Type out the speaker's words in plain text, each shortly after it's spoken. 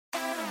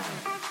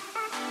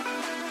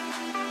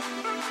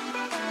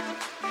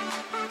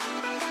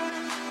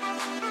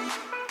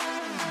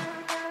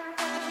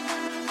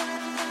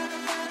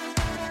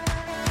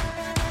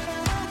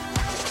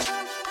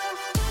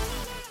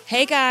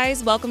Hey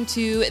guys, welcome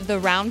to The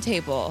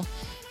Roundtable.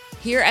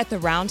 Here at The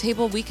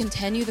Roundtable, we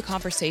continue the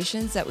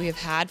conversations that we have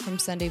had from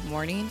Sunday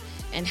morning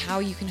and how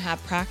you can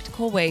have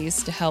practical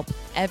ways to help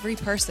every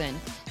person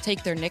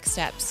take their next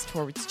steps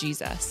towards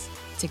Jesus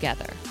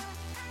together.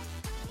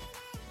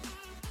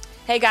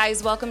 Hey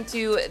guys, welcome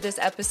to this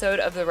episode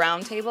of The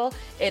Roundtable.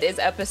 It is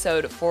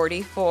episode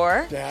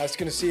 44. Yeah, I was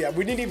going to see.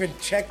 We didn't even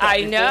check that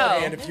I know.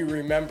 if you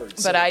remembered.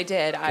 But I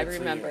did. I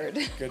remembered.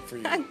 Good for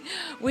you.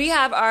 We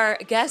have our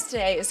guest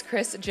today is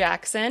Chris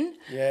Jackson.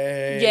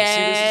 Yay. Yay. See,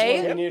 this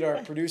is when we need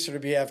our producer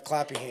to have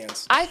clappy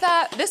hands. I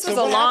thought this was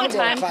a long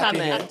time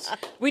coming. Hands?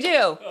 We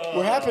do.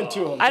 What happened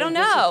to them? I don't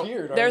know.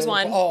 There's little,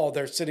 one. Oh,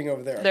 they're sitting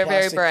over there. They're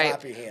very Plastic bright.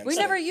 clappy hands. We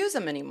never use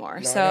them anymore.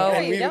 No, so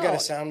and we even got a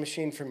sound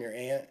machine from your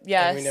aunt.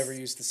 Yes. And we never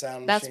used the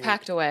sound That's machine.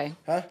 packed away.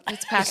 Huh?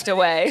 It's packed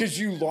away. Because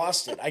you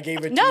lost it. I gave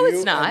it to No, you,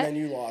 it's not. and then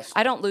you lost it.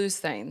 I don't lose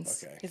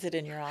things. Okay. Is it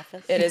in your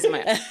office? It is my.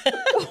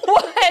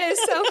 What is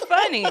so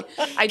funny?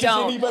 I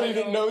don't. Anybody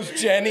that knows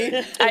Jenny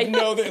would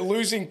know that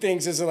losing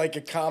things is like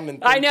a common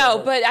thing. I know, for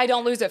her. but I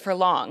don't lose it for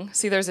long.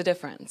 See, there's a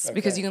difference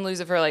because Okay. you can lose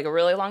it for like a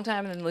really long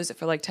time and then lose it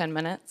for like 10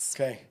 minutes.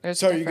 Okay. There's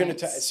So a you're gonna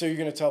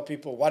difference. tell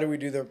people why do we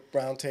do the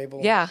round table?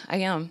 Yeah, I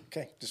am.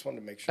 Okay. Just wanted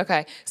to make sure.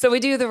 Okay, so we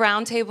do the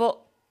round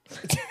table.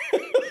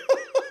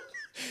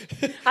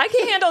 I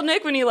can't handle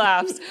Nick when he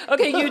laughs.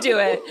 Okay, you do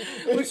it.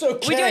 It's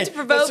okay. We do it to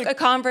provoke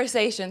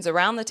conversations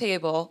around the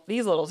table,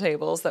 these little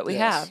tables that we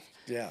have.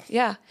 Yeah.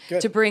 Yeah,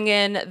 Good. to bring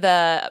in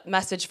the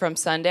message from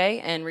Sunday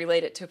and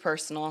relate it to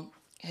personal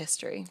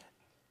history.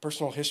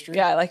 Personal history.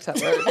 Yeah, I like that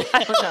word.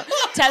 I don't know.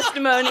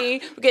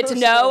 Testimony. We get to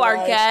know our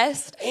life.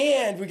 guest.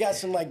 And we got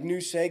some like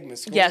new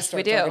segments. We're Yes,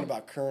 gonna we start do. talking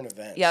about current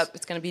events. Yep,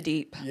 it's going to be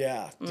deep.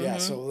 Yeah. Yeah.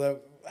 So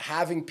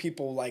having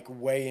people like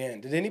weigh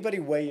in. Did anybody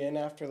weigh in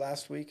after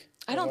last week?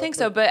 I don't think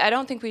so, but I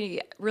don't think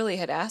we really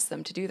had asked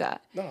them to do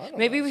that. No, I don't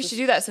Maybe know. we should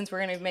do that since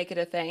we're going to make it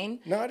a thing.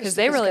 No, because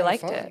they really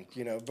liked it.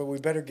 You know, but we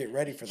better get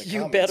ready for the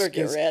You comments. better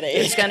get 'cause ready.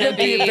 It's going to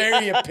be be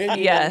very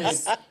opinionated,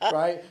 Yes.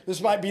 right? This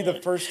might be the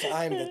first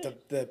time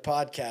that the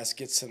podcast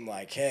gets some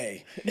like,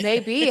 hey.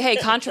 Maybe. Hey,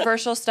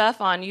 controversial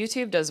stuff on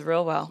YouTube does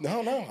real well.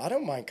 No, I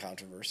don't mind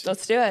controversy.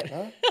 Let's do it.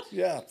 Huh?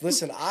 Yeah,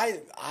 listen,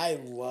 I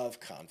love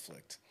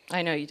conflict.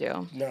 I know you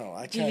do. No,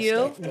 I Do can't.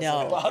 you?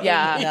 No.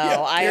 Yeah.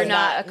 No, I You're am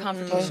not a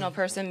confrontational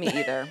person. Me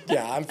either.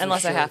 Yeah, I'm for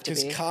Unless sure, I have to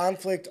because be.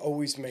 conflict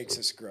always makes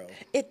us grow.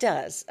 It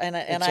does, and I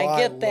what I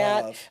get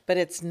that, love. but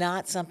it's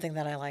not something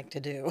that I like to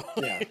do.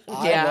 Yeah,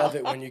 I Yeah. love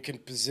it when you can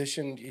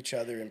position each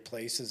other in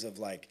places of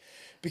like,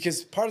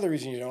 because part of the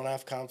reason you don't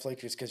have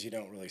conflict is because you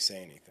don't really say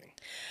anything.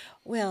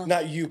 Well,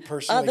 Not you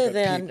personally, other but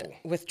than people.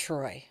 with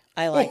Troy,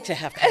 I like to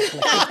have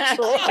conflict with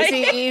Troy. Is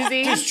he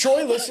easy? Does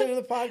Troy listen to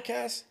the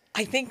podcast?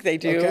 I think they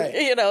do.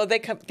 Okay. You know, they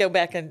go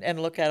back and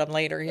look at them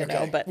later. You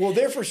know, but well,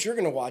 they're for sure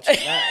going to watch it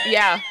now.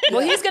 Yeah. Well,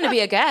 he's going to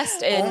be a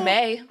guest in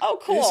May. oh,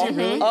 cool. Is he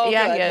really? Oh,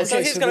 Yeah, good. he is. So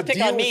Okay, he's so going the to pick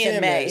deal on me with in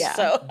him May. is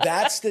So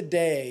that's the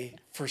day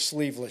for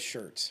sleeveless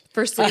shirts.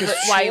 For sleeveless.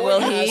 Why Troy will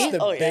has he? the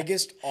Oh, yeah.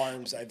 biggest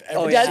arms I've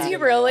ever seen. Does he in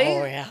my really?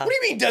 life. Oh, yeah. What do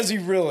you mean, does he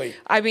really?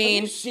 I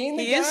mean, Have you seen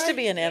the he guy? used to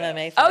be an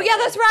MMA oh fighter. yeah,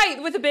 that's right,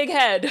 with a big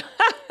head.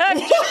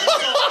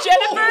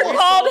 Jennifer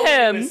called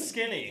him.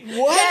 Skinny.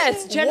 What?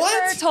 Yes, Jennifer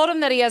What? told him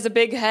that he has a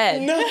big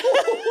head. No.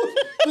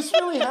 This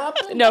really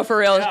happened? No, for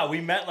real. Yeah, we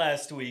met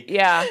last week.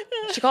 Yeah.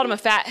 She called him a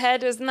fat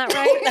head, isn't that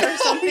right? Or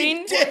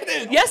something?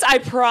 didn't. Yes, I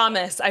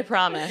promise. I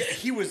promise.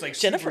 He was like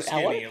Jennifer super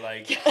skinny,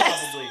 like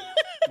probably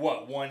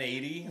what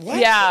 180. What?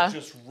 Yeah.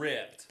 just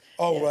ripped.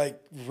 Oh,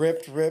 like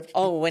ripped.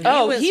 Oh, when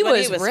Oh, he he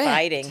was was ripped.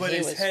 fighting, But he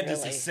his was head really...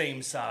 is the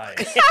same size.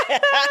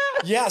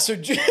 Yeah, so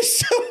just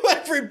so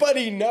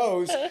everybody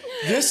knows,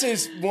 this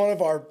is one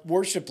of our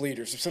worship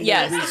leaders. If somebody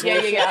Yes.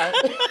 reads Yeah.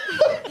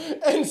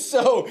 And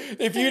so,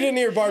 if you didn't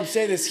hear Barb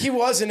say this, he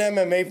was an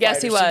MMA fighter.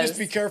 Yes, he So was. just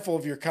be careful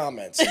of your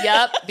comments.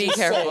 Yep. Be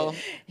careful.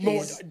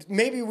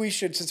 Maybe we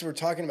should, since we're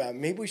talking about it,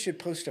 maybe we should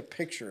post a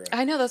picture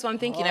I know, that's what I'm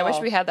thinking. I wish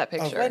we had that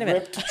picture. Wait a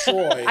minute. ripped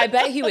Troy. I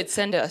bet he would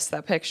send us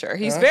that picture.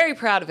 He's very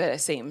proud of it, it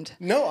seemed.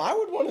 No, I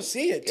would want to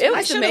see it. It too. I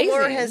was should have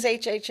wore amazing.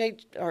 his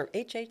HHH or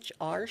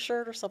HHR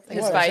shirt or something.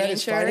 His What, is that fighting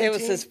his shirt? fighting It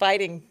was team? his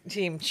fighting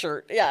team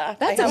shirt. Yeah,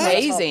 That's I have it.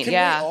 amazing. Can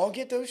Yeah. we all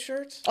get those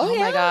shirts? Oh my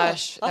yeah.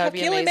 gosh, I'll that have would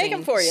be Keely make amazing.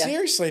 them for you.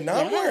 Seriously, now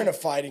I'm wearing a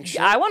fighting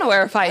shirt. I want to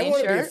wear a I fighting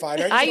want to be a shirt.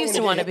 fighter. I used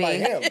to want to be. get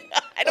hit by him.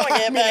 I don't get I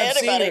hit mean, by I've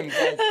seen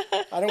anybody. him,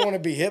 but I don't want to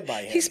be hit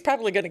by him. He's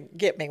probably going to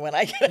get me when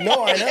I get home.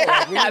 No, I know.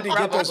 Like, we need to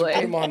get those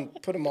and Probably.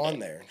 put them on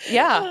there.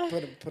 Yeah.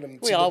 Put them.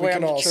 We so all that wear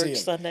can them all to see church 'em.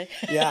 Sunday.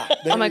 Yeah.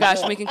 Oh my gosh,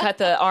 and we can cut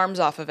the arms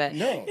off of it.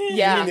 No.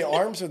 Yeah. You mean the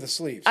arms or the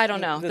sleeves? I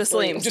don't know. The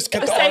sleeves. Just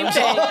cut the the same arms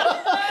thing.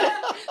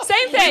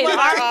 Same thing.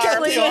 Cut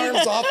Arm the sleeve.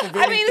 arms off of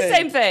I mean the anything.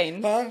 same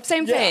thing. Huh?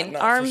 Same Yeah, thing. no,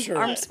 for Arm sure.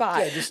 arm spot.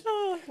 Yeah, just,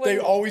 they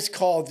always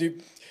call,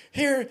 dude.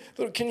 Here,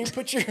 look, can you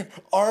put your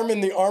arm in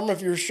the arm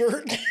of your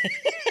shirt?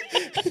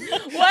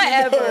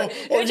 Whatever. No.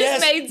 Or It just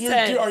yes, made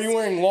sense. Are you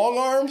wearing long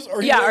arms or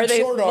are you Yeah, wearing are they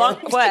short long?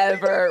 arms?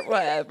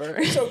 Whatever.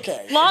 It's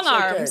okay. Long It's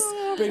okay. arms.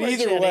 But Poor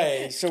either Jenny.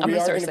 way, so I'm we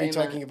gonna are start going to be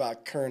saying talking that.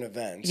 about current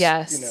events.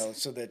 Yes. You know,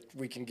 so that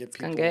we can get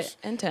gonna people get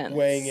intense.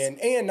 weighing in,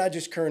 and not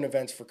just current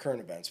events for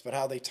current events, but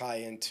how they tie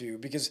into,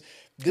 because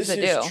this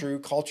they is do. true.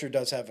 Culture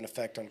does have an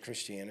effect on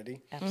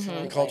Christianity.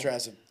 Absolutely. And culture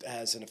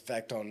has an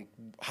effect on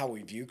how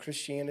we view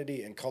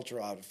Christianity, and culture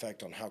will have an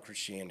effect on how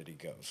Christianity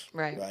goes.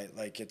 Right.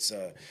 Like it's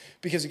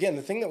because again,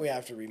 the thing that we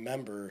have to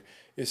remember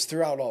is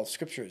throughout all of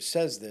Scripture it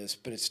says this,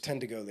 but it's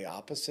tend to go the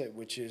opposite,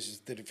 which is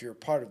that if you're a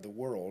part of the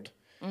world,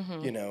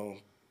 you know,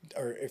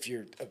 or if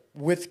you're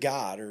with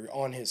God or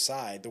on His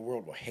side, the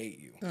world will hate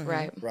you.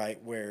 Right.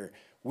 Right. Where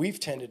we've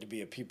tended to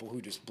be a people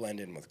who just blend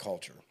in with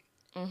culture.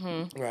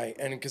 Right.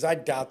 And because I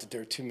doubt that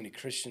there are too many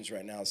Christians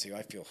right now that say,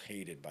 I feel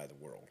hated by the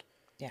world.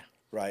 Yeah.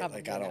 Right. Probably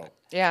Like I don't. not.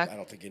 Yeah. I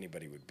don't think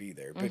anybody would be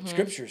there. But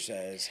Scripture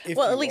says, if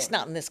Well, you at least are-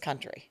 not in this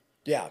country.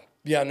 Yeah.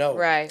 Yeah. No.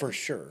 Right. For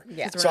sure.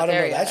 Yeah. 'Cause we're So I not don't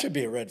know. there That yet. should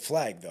be a red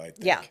flag, though. I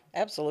think. Yeah,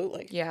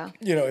 absolutely. Yeah.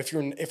 You know,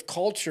 if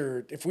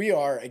culture, if we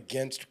are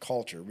against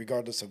culture,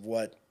 regardless of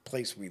what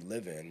place we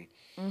live in,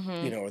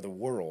 you know, or the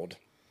world,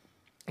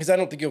 because I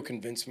don't think you'll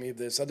convince me of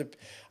this.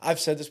 I've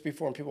said this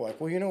before, and people are like,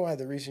 well, you know why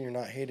the reason you're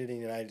not hated in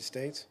the United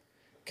States?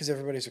 Because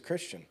everybody's a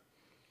Christian.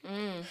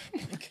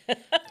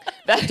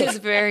 That is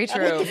very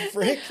true.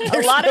 Frick? A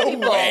lot of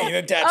people.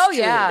 That that's Oh true.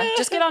 yeah,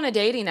 just get on a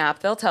dating app.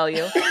 They'll tell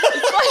you.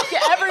 It's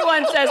like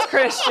everyone says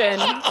Christian.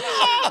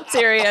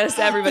 Serious.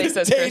 Everybody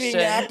says Dating Christian.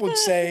 app would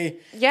say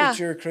Yeah, that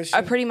you're a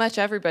Christian. pretty much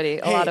everybody.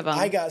 A Hey, lot of them.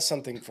 I got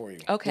something for you.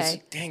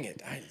 Okay. Dang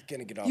it! I'm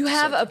gonna get off. You the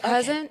have a subject.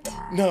 present?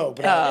 No,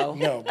 but Oh.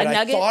 I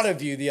nugget? thought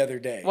of you the other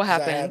day. What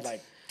 'cause I had happened?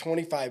 like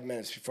 25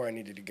 minutes before I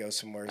needed to go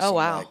somewhere. Oh, so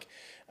wow. Like,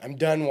 I'm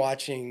done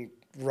watching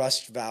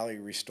Rust Valley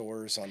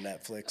Restores on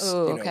Netflix.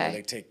 Ooh, you know, okay. where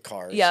they take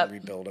cars Yep. and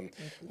rebuild them.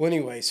 Well,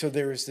 anyway, so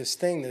there was this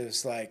thing that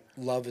was like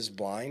Love is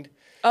Blind.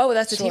 Oh,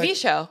 that's a So TV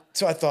show.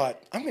 So I thought,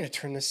 I'm going to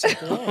turn this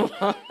sucker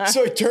on.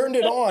 So I turned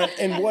it on,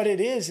 and what it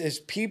is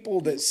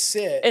people that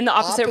sit In the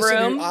opposite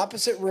room?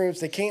 opposite rooms.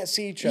 They can't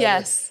see each other.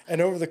 Yes.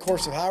 And over the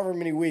course of however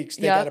many weeks,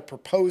 they Yep. got to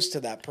propose to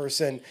that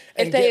person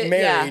and If they- get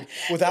married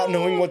without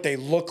knowing what they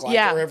look like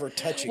Yeah. or ever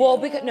touching Well,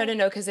 them. because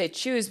because they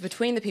choose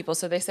between the people,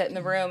 so they sit in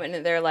the room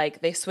and they're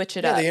like they switch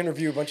it Yeah, up. they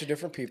interview a bunch of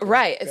different people.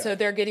 Right. Yeah. So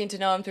they're getting to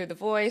know them through the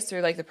voice,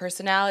 through like the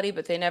personality,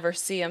 but they never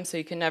see them, so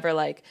you can never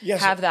like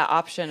Yes. have that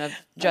option of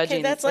judging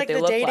Okay, that's what like they the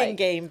look dating like.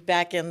 game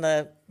back in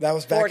the That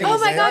was back in 40s the Oh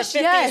my day. gosh,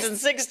 50s yes. and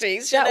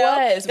 60s.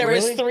 That was. There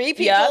Really? was 3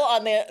 people Yep.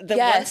 on the one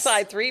Yes.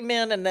 side, 3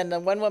 men, and then the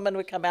one woman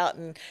would come out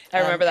and I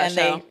remember that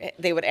and show.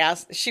 they would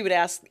ask. She would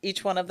ask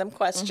each one of them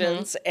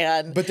questions,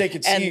 and But they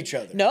could see and each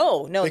other.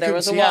 No, They there couldn't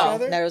was a see each wall.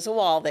 other? There was a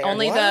wall there.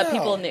 Only Wow. the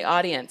people in the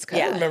audience could. I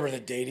Yeah. don't remember the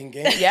dating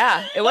game.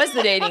 Yeah, it was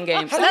the dating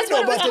game. How do That's you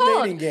know what it was about the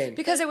called. dating game?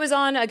 Because it was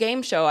on a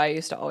game show I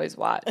used to always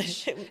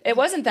watch. It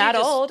wasn't that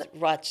You just old.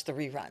 Watch the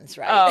reruns,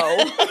 right?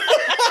 Oh.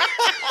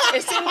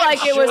 It seemed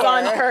like it was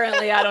on Sure.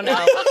 currently. I don't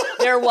know.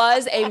 There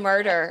was a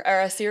murder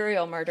or a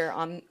serial murder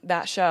on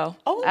that show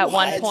Oh, at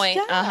one what? point.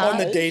 Yeah. On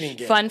the dating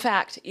game. Fun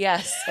fact.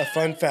 Yes. A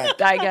fun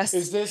fact. I guess.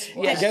 Is this?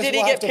 Yeah. I guess Did he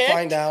we'll have get to picked?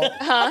 find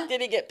out.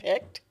 Did he get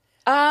picked?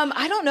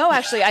 I don't know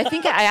actually. I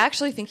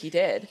actually think he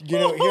did. You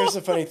know, here's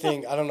the funny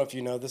thing. I don't know if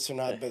you know this or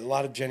not, but a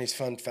lot of Jenny's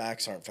fun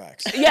facts aren't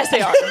facts. Yes,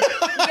 they are.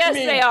 Yes,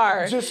 they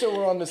are. Just so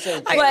we're on the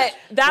same page. But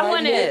that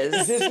one Nick?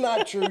 is. This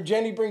not true.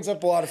 Jenny brings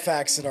up a lot of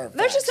facts that aren't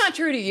They're facts. just not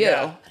true to you.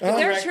 Yeah. But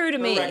they're Her true to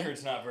her me.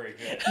 record's not very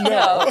good.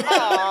 No.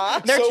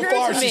 They're so true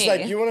far, to she's me.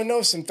 like, you want to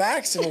know some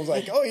facts? And I was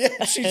like, oh,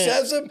 yeah, she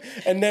says them.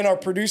 And then our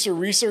producer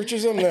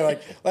researches them. And they're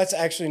like, that's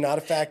actually not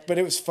a fact, but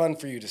it was fun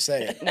for you to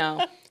say it.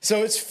 No.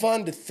 So it's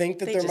fun to think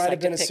that They there just might like have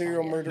been to a pick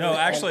serial on you. murderer. No, on-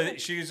 actually,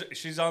 she's right.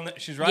 Yeah, on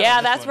this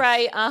that's one.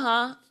 right.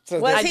 Uh-huh. So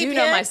Was I did, he do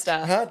know my picked?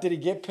 stuff. huh? Did he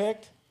get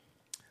picked?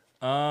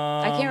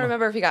 I can't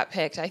remember if he got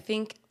picked. I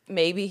think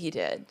maybe he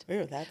did.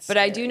 Ooh, that's. But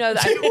I do know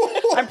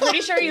that I'm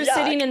pretty sure he was Yuck.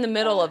 sitting in the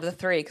middle of the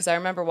 3 because I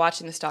remember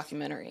watching this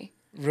documentary.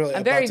 Really?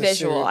 I'm about very the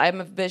visual. serial- I'm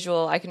a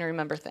visual. I can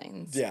remember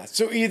things. Yeah.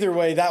 So either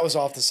way, that was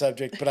off the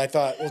subject. But I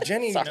thought, well,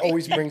 Jenny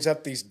always brings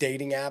up these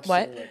dating apps.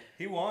 What? and we're like,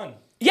 He won.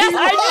 Yes,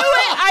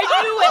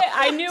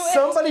 I knew it.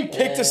 somebody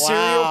picked a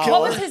serial What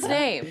killer. was his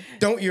name?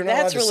 Don't you're not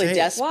That's allowed to really say it.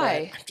 desperate.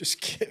 Why? I'm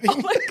just kidding. Oh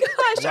my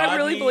gosh, I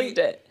really Rodney believed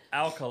it.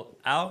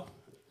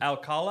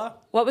 Alcala,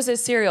 What was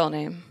his serial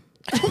name?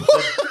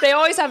 They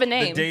always have a the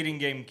name. dating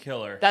game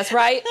killer. That's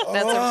right. It's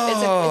on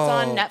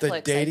Oh, the Netflix. I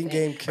dating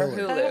think, game or killer.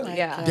 Hulu. Oh my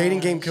yeah. God. Dating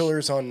Game Killer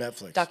is on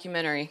Netflix.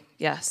 Documentary.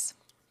 Yes.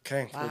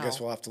 Okay, well, I guess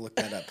we'll have to look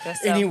that up.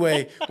 Guess so.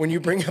 Anyway, when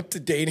you bring up the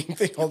dating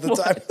thing all the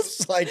time,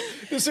 it's like,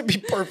 this would be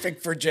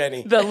perfect for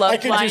Jenny. The Love I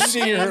can Blind just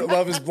see her,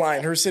 Love is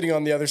Blind, her sitting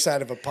on the other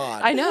side of a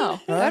pod. I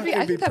know. Huh? That'd be. I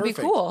It'd think that'd be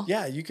perfect. cool.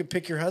 Yeah, you could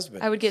pick your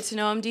husband. I would get to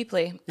know him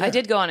deeply. Yeah. I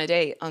did go on a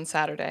date on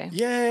Saturday.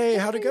 Yay,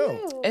 how'd it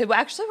go? It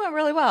actually went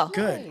really well.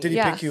 Good. Did he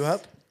Yeah. pick you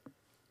up?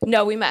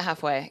 No, we met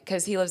halfway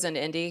because he lives in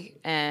Indy,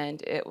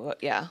 and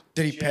yeah.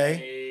 Did he pay?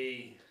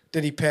 Hey,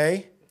 Did he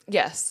pay?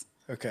 Yes.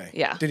 Okay.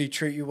 Yeah. Did he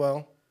treat you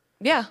well?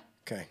 Yeah.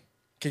 Okay.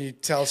 Can you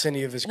tell us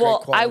any of his great Well,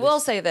 qualities? I will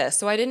say this.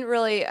 So I didn't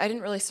really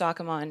stalk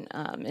him on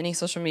any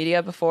social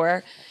media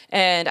before,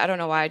 and I don't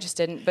know why I just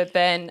didn't. But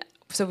then,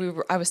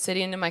 I was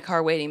sitting in my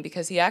car waiting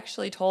because he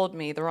actually told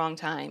me the wrong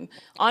time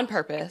on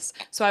purpose,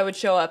 so I would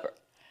show up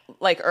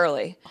like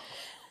early.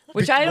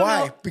 Which I don't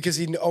Why? know. Because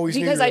he always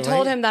knew Because you were I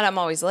told late? him that I'm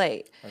always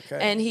late. Okay.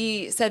 And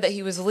he said that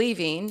he was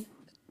leaving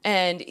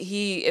And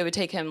it would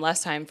take him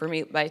less time for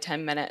me by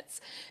 10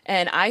 minutes.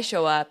 And I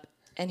show up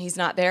and he's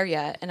not there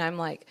yet. And I'm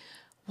like,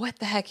 what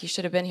the heck? He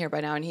should have been here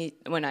by now. And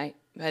when I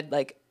had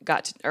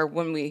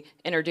when we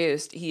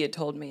introduced, he had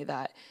told me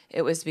that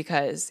it was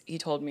because he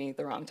told me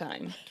the wrong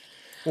time.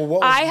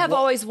 Well, I have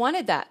always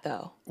wanted that,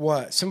 though.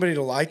 What? Somebody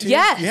to lie to you?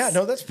 Yes. Yeah,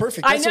 no, that's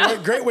perfect. I That's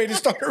know. a great way to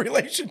start a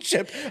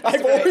relationship.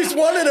 I've always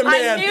wanted a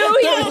man knew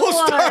you that will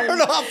would. start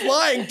off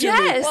lying to me.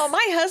 Yes. Well,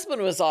 my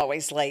husband was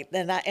always late,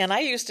 and I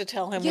used to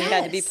tell him we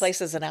had to be Yes.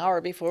 places an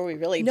hour before we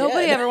really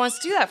Nobody did. ever wants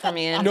to do that for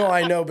me. And No,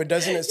 I know, but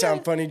doesn't it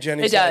sound funny,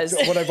 Jenny? It does.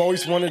 What I've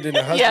always wanted in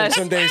a husband. Yes.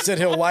 Someday said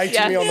he'll lie to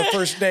Yeah. me on the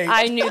first date.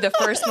 I knew the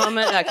first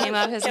moment that came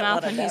out of his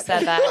mouth when he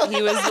said that.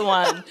 He was the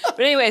one. But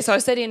anyway, so I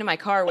was sitting in my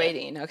car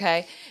waiting,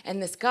 okay?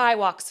 And this guy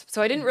walks.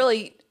 So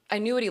I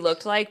knew what he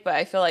looked like, but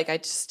I feel like I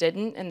just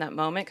didn't in that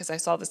moment because I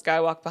saw this guy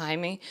walk behind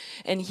me.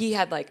 And he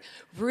had like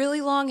really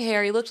long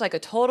hair. He looked like a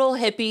total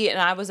hippie, and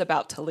I was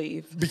about to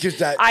leave.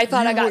 Because I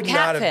thought I got would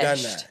not have done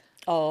catfished. that.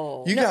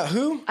 Oh. You got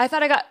who? I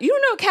thought you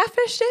don't know what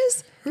catfished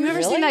is? You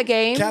ever seen that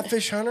game?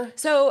 Catfish hunter?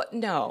 So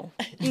no,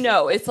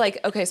 it's like,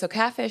 okay, so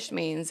catfish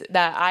means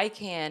that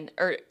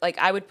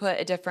I would put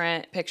a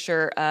different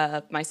picture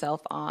of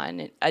myself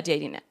on a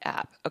dating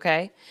app,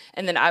 okay?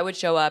 And then I would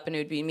show up and it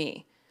would be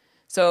me.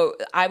 So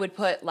I would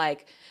put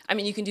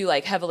you can do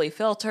like heavily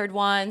filtered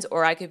ones,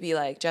 or I could be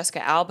like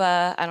Jessica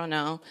Alba, I don't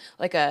know,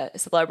 like a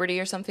celebrity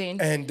or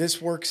something. And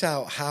this works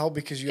out how?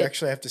 Because you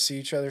actually have to see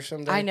each other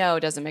someday? I know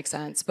it doesn't make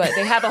sense, but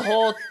they have a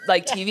whole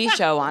like TV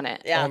show on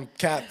it. Yeah. On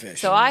catfish.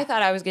 So I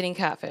thought I was getting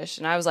catfish,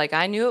 and I was like,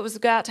 I knew it was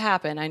about to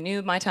happen. I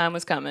knew my time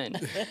was coming.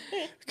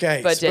 Okay,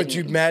 but but didn't.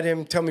 you met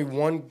him. Tell me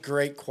one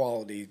great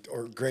quality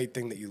or great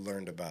thing that you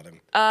learned about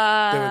him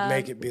that would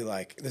make it be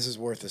like, this is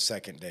worth a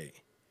second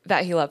date.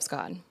 That he loves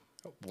God.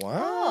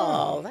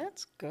 Wow. Oh,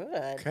 that's good.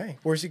 Okay.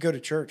 Where's he go to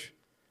church?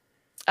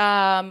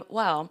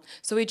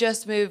 So we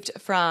just moved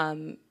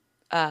from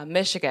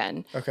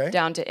Michigan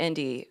down to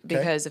Indy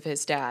because of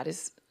his dad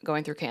is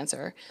going through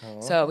cancer. Oh.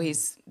 So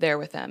he's there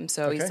with them.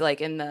 So he's like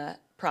in the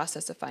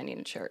process of finding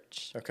a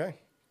church. Okay,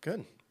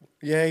 good.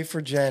 Yay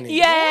for Jenny. Yay!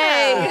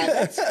 Yeah,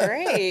 that's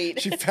great.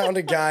 She found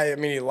a guy. I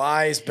mean, he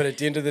lies, but at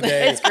the end of the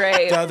day, It's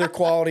great. The other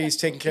qualities,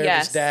 taking care of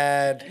his Yes.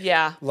 dad.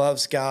 Yeah.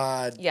 Loves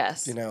God.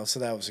 Yes. So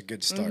that was a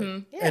good start.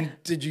 Mm-hmm. Yeah. And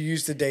did you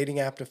use the dating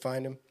app to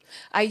find him?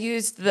 I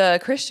used the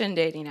Christian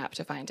dating app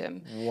to find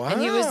him. Wow. And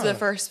he was the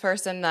first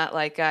person that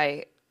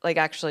I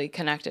actually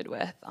connected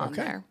with on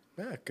there.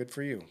 Yeah, good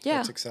for you. Yeah.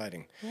 That's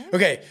exciting.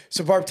 Okay,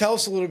 so Barb, tell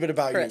us a little bit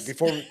about Chris. you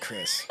before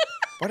Chris.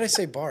 Why did I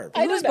say Barb?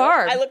 I Who's don't know.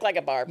 Barb? I look like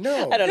a Barb.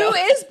 No. I don't Who know.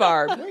 is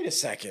Barb? Wait a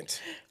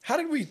second.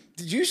 Did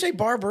you say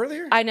Barb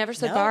earlier? I never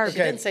said No, Barb. she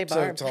didn't say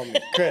Barb. So tell me,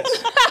 Chris.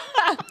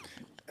 I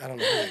don't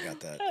know how I got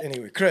that.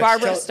 Anyway, Chris.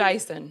 Barbara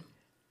Streisand.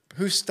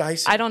 Who's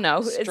Stacey? I don't know.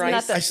 Isn't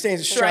that I the stand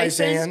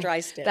Streisand.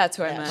 Streisand. That's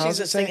what I meant. How's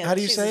it say? How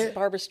do you say it?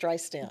 Barbara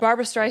Streisand.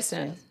 Barbara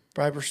Streisand?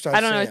 Barbara Streisand.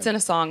 I don't know. It's in a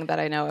song that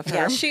I know of her.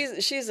 Yeah,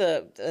 she's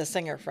a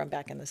singer from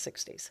back in the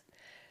 60s.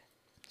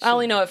 I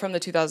only know it from the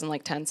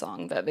 2010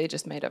 song that they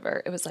just made of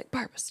her. It was like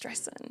Barbara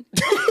Streisand.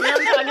 You know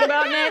what I'm talking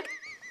about, Nick?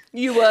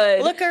 You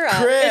would. Look her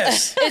up.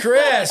 Chris.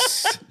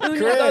 Chris.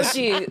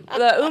 Umagoji.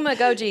 The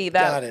Umagoji.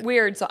 Got That it.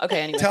 weird song. Okay,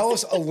 anyway. Tell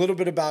us a little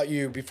bit about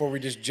you before we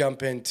just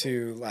jump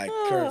into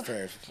current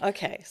affairs.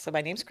 Okay, so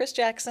my name's Chris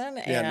Jackson.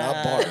 Yeah, and,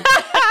 not Barb.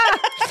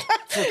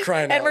 For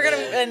crying And out we're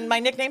loud. and my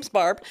nickname's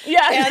Barb. Yeah.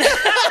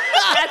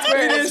 That's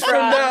where It it is is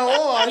from now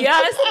on.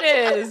 Yes,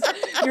 it is.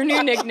 Your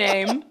new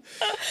nickname.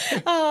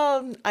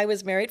 I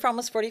was married for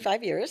almost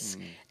 45 years,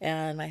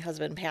 and my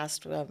husband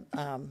passed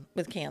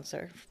with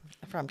cancer,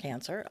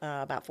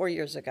 about 4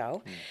 years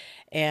ago.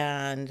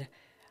 And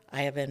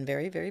I have been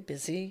very, very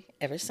busy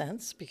ever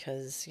since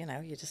because,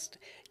 you just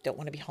don't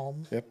want to be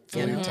home. Yep,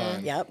 full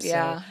time. Yep.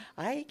 Yeah. So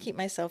I keep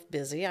myself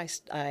busy.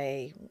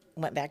 I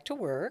went back to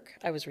work.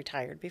 I was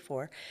retired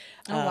before.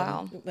 Oh,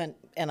 wow.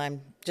 And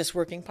I'm just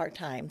working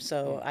part-time.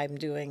 So I'm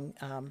doing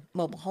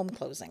mobile home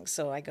closings.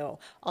 So I go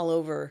all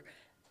over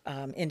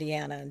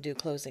Indiana and do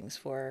closings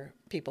for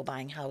people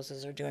buying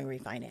houses or doing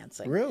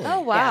refinancing. Really? Oh,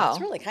 Yeah, wow. it's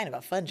really kind of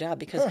a fun job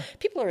because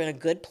people are in a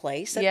good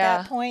place at Yeah.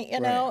 that point,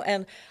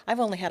 and I've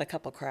only had a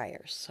couple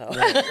criers, so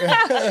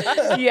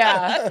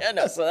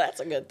Yeah. so that's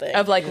a good thing.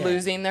 Of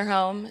losing their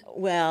home.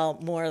 Well,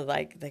 more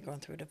like they're going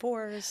through a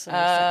divorce. Or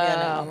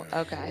Oh,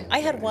 okay. I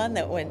had one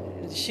that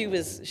when she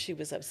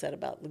was upset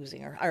about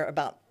losing her or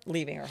about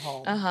leaving her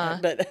home,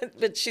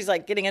 but she's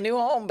like getting a new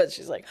home, but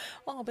she's like,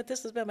 oh, but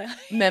this has been my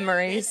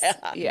Memories.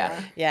 Yeah.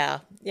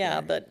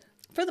 yeah. But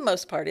for the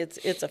most part,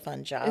 it's a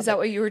fun job. Is that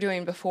what you were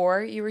doing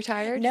before you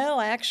retired?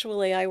 No,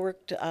 actually, I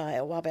worked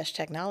at Wabash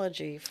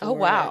Technology for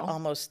wow.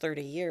 almost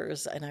 30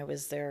 years, and I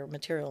was their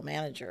material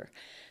manager.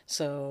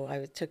 So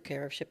I took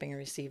care of shipping and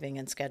receiving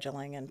and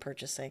scheduling and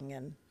purchasing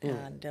and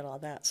did all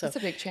that. So That's a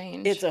big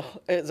change.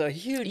 It's a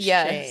huge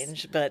Yes.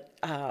 change, but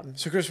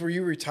So, Chris, were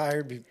you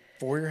retired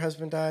before your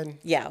husband died?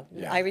 yeah,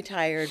 I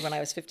retired when I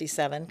was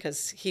 57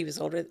 because he was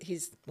older. He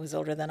was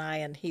older than I,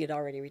 and he had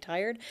already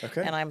retired.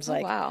 Okay. And I was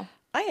like, wow.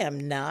 I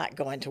am not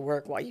going to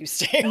work while you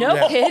stay No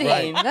home.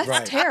 kidding. right, That's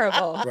right.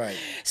 terrible. Right.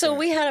 So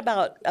we had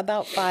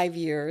about 5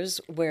 years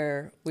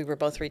where we were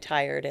both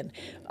retired, and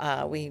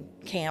we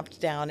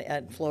camped down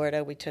at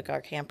Florida. We took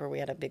our camper. We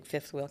had a big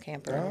fifth wheel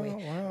camper, and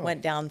we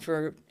went down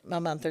for a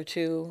month or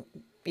two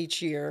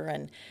each year.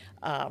 And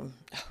I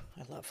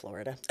love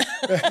Florida.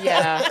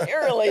 Yeah. I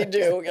really do.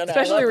 You know, I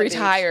Especially love the beach.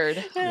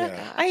 retired.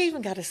 Yeah. I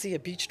even got to see a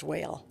beached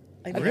whale.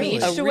 I mean, Really?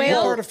 beached a whale? What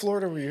real part of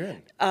Florida were you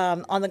in?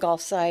 on the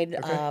Gulf side,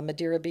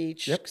 Madeira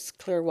Beach, Yep.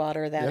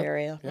 Clearwater, that Yep.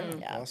 area.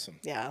 Yeah, awesome.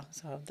 Yeah,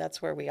 so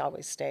that's where we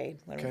always stayed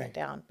when we went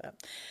down.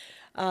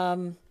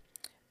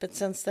 But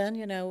since then,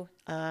 you know,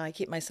 I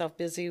keep myself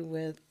busy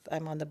with.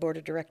 I'm on the board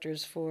of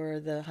directors for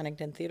the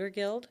Huntington Theater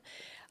Guild.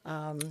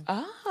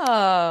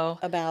 Oh.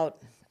 About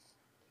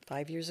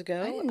 5 years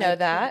ago, I didn't know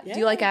that. Do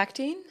you like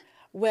acting?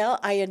 Well,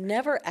 I had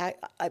never.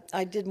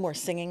 I did more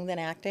singing than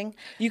acting.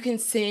 You can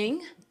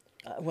sing?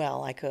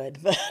 Well, I could,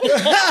 but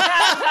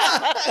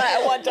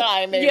at one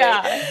time, maybe.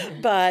 Yeah.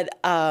 But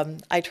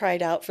I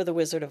tried out for The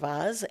Wizard of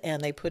Oz,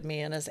 and they put me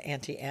in as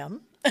Auntie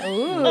M.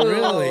 Ooh.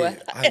 Really?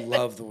 I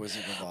love The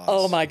Wizard of Oz.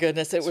 Oh my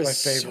goodness, it was my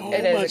favorite so movie.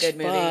 It is much a good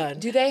movie. fun.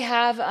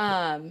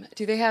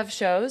 Do they have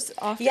shows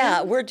often?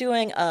 Yeah, we're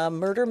doing a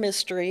murder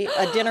mystery,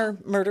 a dinner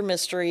murder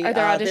mystery. Are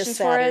there this auditions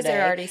for it? Saturday.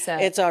 They're already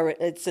set?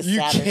 It's this You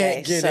Saturday.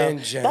 can't get so, in,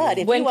 Jenny. But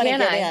if When you want to can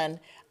get I?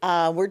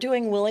 in, we're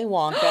doing Willy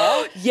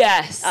Wonka.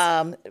 Yes.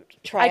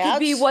 Tryouts. I could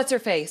be what's her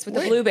face with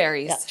the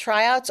blueberries. Yeah,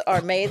 tryouts are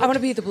I want to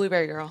be the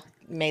blueberry girl.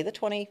 May the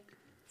 24th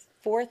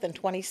and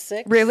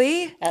 26th.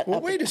 Really? At, Well,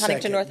 up wait a at second.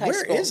 Huntington North High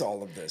Where School. is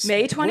all of this?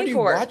 May Where do you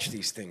 24th. watch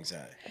these things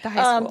at? The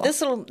high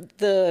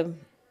school.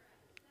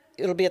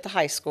 It'll be at the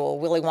high school.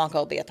 Willy Wonka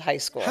will be at the high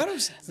school. How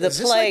does the is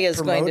this, play like,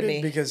 is going to promoted?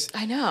 be? Because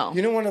I know.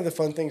 You know, one of the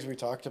fun things we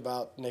talked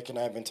about, Nick and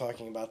I have been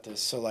talking about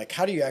this. So, like,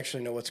 how do you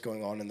actually know what's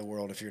going on in the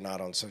world if you're not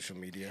on social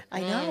media?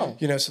 I know.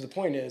 You know, so the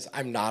point is,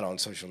 I'm not on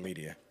social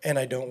media and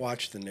I don't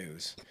watch the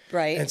news.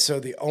 Right. And so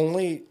the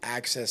only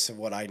access of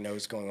what I know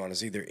is going on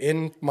is either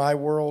in my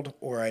world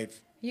or I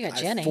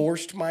Jenny.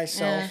 forced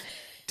myself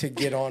to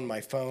get on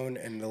my phone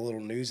and the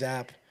little news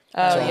app.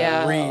 Oh, to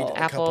yeah. read a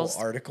Apples.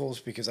 couple articles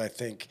because I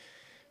think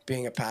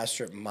being a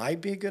pastor, it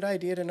might be a good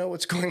idea to know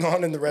what's going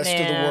on in the rest of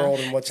the Yeah. world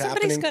and what's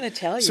Somebody's happening. gonna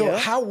tell So you.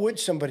 how would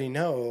somebody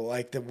know,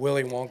 like, that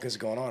Willy Wonka's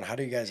going on? How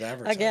do you guys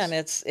advertise? Again,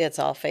 it's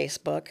all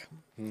Facebook,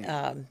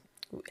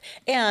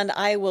 and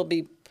I will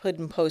be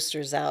putting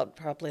posters out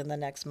probably in the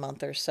next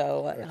month or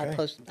so.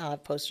 I'll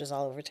have posters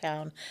all over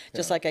town,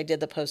 just like I did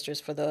the posters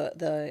for the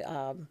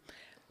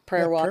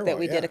prayer walk prayer that walk,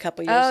 we did yeah. a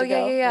couple years Oh,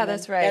 ago. yeah,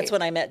 that's right. That's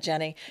when I met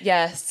Jenny.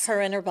 Yes. Her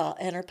and her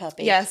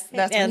puppy. Yes,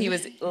 that's when And- he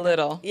was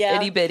little, yeah,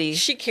 itty bitty.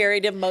 She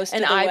carried him most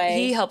And of the way.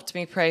 he helped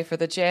me pray for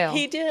the jail,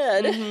 He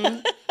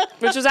did.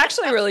 which was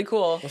actually really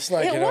cool. Let's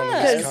not It get on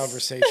was. this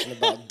conversation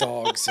about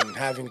dogs and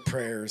having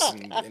prayers.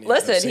 And any of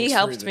Listen, those he things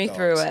helped for me the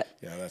through dogs. it.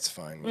 Yeah, that's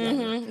fine.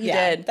 He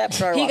Yeah, did. that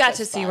prayer He walk got was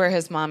to see fun. where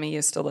his mommy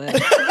used to live.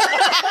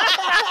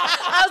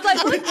 I was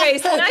like, look,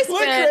 Grace, and I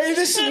Look, spent. Ray,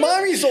 this is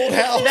Mommy's old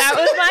house. That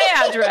was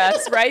my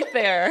address right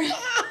there. Yeah,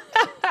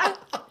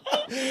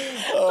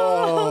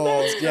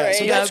 so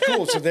great. that's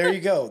cool. So there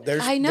you go.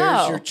 There's I there's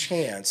know. your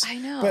chance. I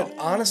know. But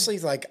honestly,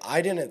 like,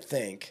 I didn't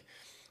think.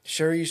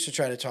 Sherry used to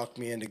try to talk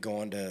me into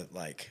going to,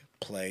 like,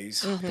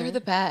 plays. They're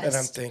the best. And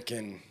I'm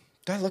thinking,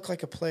 do I look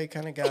like a play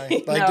kind of guy?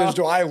 Like, No.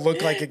 do I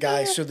look like a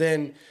guy? So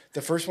then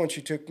the first one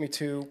she took me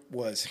to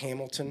was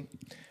Hamilton.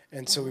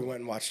 And so we went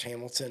and watched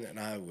Hamilton, and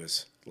I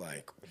was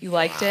like, You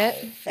liked it?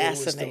 It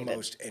was the Fascinated.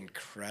 most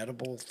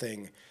incredible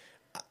thing.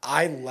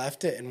 I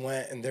left it and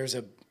went, and there's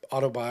a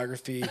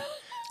autobiography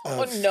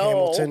of no.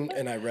 Hamilton,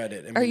 and I read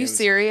it. I mean, you it was-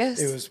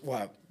 serious? It was,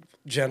 wow,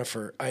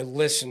 Jennifer, I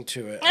listened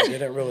to it. I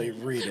didn't really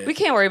read it. We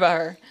can't worry about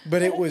her.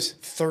 But it was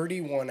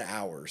 31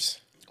 hours.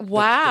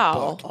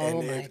 Wow. Book,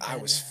 and I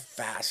was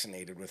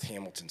fascinated with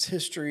Hamilton's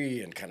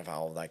history and kind of how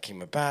all that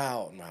came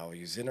about and how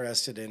he was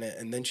interested in it.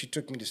 And then she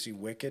took me to see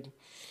Wicked,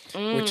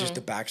 which is the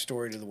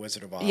backstory to The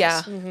Wizard of Oz.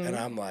 Yeah. And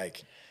I'm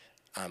like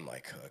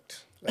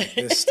hooked. Like,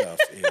 this stuff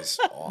is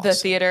awesome. The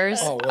theaters?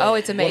 Oh,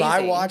 it's amazing. When I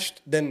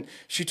watched, then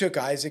she took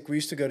Isaac. We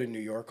used to go to New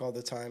York all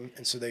the time,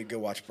 and so they'd go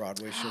watch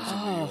Broadway shows in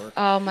New York.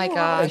 Oh my And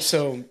gosh.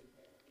 so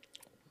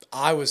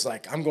I was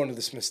like, I'm going to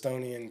the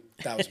Smithsonian.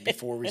 That was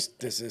before we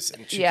did this.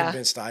 And she Yeah.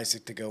 convinced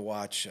Isaac to go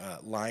watch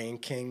Lion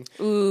King.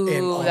 Ooh,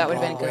 on that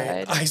would've been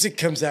Broadway. good. Isaac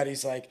comes out.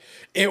 He's like,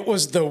 it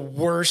was the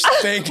worst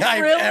thing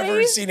I've Really?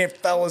 ever seen. It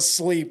fell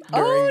asleep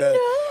during the.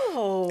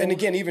 Oh. And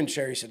again, even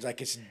Sherry said,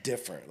 like, it's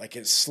different. Like,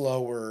 it's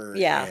slower.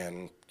 Yeah.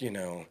 And, you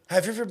know.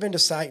 Have you ever been to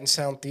Sight and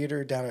Sound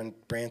Theater down in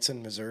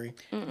Branson, Missouri?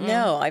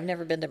 No, I've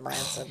never been to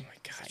Branson. Oh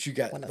my gosh, you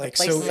got One of the like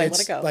places so I wanna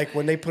it's go. like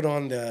when they put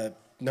on the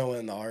Noah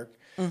and the Ark,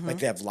 like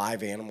they have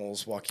live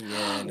animals walking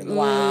in and the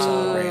Wow. birds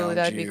all Ooh, around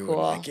that'd be you.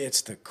 cool. And, like,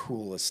 it's the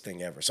coolest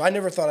thing ever. So I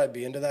never thought I'd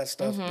be into that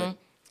stuff, but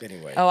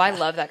anyway. Oh, I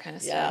love that kind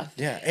of Yeah. stuff.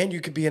 Yeah, and you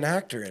could be an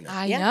actor in it.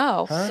 I Yeah.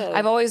 know. So-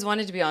 I've always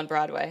wanted to be on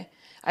Broadway.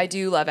 I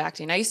do love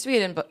acting. I used to be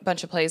in a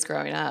bunch of plays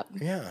growing up.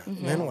 Yeah.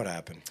 And then what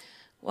happened?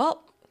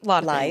 Well, A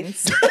lot of Life.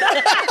 things.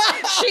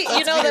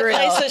 You know be the real.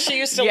 place that she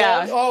used to Yeah.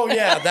 live? Oh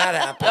yeah, that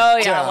happened. Oh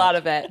yeah, a lot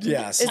of it.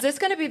 Yes. Is this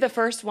going to be the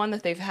first one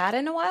that they've had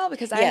in a while?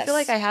 Because I Yes. feel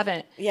like I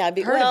haven't Yeah,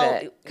 heard of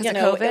it because of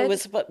COVID. It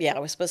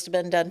was supposed to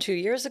have been done 2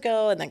 years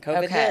ago, and then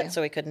COVID Okay. hit,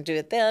 so we couldn't do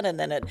it then, and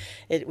then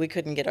we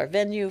couldn't get our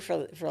venue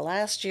for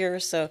last year.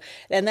 So,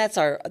 and that's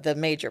the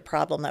major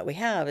problem that we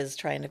have is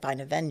trying to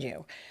find a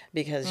venue,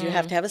 because you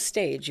have to have a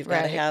stage, you've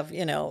got to Right. have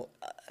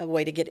a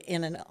way to get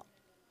in and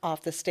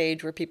off the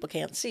stage where people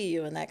can't see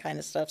you and that kind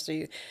of stuff. So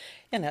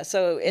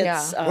so it's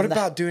Yeah. What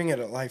about doing it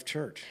at Life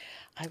Church?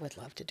 I would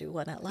love to do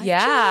one at Life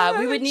Yeah, Church.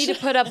 we would need to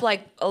put up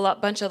like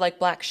bunch of like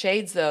black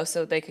shades though,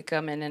 so they could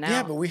come in and out.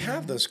 Yeah, but we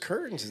have those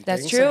curtains and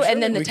That's things. true. I'm sure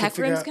And then that the we could tech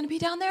figure room's out- going to be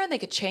down there, and they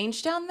could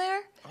change down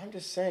there. I'm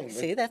just saying.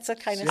 See, that's a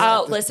kind of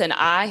Oh, listen,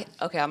 I'm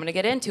going to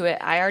get into it.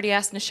 I already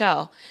asked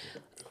Nichelle.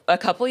 A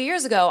couple of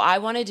years ago, I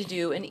wanted to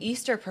do an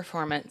Easter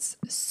performance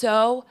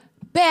so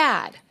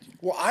bad.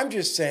 Well, I'm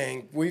just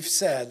saying, we've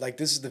said, like,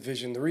 this is the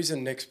vision. The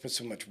reason Nick's put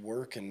so much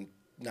work and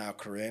now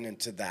Corinne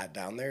into that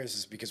down there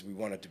is because we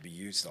want it to be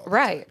used all the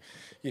Right.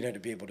 time. To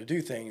be able to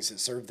do things that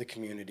serve the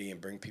community and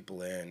bring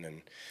people in.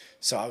 And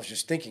so I was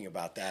just thinking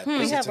about that. We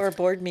 'cause have it's our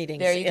board meetings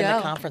There you in go.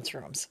 the conference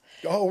rooms.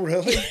 Oh,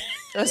 really?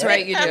 That's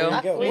right, you do.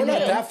 Yeah, we're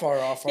not that far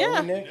off, are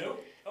Yeah. we, Nick?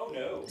 Nope. Oh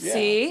no.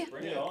 See?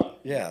 Bring it on.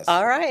 Yes.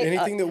 All right.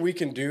 Anything that we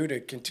can do to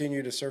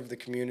continue to serve the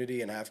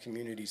community and have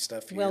community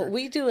stuff here. Well,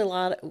 we do a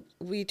lot.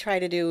 We try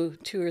to do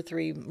 2 or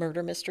 3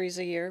 murder mysteries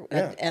a year,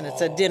 Yeah. and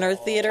it's a dinner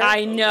theater.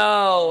 I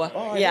know.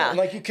 Oh, I yeah. know. And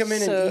like you come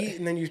in So- and eat,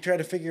 and then you try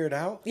to figure it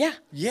out. Yeah.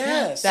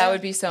 Yes. That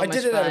would be so I much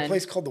did it at a fun.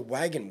 place called the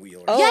Wagon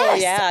Wheel. Oh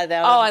Yes! yeah.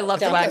 That Oh, I love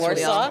the down in Wagon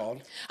Wheel. Warsaw.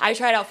 I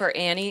tried out for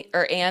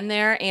Anne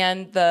there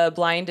and the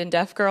blind and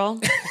deaf girl.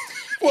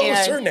 What was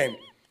And her name?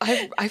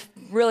 I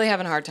really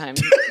having a hard time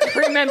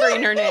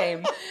remembering her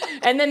name.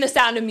 And then The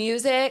Sound of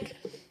Music.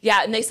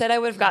 Yeah, and they said I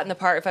would have gotten the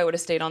part if I would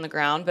have stayed on the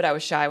ground, but I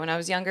was shy when I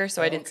was younger,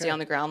 so I didn't stay okay. on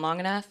the ground long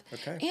enough.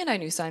 Okay. And I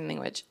knew sign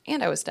language,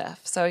 and I was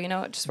deaf, so it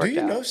just Do worked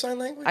you out. know sign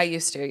language? I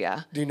used to,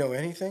 yeah. Do you know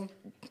anything?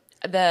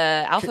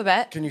 The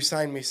alphabet. Can you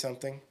sign me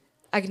something?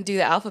 I can do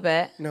the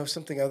alphabet. No,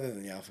 something other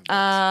than the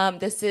alphabet.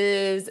 This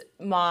is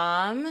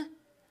mom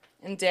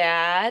and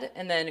dad,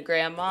 and then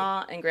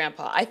grandma and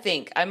grandpa. I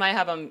think I might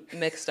have them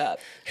mixed up.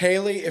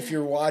 Haley, if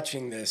you're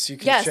watching this, you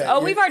can Yes. check.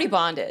 Oh, we've already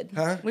bonded.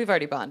 Huh? We've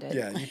already bonded.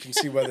 Yeah, you can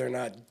see whether or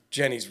not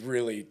Jenny's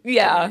really.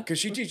 Yeah. Because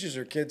she teaches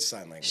her kids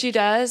sign language. She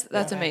does.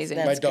 That's amazing.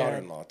 That's My good.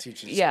 daughter-in-law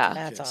teaches Yeah.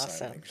 kids That's sign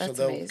awesome. language. That's so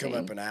they'll amazing.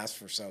 come up and ask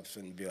for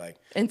something and be like,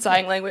 In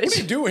sign language. "What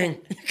are you doing?"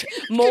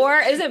 More?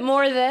 Is it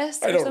more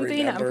this or I don't something?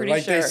 remember. I'm pretty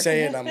like sure. they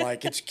say it, I'm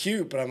like, it's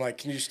cute, but I'm like,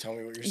 can you just tell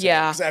me what you're saying?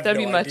 Yeah, 'Cause I have that'd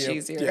be no much idea.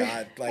 easier.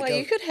 Yeah, like, Well,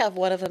 you could have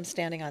one of them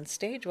standing on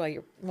stage while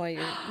you're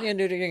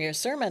doing your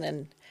sermon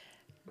and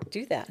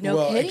do that.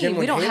 No kidding. We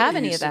when don't Haley have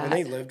any of used to- that. When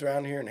they lived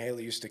around here and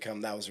Haley used to come,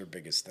 that was her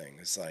biggest thing.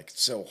 It's like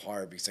so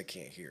hard because I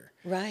can't hear.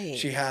 Right.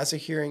 She has a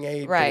hearing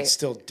aid, but Right. it's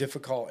still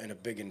difficult in a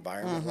big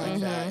environment like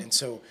Mm-hmm. that. And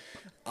so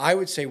I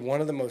would say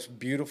one of the most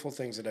beautiful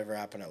things that ever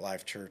happened at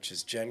Life Church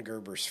is Jen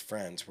Gerber's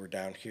friends were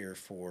down here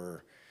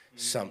for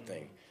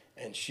something.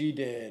 And she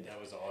did That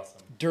was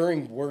awesome.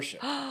 during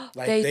worship.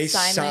 Like They they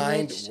sign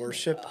signed language?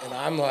 worship, and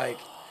I'm like,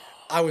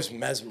 I was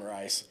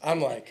mesmerized.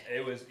 I'm like,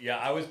 It was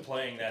I was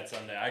playing that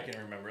Sunday. I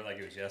can remember it like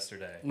it was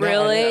yesterday. no,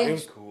 Really? I know. That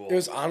was cool. It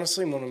was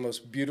honestly one of the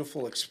most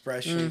beautiful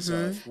expressions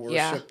of worship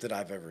Yeah. that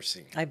I've ever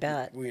seen. I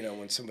bet.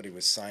 When somebody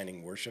was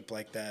signing worship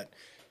like that,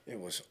 it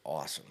was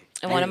awesome.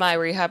 In one of my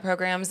rehab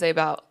programs, they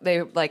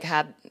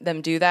had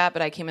them do that,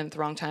 but I came in at the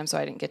wrong time, so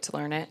I didn't get to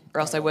learn it,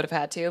 or else I would have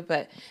had to.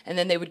 And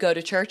then they would go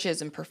to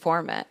churches and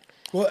perform it.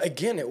 Well,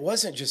 again, it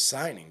wasn't just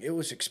signing; it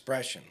was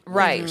expression. When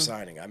Right. you were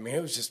signing. I mean,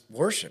 it was just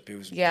worship. It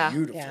was Yeah.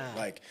 beautiful. Yeah.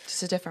 Like,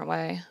 Just a different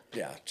way.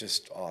 yeah,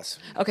 just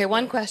awesome. Okay,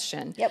 one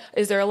question. Yep.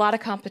 Is there a lot of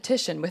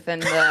competition within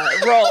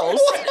the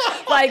roles?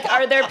 Like,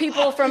 are there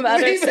people from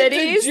other Leave it to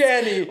cities?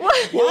 Jenny.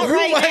 Well, who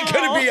right am I now.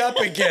 going to be up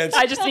against?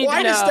 I just need to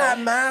Why does know. that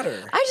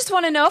matter? I just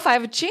want to know if I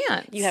have a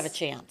chance. You have a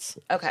chance.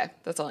 Okay,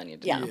 that's all I need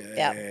to Yeah. know.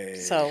 Yeah. Yay.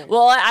 So.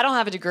 Well, I don't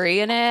have a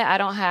degree in it. I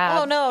don't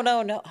have. Oh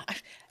no.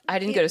 I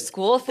didn't go to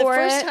school The for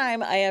first it.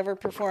 time I ever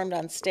performed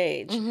on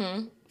stage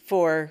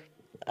for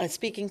a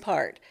speaking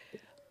part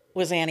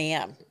was Annie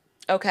M.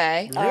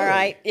 Okay. All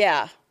right.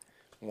 Yeah.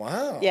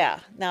 Wow. Yeah.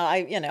 Now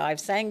I've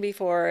sang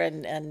before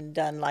and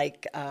done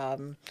like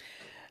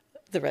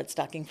the Red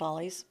Stocking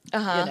Follies.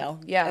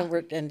 Yeah.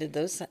 And did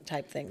those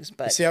type things.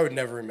 But See, I would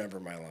never remember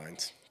my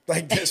lines.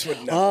 Like this would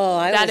never.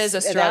 That is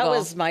a struggle. That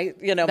was my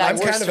my That's I'm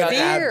worst kind of an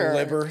fear.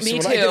 ad-libber, so Me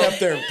when too. I get up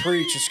there and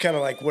preach, it's kind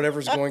of like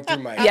whatever's going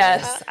through my head.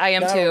 Yes, I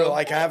am Now, too.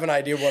 Like I have an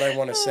idea what I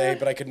want to say,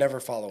 but I could never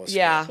follow a script.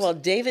 Yeah. Well,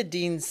 David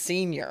Dean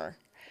Sr.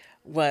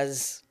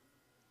 was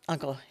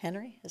Uncle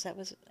Henry. Is that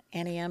was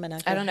Annie M. and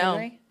Uncle I don't know.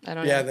 Henry? I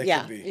don't Yeah, know. that Yeah,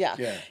 could be.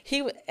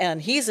 yeah.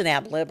 He's an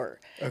ad-libber.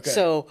 Okay.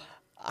 So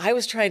I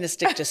was trying to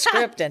stick to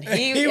script, and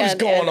He was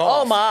going and,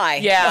 off. Oh my!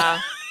 Yeah.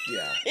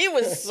 Yeah. It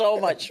was so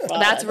much fun.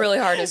 That's really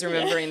hard is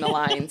remembering the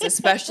lines,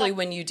 especially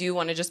when you do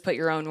want to just put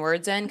your own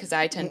words in, because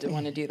I tend to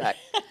want to do that.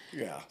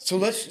 Yeah. So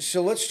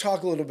let's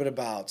talk a little bit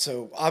about.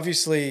 So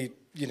obviously,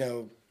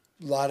 a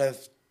lot of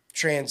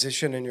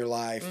transition in your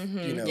life,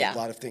 Yeah. a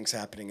lot of things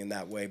happening in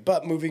that way,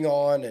 but moving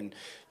on and,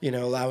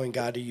 allowing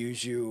God to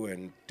use you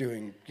and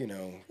doing,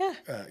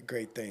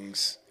 great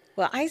things.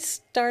 Well, I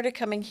started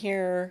coming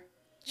here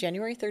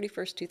January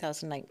 31st,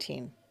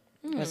 2019.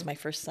 It was my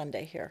first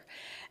Sunday here.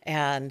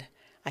 And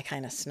I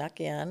kind of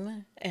snuck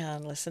in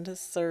and listened to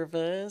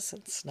service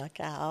and snuck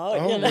out.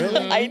 Oh,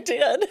 really? I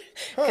did.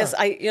 Because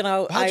How'd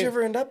you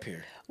ever end up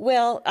here?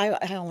 Well,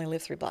 I only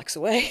live 3 blocks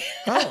away.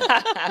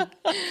 Oh,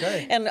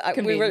 okay. And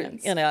we were,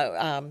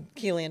 Convenience.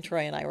 Keely and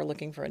Troy and I were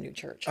looking for a new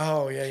church.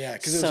 Oh, yeah,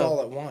 because it was So-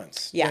 all at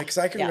once. Yeah, Because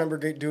I can yeah. remember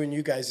doing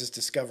you guys'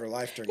 Discover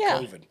Life during Yeah,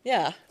 COVID.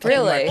 yeah. Like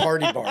Really? in my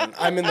party barn.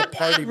 I'm in the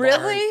party barn.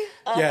 Really?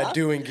 Yeah,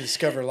 doing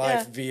Discover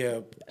Life Yeah.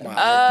 via my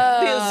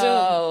Via Zoom.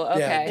 Oh, iPad.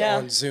 okay. Yeah,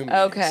 on Zoom.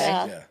 Okay.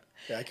 meetings.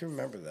 Yeah, I can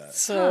remember that.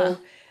 So,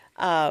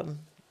 I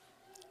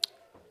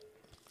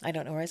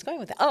don't know where I was going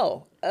with that.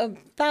 Oh,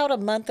 about a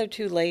month or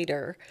two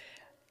later,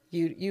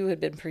 you had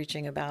been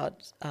preaching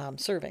about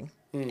serving,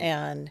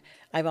 and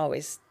I've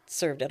always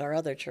served at our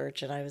other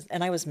church, and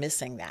I was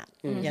missing that.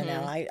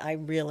 I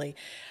really,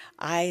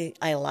 I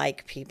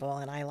like people,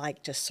 and I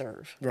like to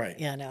serve. Right.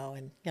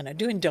 And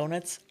doing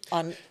donuts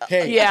on.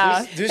 Hey,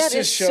 Yeah. this That just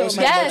is so shows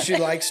how much- much she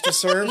likes to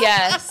serve.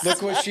 Yes.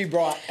 Look what she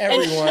brought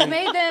everyone.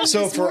 made them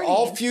so this for all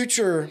morning.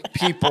 future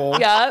people,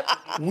 Yep.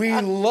 we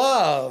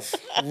love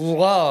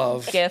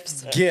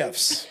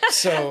Gifts.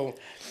 So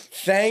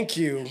thank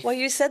you. Well,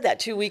 you said that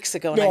 2 weeks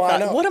ago, and No, I I thought,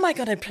 know. what am I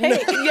going to pay?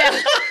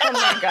 Yeah. Oh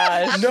my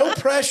gosh. No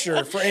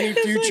pressure for any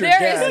future There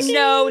guests. is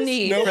no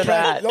need for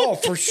that. No,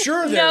 for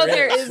sure No,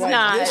 there is Like,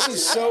 not. This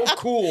is so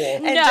cool.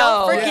 And No.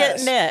 don't forget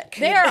Yes. Nick.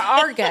 They are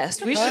our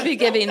guests. We should be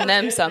giving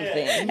them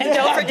something. And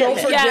don't forget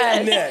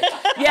Yes. Nick.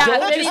 Yeah,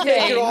 Don't if just make it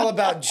anything. all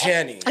about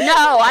Jenny.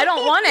 No, I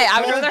don't want it.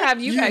 I would rather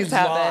have you guys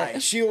have lie.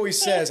 it. She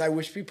always says, I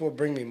wish people would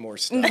bring me more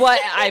stuff. What?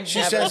 I've She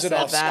never says it said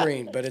off that.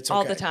 screen, but it's okay.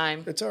 All the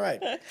time. It's all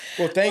right.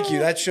 Well, thank you.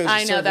 That shows I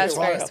you know, serve that's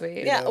your very heart.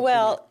 sweet. Yeah,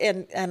 well,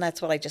 and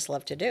that's what I just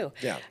love to do.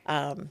 Yeah.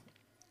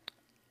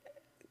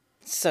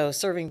 So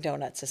serving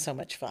donuts is so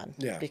much fun.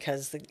 Yeah.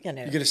 Because You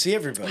get to see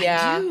everybody.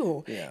 Yeah.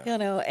 you, Yeah.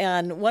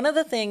 and one of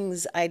the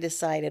things I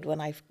decided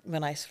when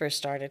I first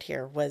started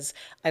here was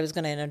I was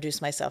going to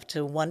introduce myself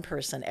to one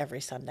person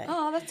every Sunday.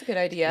 Oh, that's a good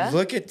idea.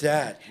 Look at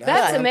that. That's what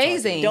I'm talking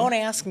amazing. Don't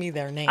ask me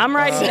their name. I'm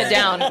writing it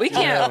down. We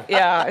can't.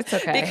 Yeah, it's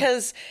okay.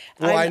 because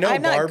Well, I know,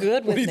 I'm not Barb.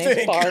 good What with do you names.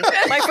 think? Barb,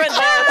 my friend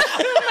Barb.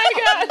 Oh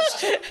my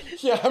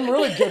gosh. Yeah, I'm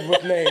really good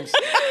with names.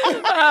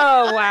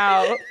 Oh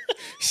wow.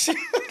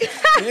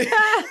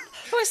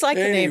 I always like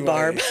the name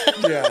Barb.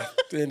 Yeah,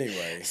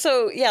 anyway.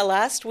 So yeah,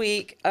 last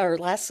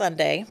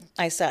Sunday,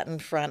 I sat in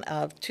front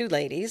of two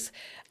ladies.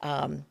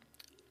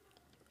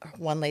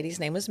 One lady's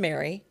name was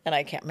Mary, and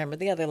I can't remember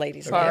the other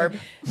lady's Barb. name.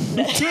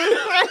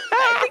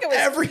 I think it was.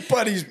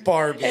 Everybody's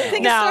Barb now. I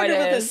think Now it it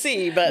started with a is.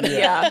 C, but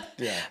Yeah.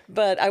 Yeah.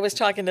 But I was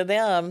talking to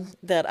them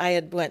that I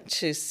had went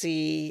to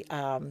see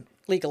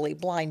Legally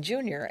Blind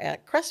Junior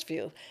at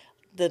Crestview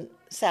the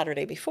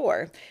Saturday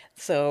before.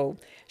 So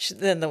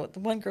then the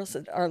one girl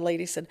said, our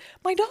lady said,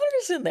 my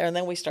daughter's in there. And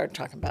then we started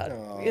talking about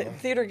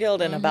Theater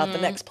Guild and about the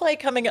next play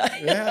coming up.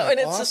 Yeah, and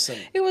awesome.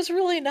 It was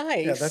really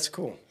nice. Yeah, that's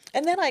cool.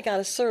 And then I got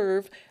to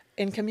serve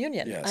in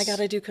communion. Yes. I got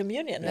to do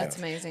communion. That's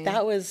amazing.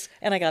 That was,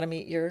 and I got to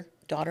meet your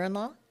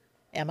daughter-in-law,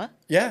 Emma.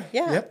 Yeah.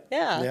 Yeah, Yep.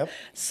 yeah. Yep.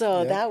 So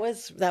Yep.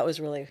 that was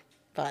really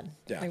fun.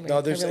 Yeah. I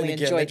No, there's really and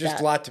again, enjoyed there's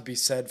that. a lot to be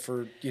said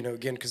for,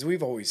 again, because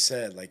we've always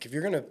said, like, if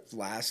you're going to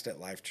last at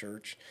Life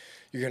Church,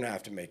 you're going to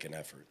have to make an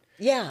effort.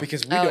 Yeah.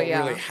 Because we Oh, don't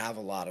yeah. really have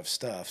a lot of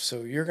stuff.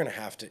 So you're going to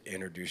have to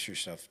introduce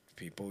yourself to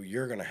people.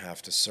 You're going to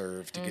have to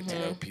serve to get to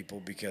know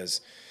people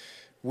because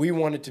we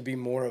want it to be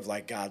more of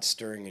like God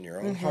stirring in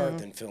your own heart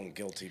than feeling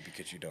guilty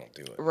because you don't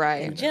do it. Right.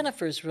 And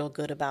Jennifer's real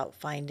good about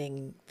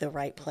finding the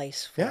right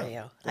place for Yeah,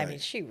 you. I right. mean,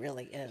 she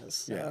really is.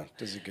 So Yeah.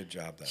 Does a good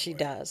job that she way.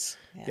 does.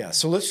 Yeah.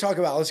 So let's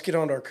get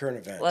on to our current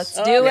events. Let's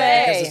do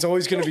Okay. Because it. it's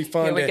always going to be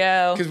fun Here we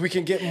go. because we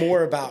can get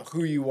more about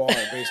who you are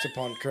based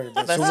upon current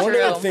events. That's so one of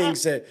the true.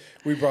 things that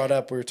we brought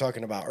up, we were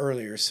talking about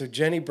earlier. So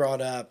Jenny brought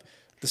up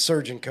the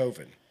surge in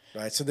COVID,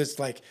 right? So that's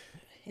like,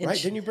 right?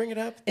 Didn't you bring it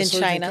up? The in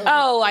surge China. COVID.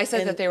 Oh, I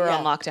said In- that they were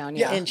on yeah. lockdown.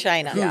 Yeah. In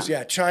China.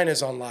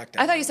 China's on lockdown.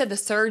 I thought you said the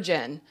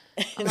surgeon.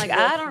 I'm like,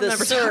 I don't The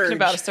remember surge. talking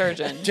about a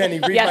surgeon. Jenny,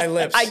 read Yes, my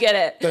lips. I get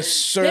it. The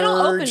surge. They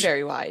don't open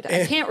very wide.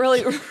 I can't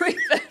really read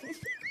them.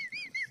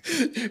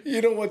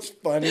 You know what's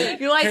funny?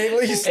 You're like,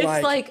 Haley's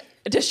it's like,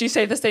 does she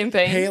say the same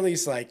thing?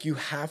 Haley's like, you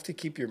have to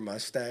keep your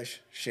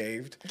mustache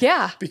shaved.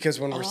 Yeah. Because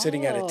when we're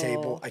sitting at a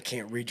table, I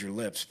can't read your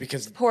lips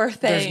because Poor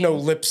there's thing. no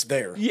lips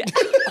there. Yeah.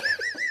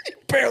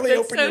 Barely That's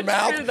open so your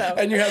mouth true, though.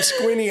 and you have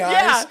squinty eyes.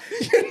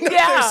 Yeah.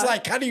 Yeah. It's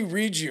like, how do you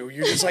read you?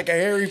 You're just like a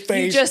hairy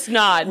face. You just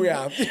nod.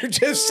 Yeah. You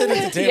just sit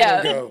at the table Yeah.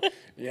 and go,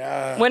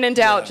 yeah. When in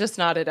doubt, yeah. just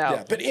nod it out.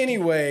 Yeah, but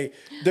anyway,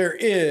 there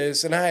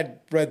is, and I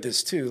had read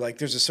this too, like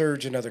there's a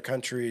surge in other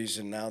countries,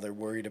 and now they're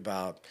worried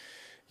about,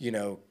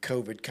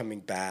 COVID coming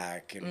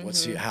back, and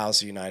how's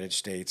the United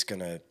States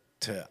gonna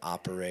to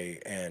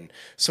operate, and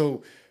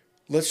so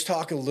let's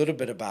talk a little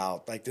bit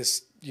about like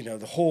this.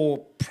 The whole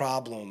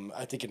problem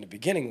I think in the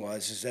beginning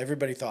is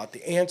everybody thought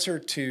the answer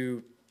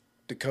to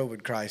the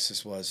COVID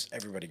crisis was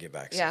everybody get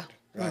vaccinated.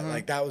 Yeah. Right,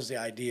 like that was the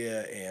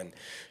idea, and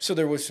so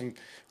there was some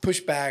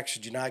pushback.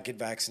 Should you not get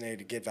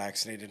vaccinated? Get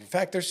vaccinated. In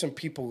fact, there's some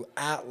people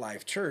at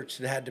Life Church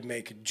that had to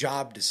make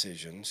job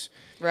decisions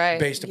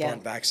based upon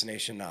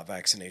vaccination, not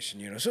vaccination.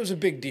 So it was a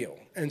big deal,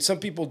 and some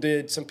people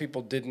did, some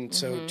people didn't.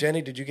 So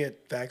Jenny, did you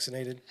get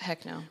vaccinated?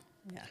 Heck no.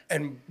 Yeah.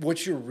 And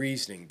what's your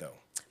reasoning though?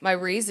 My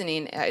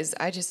reasoning is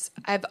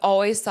I've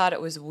always thought it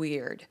was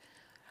weird.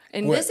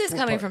 And this is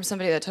coming from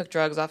somebody that took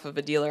drugs off of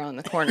a dealer on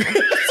the corner.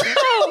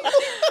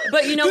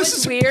 But you know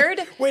what's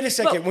weird? Wait a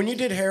second. When you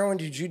did heroin,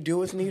 did you do it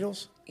with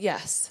needles?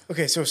 Yes.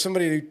 Okay, so if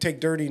somebody would take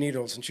dirty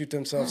needles and shoot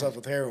themselves up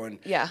with heroin,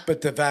 Yeah. but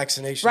the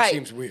vaccination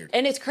seems weird.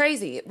 And it's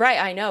crazy. Right,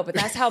 I know. But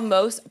that's how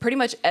pretty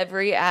much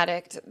every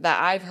addict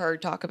that I've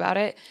heard talk about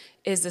it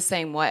is the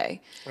same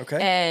way. Okay.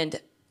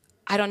 And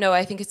I don't know.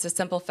 I think it's a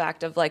simple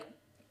fact of like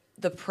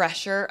the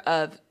pressure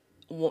of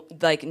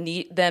like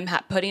them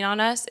putting on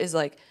us is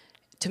like,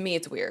 to me,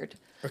 it's weird.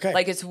 Okay.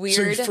 Like it's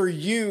weird. So for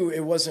you, it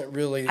wasn't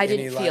really I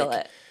didn't feel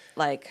it.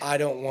 Like I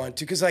don't want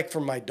to, because like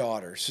for my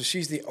daughter, so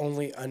she's the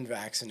only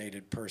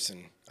unvaccinated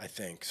person, I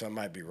think. So I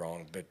might be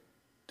wrong, but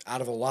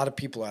out of a lot of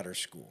people at her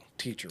school,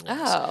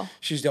 teacher-wise,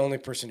 she's the only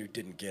person who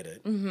didn't get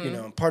it.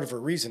 And part of her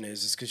reason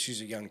is because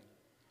she's a young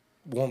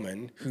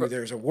woman who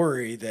there's a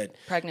worry that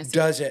pregnancy.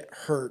 Does it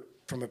hurt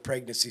from a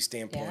pregnancy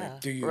standpoint? Yeah.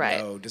 Do you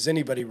know? Does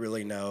anybody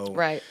really know?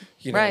 Right.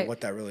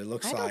 What that really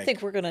looks I like? don't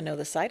think we're going to know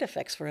the side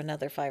effects for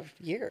another 5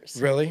 years.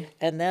 Really?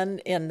 And then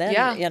Then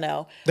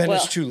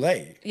it's too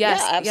late. Yes,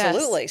 yeah,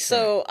 absolutely. yes.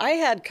 So I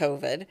had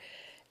COVID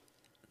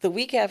the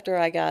week after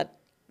I got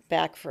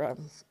back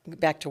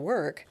to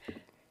work.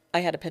 I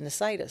had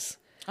appendicitis.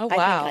 Oh,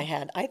 wow.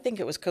 I think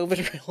it was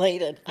COVID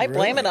related. I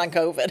blame it on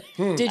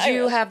COVID. Did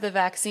you have the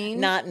vaccine?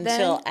 Not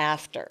until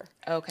after.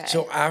 Okay.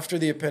 So after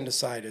the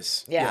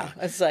appendicitis. Yeah.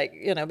 It's like,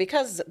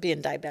 because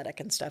being diabetic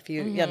and stuff,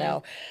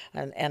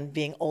 and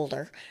being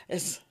older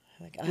is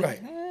like,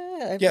 Right.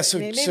 Yeah, so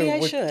maybe I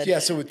should. Yeah,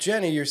 so with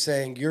Jenny, you're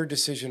saying your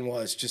decision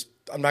was just,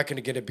 I'm not going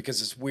to get it because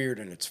it's weird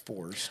and it's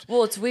forced.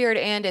 Well, it's weird,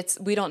 and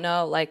we don't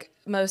know, like,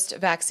 most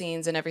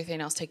vaccines and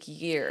everything else take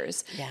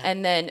years. Yeah.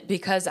 And then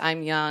because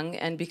I'm young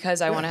and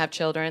because I want to have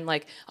children,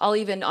 like, I'll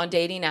even on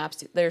dating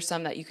apps, there's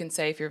some that you can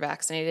say if you're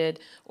vaccinated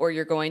or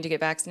you're going to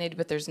get vaccinated,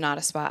 but there's not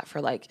a spot for,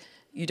 like,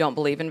 you don't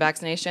believe in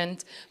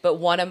vaccinations. But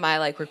one of my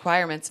like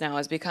requirements now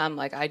has become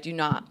like, I do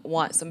not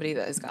want somebody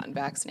that has gotten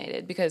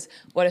vaccinated, because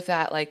what if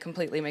that like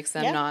completely makes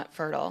them not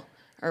fertile?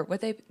 Or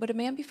would a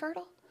man be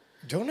fertile?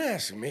 Don't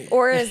ask me.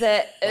 Or is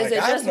it Like, it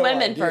I have just no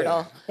women idea.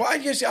 fertile? Well,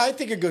 I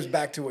think it goes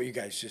back to what you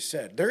guys just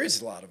said. There is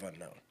a lot of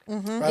unknown.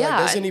 Right? Yeah.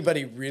 Like, does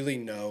anybody really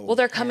know? Well,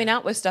 they're coming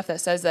out with stuff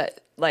that says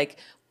that, like,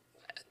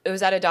 it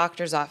was at a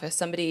doctor's office.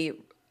 Somebody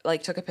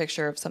like took a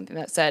picture of something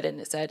that said, and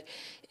it said,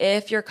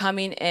 if you're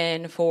coming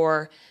in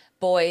for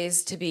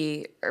boys to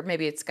be, or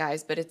maybe it's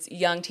guys, but it's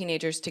young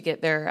teenagers to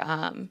get their,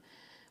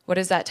 what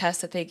is that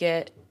test that they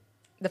get?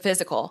 The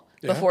physical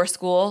before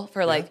school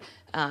for like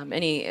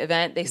any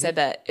event. They said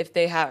that if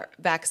they are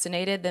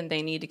vaccinated, then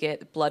they need to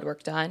get blood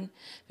work done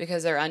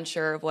because they're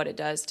unsure of what it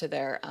does to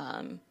their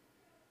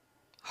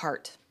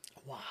heart.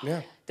 Wow.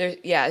 Yeah.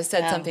 It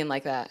said something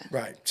like that.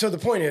 Right. So the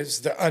point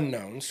is the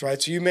unknowns,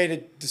 right? So you made a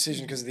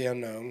decision because of the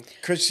unknown.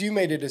 Chris, you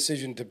made a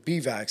decision to be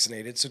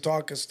vaccinated. So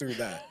talk us through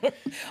that.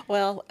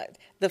 Well,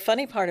 the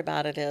funny part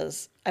about it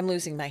is I'm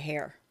losing my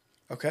hair.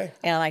 Okay.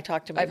 And I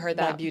talked to my heard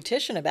that.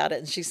 beautician about it,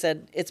 and she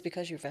said, it's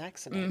because you're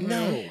vaccinated.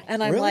 No.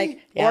 And I'm Really?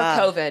 like, Or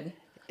COVID.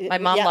 My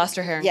mom lost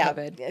her hair in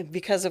COVID.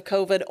 Because of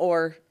COVID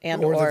or the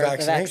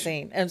the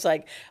vaccine. And it's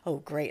like, oh,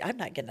 great, I'm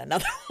not getting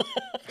another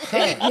one.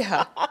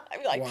 Yeah.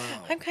 I'm like,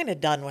 I'm kind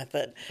of done with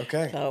it.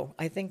 Okay. So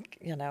I think,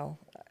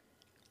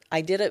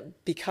 I did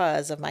it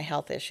because of my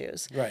health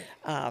issues. Right.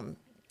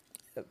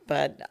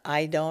 But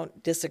I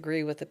don't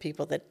disagree with the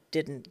people that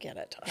didn't get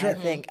it. Sure.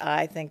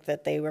 I think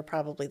that they were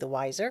probably the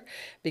wiser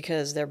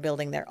because they're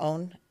building their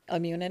own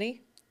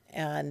immunity.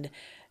 And,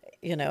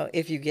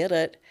 if you get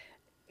it,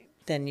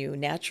 then you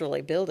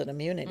naturally build an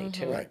immunity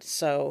to Right. it.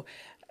 So,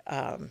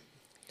 I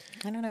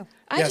don't know.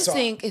 I just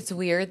think it's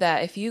weird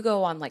that if you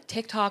go on like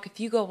TikTok, if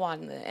you go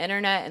on the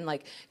internet and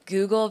like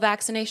Google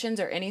vaccinations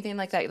or anything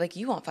like that, like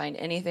you won't find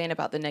anything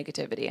about the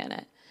negativity in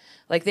it.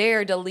 Like they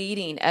are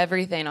deleting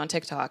everything on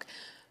TikTok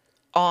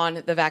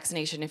on the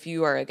vaccination if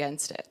you are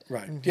against it.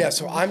 Right. Yeah.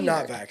 So I'm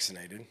not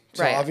vaccinated.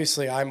 So Right.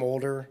 obviously I'm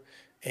older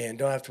and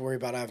don't have to worry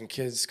about having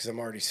kids because I'm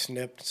already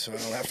snipped. So I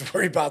don't have to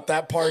worry about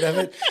that part of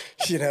it.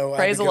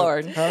 Praise the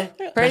Lord. Huh?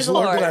 Praise the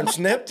Lord. When I'm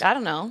snipped. I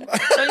don't know.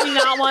 Don't you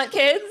not want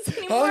kids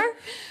anymore?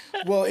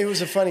 Well, it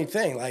was a funny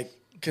thing, like,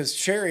 because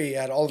Sherry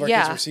had all of our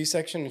kids were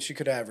C-section, and she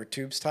could have her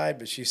tubes tied,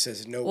 but she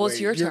says, no way, it's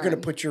your you're going to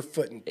turn. put your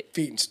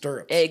feet in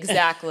stirrups.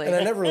 Exactly. And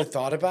I never really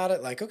thought about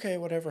it, like, okay,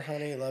 whatever,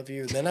 honey, I love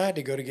you. And then I had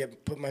to go to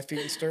put my feet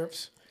in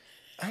stirrups.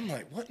 I'm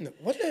like,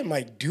 what am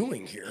I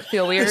doing here?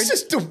 Feel weird? It's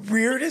just the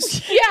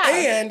weirdest. Yeah.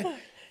 And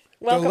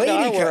Welcome to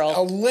our world.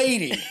 a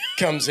lady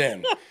comes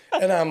in,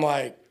 and I'm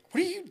like,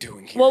 what are you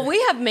doing here? Well, we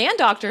have man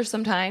doctors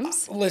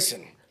sometimes.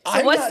 Listen,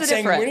 I'm what's not the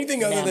saying difference?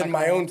 anything other than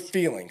my own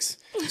feelings.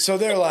 So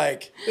they're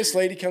like, this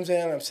lady comes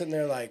in, I'm sitting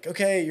there like,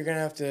 okay, you're going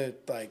to have to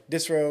like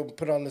disrobe,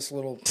 put on this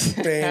little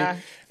thing.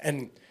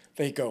 And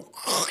they go,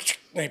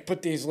 they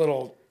put these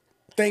little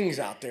things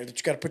out there that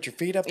you got to put your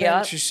feet up in.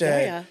 Yep. She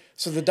said, Yeah.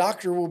 so the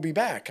doctor will be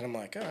back. And I'm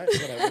like, all right,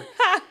 whatever.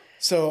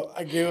 So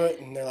I do it,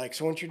 and they're like,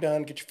 so once you're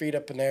done, get your feet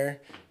up in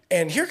there.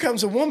 And here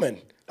comes a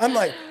woman. I'm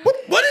like,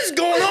 what is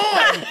going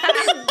on?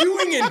 What are you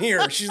doing in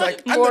here? She's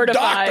like, I'm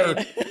Mortified. the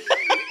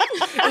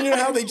doctor. And you know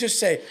how they just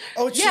say,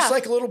 oh, it's just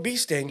like a little bee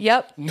sting.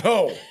 Yep.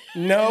 No.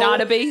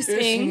 Not a bee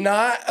sting. It's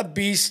not a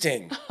bee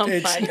sting. Oh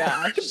it's my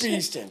not gosh. a bee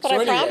sting. But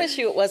I promise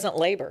you it wasn't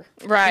labor.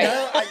 Right.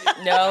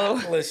 No,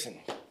 No. listen,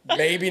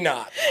 maybe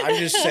not. I'm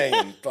just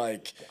saying,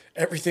 like,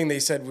 everything they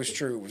said was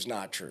true was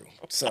not true.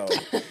 So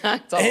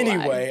It's all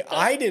anyway,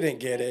 I didn't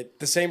get it.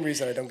 The same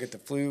reason I don't get the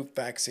flu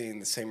vaccine,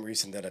 the same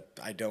reason that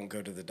I don't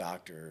go to the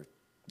doctor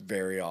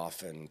very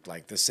often.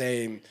 Like the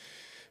same,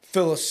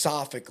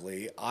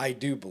 philosophically, I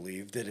do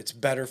believe that it's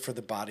better for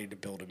the body to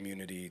build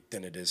immunity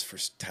than it is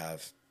to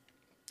have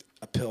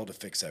a pill to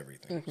fix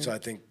everything. So I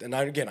think, and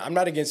I'm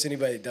not against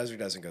anybody that does or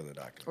doesn't go to the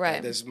doctor.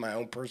 Right. This is my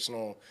own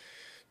personal,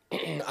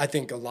 I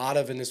think a lot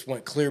of, and this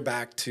went clear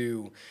back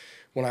to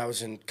when I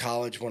was in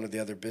college, one of the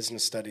other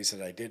business studies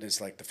that I did is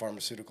like the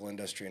pharmaceutical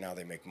industry and how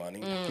they make money.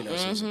 You know,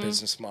 so it's a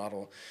business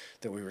model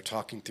that we were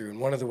talking through. And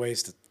one of the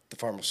ways that the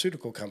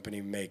pharmaceutical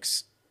company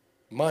makes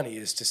money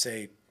is to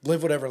say,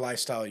 live whatever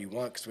lifestyle you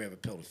want because we have a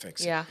pill to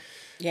fix it. Yeah.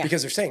 Yeah.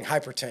 Because they're saying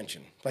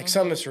hypertension. Like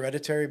some is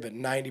hereditary, but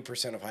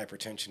 90% of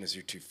hypertension is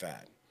you're too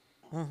fat.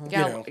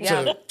 Yeah. You know,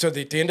 Yeah. so at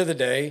the end of the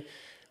day,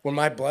 when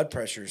my blood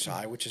pressure is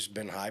high, which has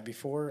been high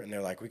before, and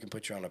they're like, we can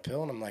put you on a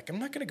pill. And I'm like, I'm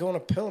not going to go on a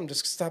pill. I'm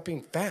just going to stop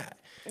being fat.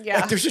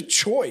 Yeah. Like, there's a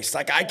choice.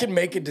 Like, I can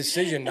make a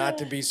decision not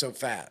to be so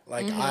fat.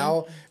 Like,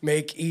 I'll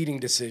make eating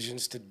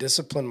decisions to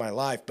discipline my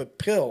life. But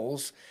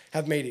pills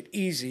have made it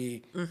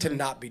easy to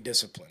not be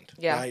disciplined.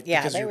 Yeah. Right? Yeah,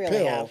 because they your really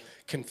pill have.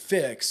 can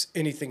fix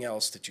anything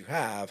else that you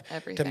have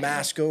Everything. to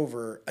mask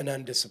over an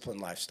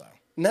undisciplined lifestyle.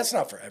 And that's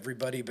not for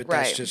everybody, but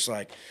that's Right. just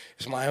like,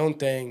 it's my own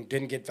thing,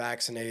 didn't get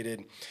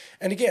vaccinated.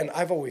 And again,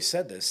 I've always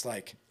said this,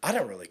 like, I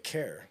don't really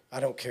care.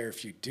 I don't care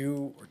if you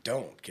do or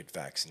don't get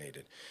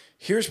vaccinated.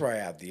 Here's where I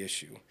have the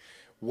issue.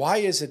 Why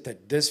is it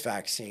that this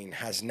vaccine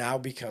has now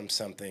become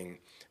something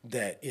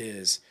that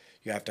is,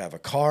 you have to have a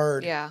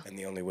card, Yeah. and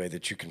the only way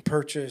that you can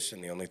purchase,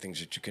 and the only things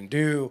that you can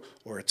do,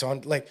 or it's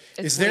on, like,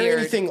 It's is there weird.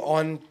 anything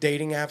on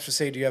dating apps to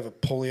say, do you have a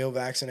polio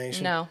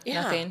vaccination? No,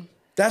 Yeah. nothing.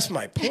 That's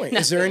my point.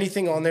 Is there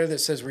anything on there that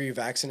says were you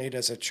vaccinated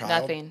as a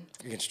child? Nothing.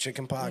 Against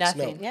chickenpox?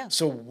 Nothing. No. Yeah.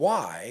 So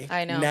why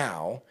I know.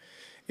 now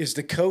is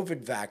the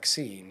COVID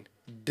vaccine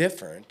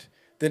different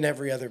than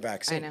every other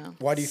vaccine? I know.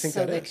 Why do you think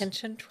so that they is? can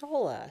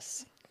control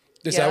us.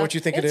 Is Yeah. that what you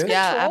think it It's is?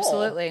 Yeah, Control.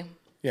 absolutely.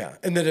 Yeah.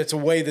 And that it's a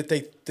way that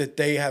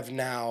they have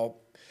now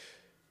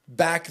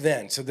back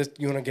then. So this,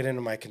 you want to get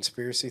into my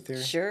conspiracy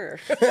theory? Sure.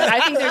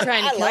 I think they're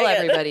trying to I kill like it.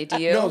 everybody.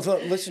 Do you? No,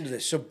 listen to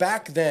this. So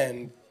back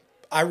then,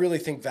 I really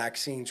think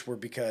vaccines were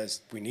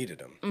because we needed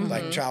them. Mm-hmm.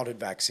 Like childhood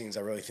vaccines,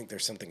 I really think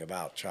there's something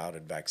about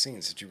childhood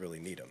vaccines that you really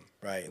need them,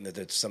 right? And that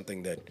it's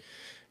something that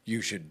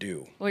you should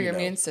do. Well, you your know?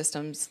 immune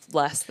system's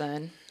less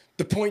than.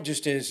 The point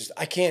just is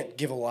I can't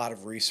give a lot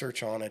of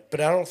research on it, but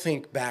I don't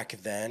think back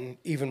then,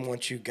 even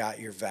once you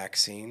got your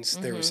vaccines,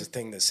 there was a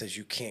thing that says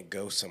you can't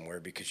go somewhere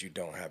because you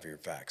don't have your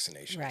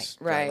vaccinations. Right.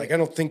 Right. Like, I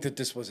don't think that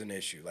this was an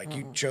issue. Like,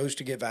 you chose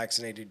to get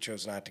vaccinated,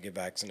 chose not to get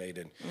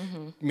vaccinated,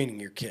 meaning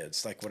your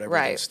kids, like whatever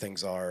Right. those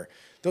things are.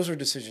 Those are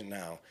decisions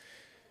now.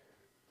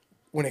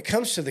 When it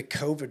comes to the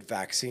COVID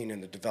vaccine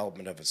and the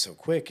development of it so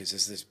quick, is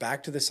this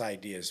back to this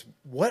idea is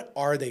what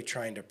are they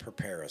trying to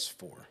prepare us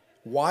for?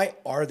 Why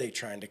are they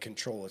trying to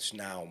control us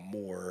now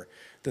more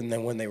than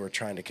when they were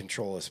trying to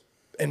control us?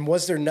 And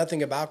was there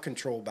nothing about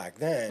control back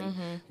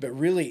then? But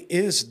really,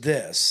 is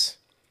this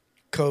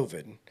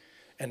COVID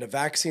and the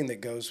vaccine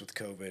that goes with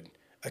COVID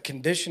a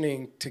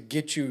conditioning to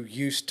get you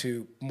used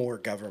to more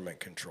government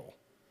control?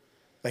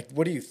 Like,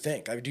 what do you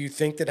think? I mean, do you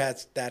think that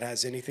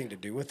has anything to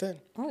do with it?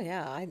 Oh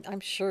yeah, I'm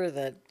sure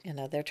that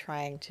they're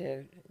trying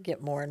to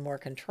get more and more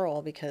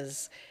control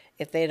because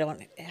if they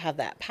don't have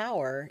that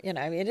power,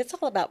 I mean, it's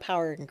all about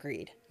power and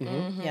greed,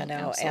 and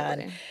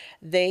absolutely.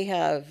 they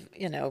have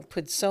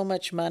put so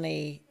much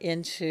money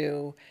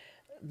into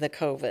the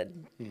COVID,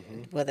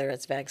 whether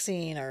it's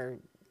vaccine or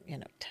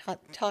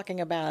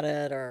talking about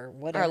it or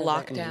whatever,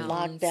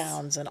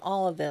 lockdowns and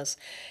all of this,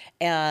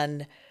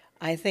 and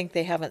I think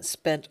they haven't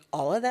spent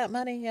all of that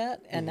money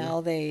yet, and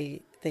now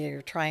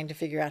they're trying to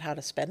figure out how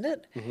to spend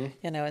it,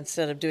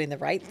 instead of doing the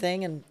right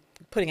thing and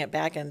putting it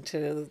back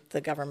into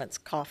the government's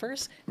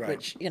coffers, Right.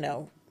 which,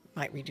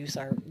 might reduce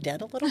our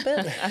debt a little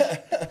bit.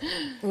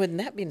 Wouldn't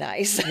that be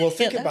nice? Well,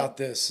 think about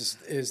this.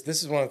 Is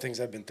this is one of the things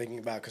I've been thinking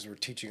about because we're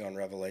teaching on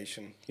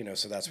Revelation.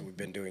 So that's what we've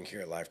been doing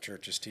here at Life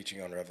Church is teaching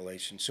on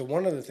Revelation. So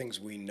one of the things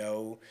we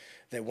know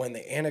that when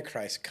the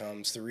Antichrist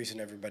comes, the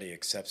reason everybody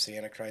accepts the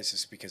Antichrist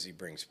is because he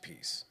brings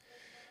peace.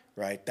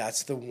 right?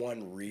 That's the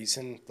one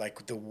reason.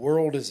 Like, the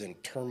world is in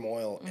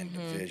turmoil and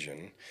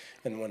division.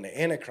 And when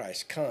the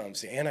Antichrist comes,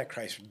 the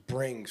Antichrist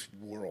brings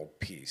world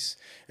peace.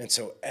 And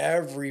so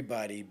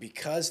everybody,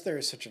 because there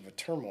is such of a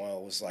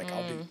turmoil, was like,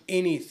 I'll do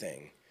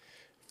anything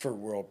for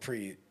world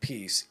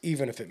peace,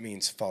 even if it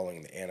means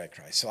following the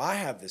Antichrist. So I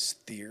have this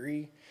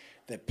theory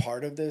that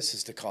part of this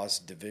is to cause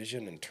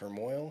division and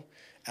turmoil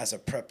as a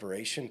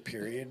preparation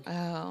period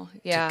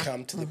to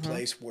come to the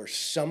place where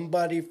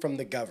somebody from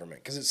the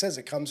government, because it says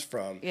it comes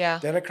from, the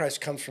Antichrist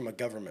comes from a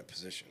government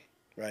position,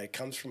 right? It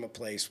comes from a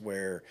place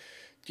where,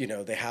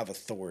 they have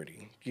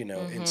authority,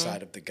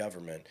 inside of the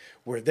government,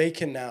 where they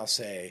can now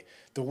say,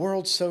 the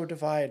world's so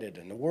divided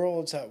and the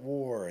world's at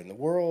war and the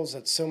world's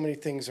that so many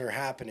things are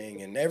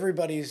happening and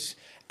everybody's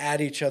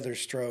at each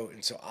other's throat.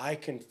 And so I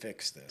can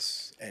fix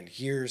this. And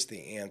here's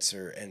the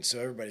answer. And so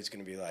everybody's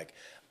going to be like,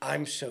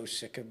 I'm so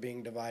sick of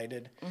being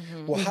divided.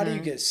 Well, how do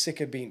you get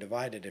sick of being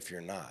divided if you're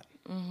not?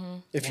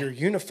 If you're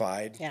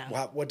unified,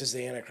 what does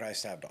the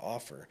Antichrist have to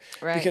offer?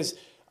 Right. Because,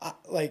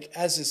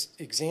 as this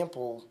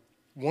example,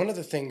 one of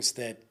the things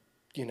that,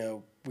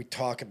 we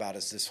talk about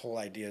is this whole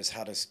idea is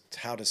how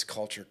does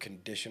culture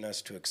condition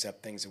us to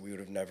accept things that we would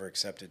have never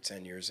accepted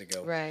 10 years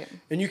ago? Right.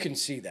 And you can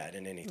see that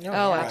in anything.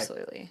 Oh, right?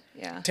 absolutely.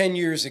 Yeah. 10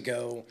 years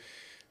ago,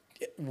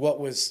 what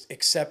was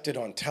accepted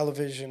on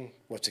television,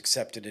 what's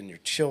accepted in your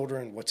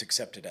children, what's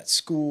accepted at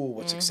school,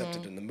 what's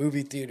accepted in the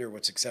movie theater,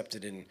 what's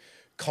accepted in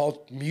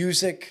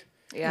music,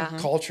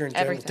 culture in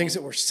general, Everything. things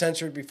that were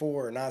censored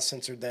before or not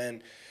censored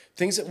then,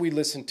 things that we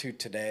listen to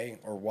today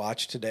or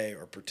watch today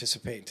or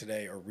participate in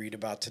today or read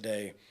about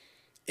today,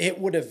 it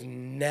would have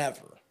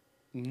never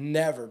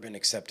been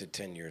accepted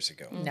 10 years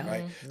ago,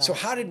 right? No. So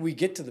how did we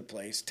get to the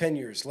place 10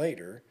 years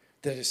later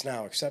that it's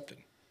now accepted?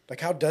 Like,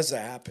 how does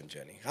that happen,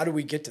 Jenny? How do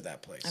we get to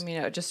that place? I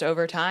mean, just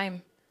over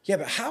time. Yeah,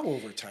 but how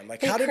over time?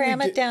 Like, They how did we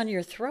cram it get down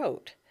your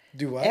throat.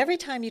 Do what? Every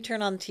time you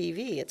turn on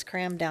TV, it's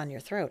crammed down your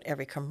throat.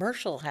 Every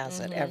commercial has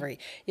it.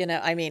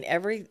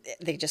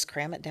 They just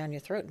cram it down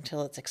your throat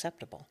until it's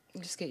acceptable.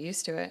 You just get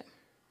used to it.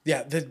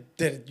 Yeah,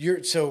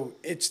 so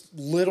it's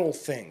little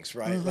things,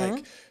 right?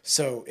 Like,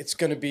 so it's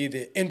going to be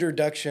the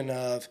introduction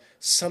of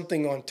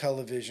something on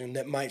television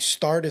that might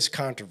start as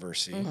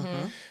controversy,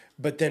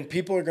 but then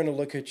people are going to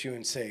look at you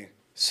and say,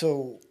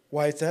 so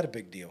why is that a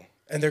big deal?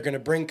 And they're going to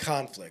bring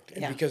conflict.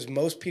 And because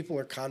most people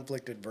are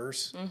conflict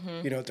adverse,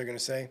 you know what they're going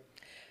to say?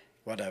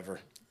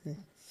 Whatever.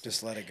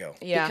 Just let it go.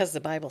 Yeah. Because the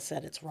Bible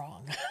said it's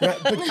wrong. Right,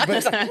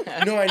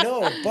 but no, I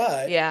know,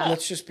 but Yeah.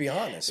 let's just be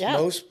honest. Yeah.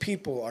 Most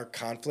people are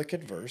conflict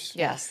adverse.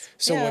 Yes.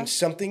 So Yeah. when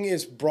something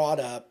is brought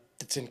up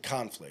that's in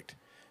conflict,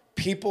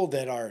 people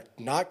that are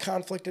not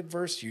conflict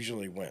adverse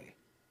usually win,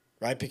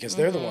 right? Because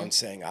they're the ones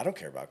saying, I don't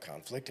care about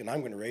conflict, and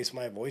I'm going to raise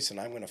my voice, and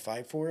I'm going to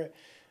fight for it.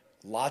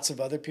 Lots of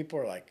other people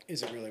are like,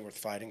 is it really worth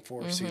fighting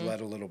for? So you let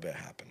a little bit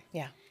happen.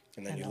 Yeah.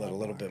 And then you let a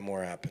little bit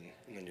more happen.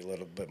 And then you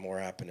let a bit more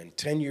happen. And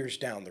 10 years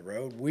down the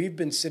road, we've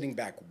been sitting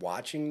back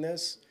watching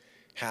this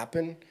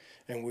happen.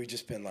 And we've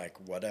just been like,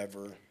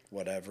 whatever.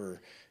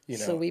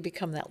 So we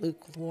become that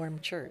lukewarm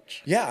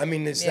church. Yeah, I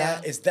mean, is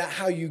that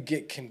how you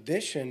get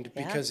conditioned?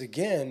 Because,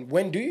 again,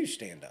 when do you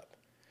stand up?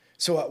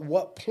 So at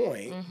what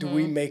point do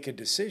we make a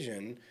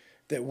decision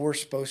that we're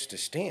supposed to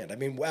stand? I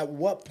mean, at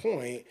what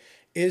point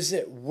is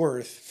it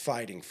worth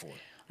fighting for?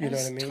 You know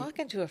what I mean? I was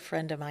talking to a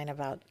friend of mine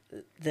about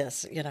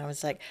this. I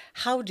was like,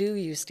 how do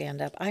you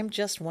stand up? I'm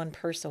just one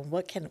person.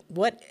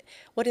 What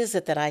is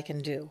it that I can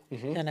do?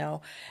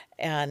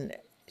 And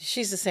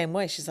she's the same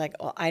way. She's like,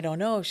 well, I don't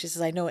know. She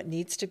says, I know it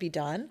needs to be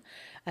done.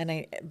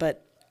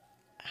 But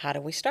how do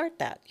we start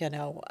that?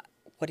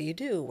 What do you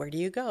do? Where do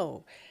you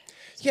go?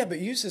 Yeah, but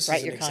use this Write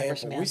as an your example.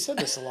 congressman. We said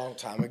this a long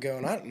time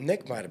ago, and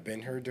Nick might have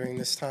been here during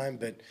this time,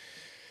 but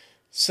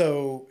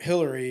so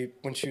Hillary,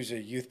 when she was a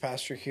youth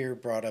pastor here,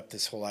 brought up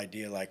this whole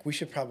idea, like, we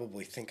should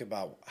probably think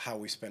about how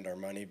we spend our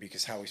money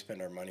because how we spend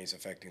our money is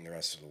affecting the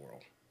rest of the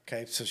world.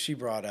 Okay, so she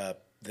brought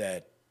up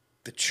that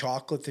the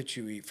chocolate that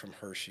you eat from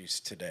Hershey's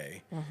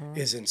today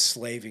is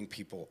enslaving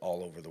people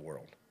all over the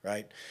world,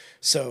 right?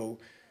 So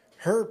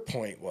her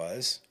point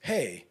was,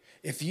 hey,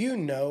 if you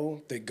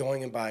know that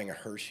going and buying a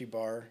Hershey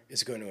bar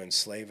is going to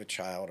enslave a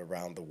child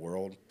around the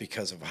world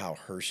because of how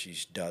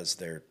Hershey's does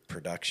their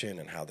production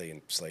and how they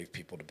enslave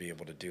people to be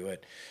able to do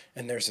it,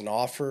 and there's an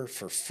offer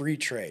for free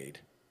trade,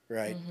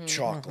 right?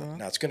 Chocolate.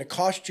 Now, it's going to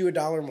cost you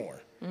 $1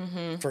 more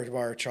for a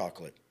bar of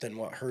chocolate than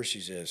what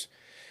Hershey's is.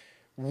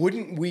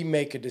 Wouldn't we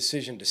make a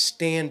decision to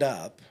stand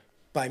up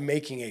by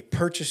making a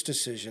purchase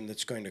decision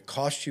that's going to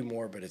cost you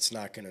more, but it's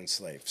not going to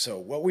enslave? So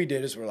what we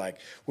did is we're like,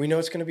 we know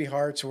it's going to be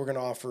hard, so we're going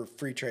to offer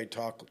free trade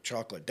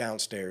chocolate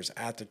downstairs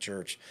at the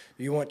church. If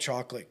you want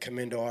chocolate, come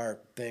into our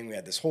thing. We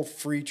had this whole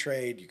free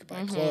trade. You could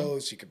buy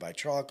clothes. You could buy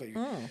chocolate.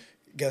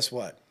 Guess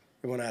what?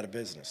 It went out of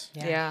business.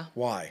 Yeah.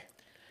 Why?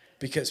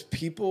 Because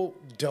people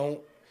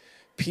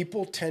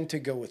tend to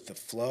go with the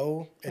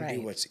flow and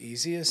do what's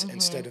easiest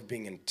instead of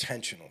being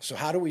intentional. So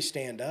how do we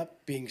stand up?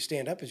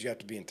 Stand up is you have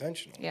to be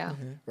intentional. Yeah.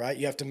 Right?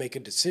 You have to make a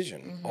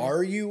decision.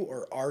 Are you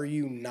or are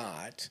you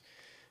not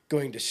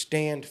going to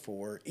stand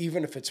for,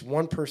 even if it's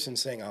one person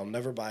saying, I'll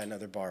never buy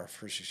another bar of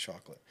Hershey's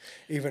chocolate.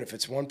 Even if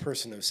it's one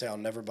person that would say, I'll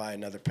never buy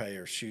another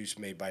pair of shoes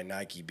made by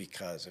Nike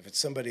because. If it's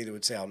somebody that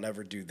would say, I'll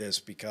never do this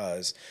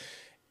because.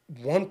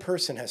 One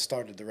person has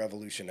started the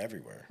revolution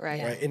everywhere.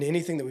 Right. And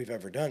anything that we've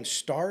ever done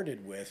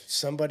started with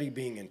somebody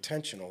being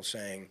intentional,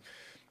 saying,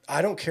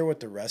 I don't care what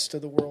the rest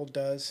of the world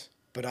does,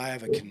 but I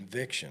have a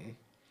conviction.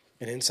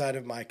 And inside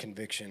of my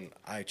conviction,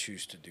 I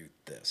choose to do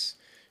this.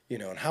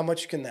 And how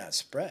much can that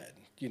spread,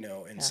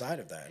 inside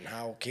of that? And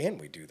how can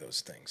we do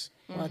those things?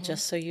 Well,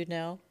 just so you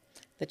know,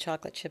 the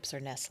chocolate chips are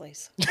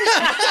Nestle's.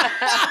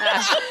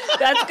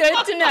 That's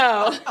good to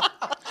know.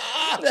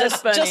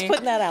 That's funny. Just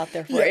putting that out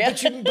there for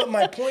you. But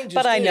my point just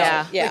But I is,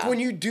 know, yeah. like when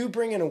you do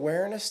bring an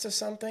awareness to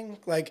something,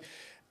 like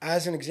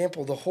as an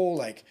example, the whole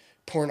like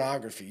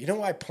pornography. You know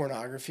why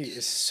pornography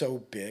is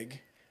so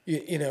big?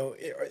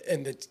 It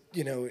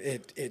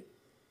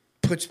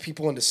puts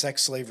people into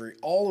sex slavery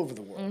all over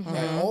the world.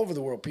 Right? All over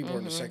the world, people are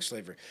into sex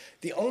slavery.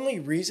 The only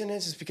reason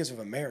is because of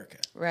America.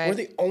 Right. We're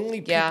the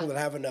only people that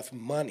have enough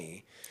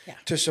money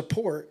to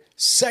support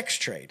sex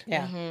trade.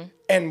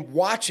 And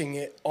watching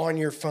it on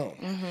your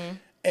phone.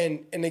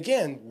 And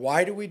again,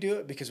 why do we do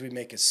it? Because we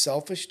make a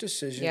selfish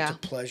decision to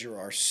pleasure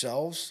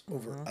ourselves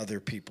over other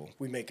people.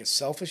 We make a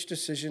selfish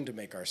decision to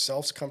make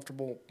ourselves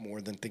comfortable more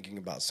than thinking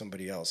about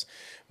somebody else.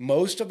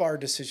 Most of our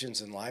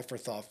decisions in life are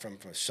thought from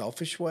a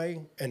selfish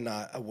way and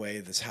not a way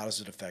that's how does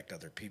it affect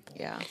other people.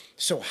 Yeah.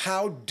 So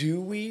how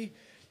do we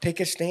take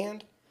a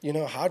stand?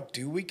 How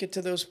do we get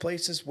to those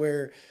places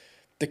where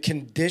the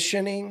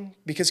conditioning,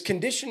 because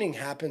conditioning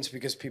happens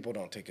because people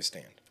don't take a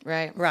stand.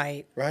 Right.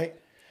 Right?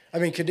 I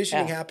mean,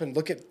 conditioning happened.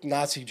 Look at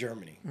Nazi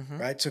Germany,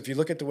 right? So if you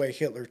look at the way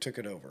Hitler took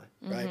it over,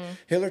 right?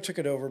 Hitler took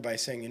it over by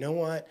saying, you know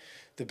what?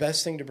 The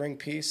best thing to bring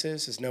peace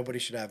is nobody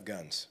should have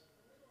guns,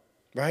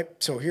 right?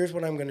 So here's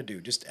what I'm going to do.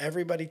 Just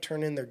everybody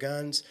turn in their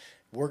guns.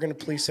 We're going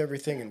to police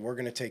everything, and we're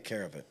going to take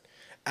care of it.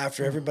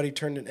 After everybody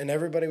turned in, and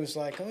everybody was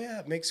like, oh,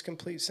 yeah, it makes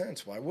complete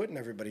sense. Why wouldn't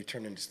everybody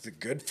turn in? It's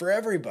good for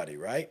everybody,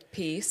 right?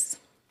 Peace.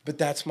 But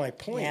that's my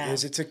point,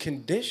 is it's a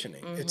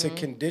conditioning. It's a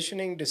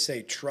conditioning to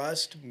say,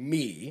 trust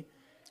me,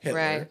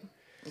 Hitler.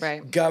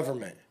 Right.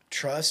 Government,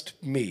 trust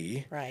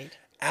me. Right.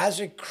 As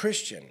a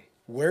Christian,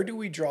 where do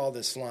we draw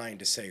this line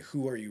to say,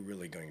 who are you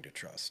really going to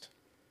trust?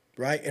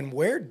 Right? And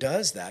where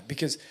does that?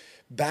 Because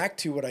back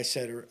to what I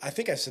said, or I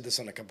think I said this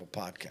on a couple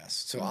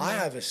podcasts. So I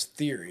have this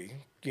theory,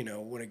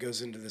 when it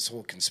goes into this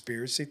whole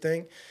conspiracy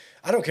thing.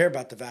 I don't care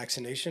about the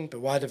vaccination, but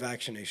why the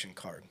vaccination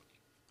card?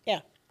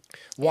 Yeah.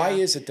 Why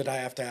is it that I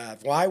have to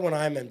have? Why when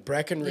I'm in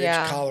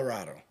Breckenridge,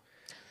 Colorado,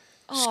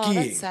 skiing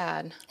that's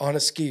sad. on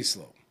a ski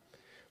slope?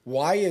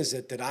 Why is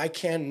it that I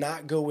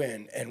cannot go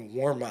in and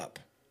warm up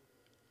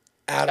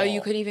at all? Oh,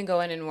 you couldn't even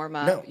go in and warm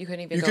up? No. You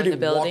couldn't even you go in the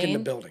building? walk in the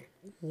building.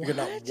 You could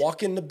not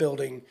walk in the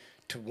building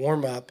to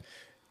warm up.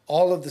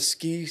 All of the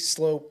ski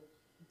slope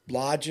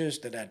lodges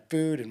that had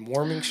food and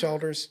warming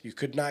shelters, you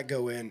could not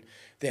go in.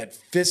 They had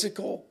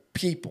physical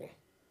people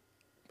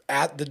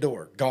at the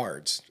door,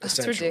 guards,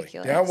 essentially.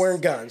 Ridiculous. They're not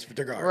wearing guns, but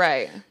they're guards.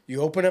 Right.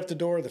 You open up the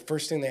door, the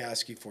first thing they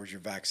ask you for is your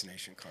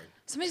vaccination card.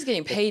 Somebody's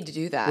getting paid to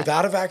do that.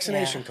 Without a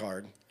vaccination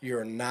card,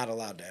 you're not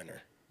allowed to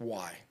enter.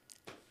 Why?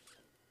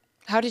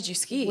 How did you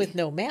ski? With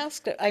no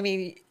mask? I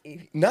mean...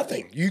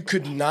 Nothing. You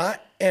could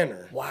not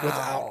enter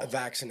without a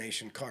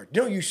vaccination card.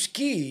 You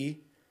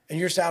ski and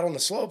you're just out on the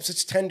slopes.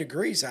 It's 10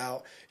 degrees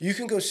out. You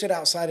can go sit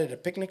outside at a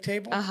picnic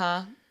table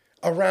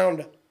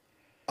around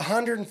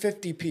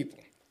 150 people.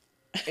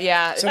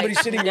 Yeah. Somebody's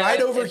sitting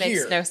right over here.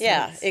 Makes no sense.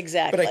 Yeah,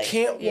 exactly. But I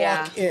can't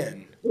walk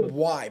in.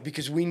 Why?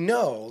 Because we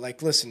know,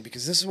 listen,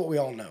 because this is what we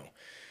all know.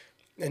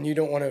 And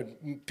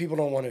people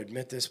don't want to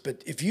admit this,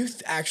 but if you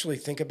actually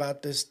think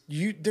about this,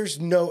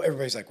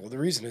 everybody's like, well, the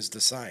reason is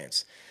the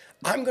science.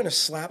 I'm going to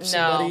slap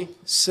somebody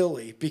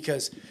silly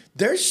because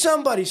there's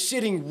somebody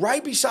sitting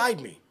right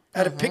beside me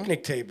at a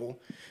picnic table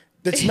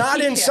that's not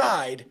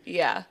inside.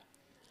 Yeah.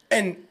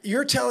 And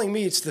you're telling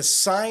me it's the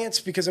science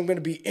because I'm going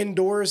to be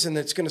indoors and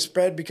it's going to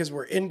spread because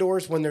we're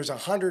indoors when there's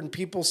 100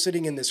 people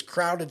sitting in this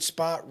crowded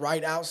spot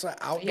right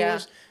outdoors? Yeah.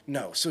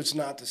 No, so it's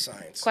not the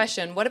science.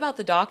 Question, what about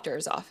the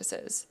doctor's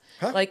offices?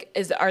 Huh?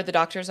 Are the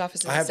doctor's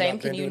offices the same?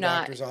 Can you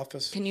not doctor's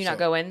office, can you not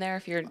go in there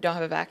if you don't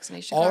have a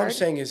vaccination all card? I'm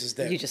saying is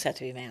that You just have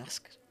to be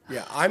masked.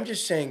 Yeah, I'm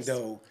just saying,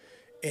 though,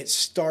 it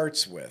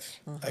starts with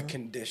a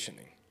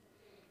conditioning.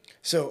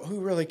 So who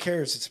really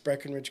cares? It's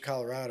Breckenridge,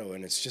 Colorado,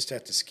 and it's just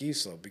at the ski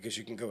slope because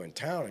you can go in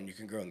town and you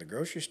can go in the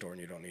grocery store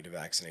and you don't need a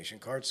vaccination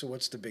card. So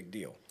what's the big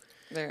deal?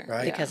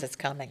 Right? Because it's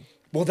coming.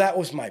 Well, that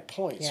was my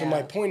point. So Yeah.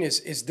 my point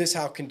is this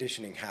how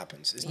conditioning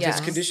happens? Yes.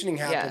 Does conditioning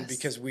happen Yes.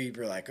 because we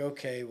were like,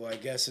 okay, well, I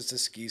guess it's a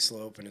ski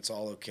slope and it's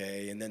all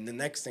okay. And then the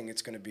next thing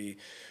it's going to be,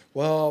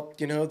 well,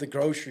 the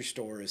grocery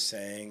store is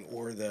saying,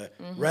 or the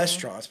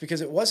restaurants,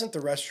 because it wasn't the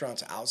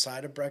restaurants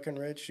outside of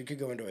Breckenridge. You could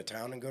go into a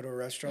town and go to a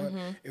restaurant.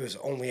 It was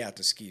only at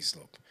the ski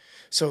slope.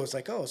 So it's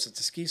like, oh, so it's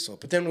a ski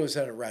slope. But then it was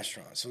at a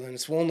restaurant. So then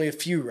it's only a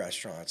few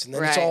restaurants. And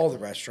then it's Right. all the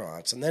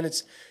restaurants. And then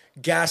it's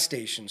gas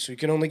stations. So you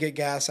can only get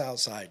gas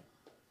outside.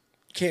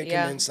 can't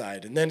come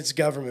inside. And then it's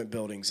government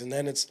buildings. And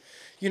then it's,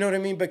 you know what I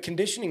mean? But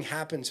conditioning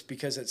happens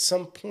because at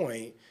some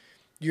point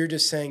you're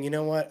just saying, you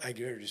know what? I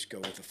gotta just go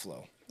with the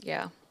flow.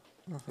 Yeah.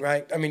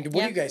 Right? I mean,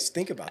 what do you guys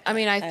think about that? I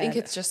mean, I think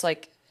it's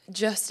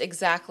just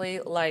exactly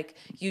like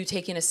you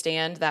taking a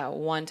stand that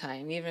one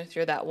time, even if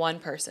you're that one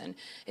person.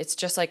 It's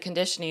just like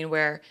conditioning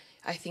where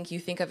I think you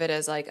think of it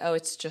as like, oh,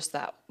 it's just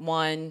that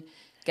one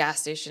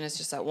gas station. It's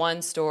just that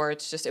one store.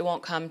 It's just, it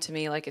won't come to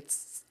me like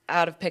it's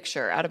out of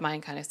picture, out of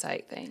mind kind of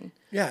sight thing.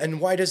 Yeah,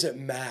 and why does it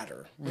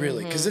matter,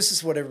 really? Because this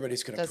is what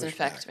everybody's going to push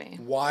back. Doesn't affect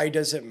me. Why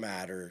does it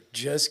matter?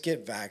 Just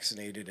get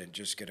vaccinated and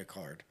just get a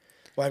card.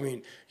 Well, I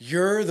mean,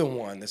 you're the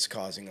one that's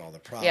causing all the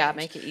problems. Yeah,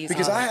 make it easy.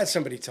 Because I had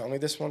somebody tell me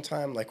this one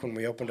time, like when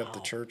we opened up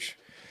the church,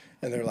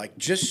 and they're like,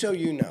 just so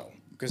you know,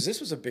 because this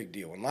was a big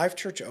deal. When Life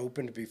Church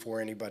opened before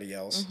anybody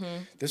else,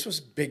 this was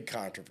big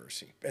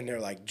controversy. And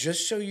they're like,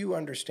 just so you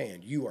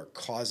understand, you are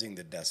causing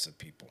the deaths of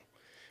people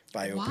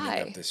by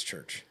opening up this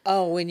church.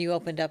 Oh, when you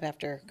opened up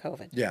after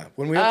COVID. Yeah,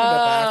 when we opened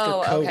up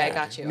after COVID. Okay,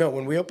 got you. No,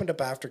 when we opened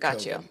up after Got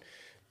COVID. you.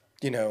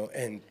 You know,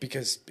 and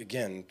because,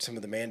 again, some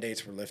of the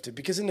mandates were lifted.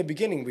 Because in the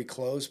beginning, we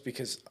closed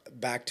because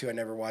back to I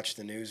never watched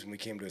the news, and we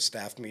came to a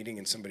staff meeting,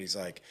 and somebody's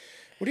like,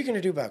 what are you going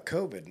to do about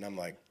COVID? And I'm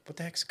like, what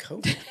the heck's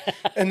COVID?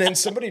 And then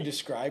somebody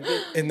described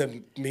it in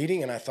the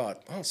meeting, and I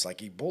thought, oh, it's like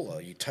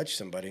Ebola. You touch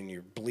somebody, and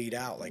you bleed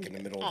out, like in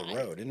the middle of the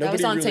road. And That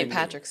was on really St. knew.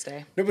 Patrick's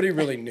Day. Nobody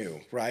really knew,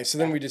 right? So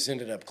then we just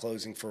ended up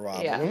closing for a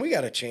while. Yeah. But when we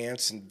got a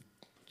chance, and,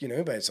 you know,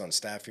 anybody that's on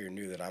staff here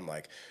knew that I'm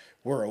like,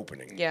 we're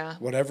opening. Yeah.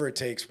 Whatever it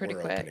takes, Pretty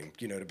we're quick. opening,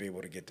 you know, to be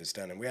able to get this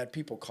done. And we had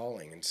people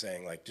calling and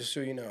saying, like, just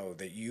so you know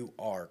that you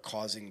are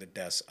causing the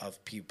deaths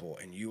of people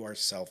and you are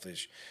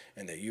selfish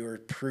and that you are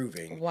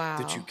proving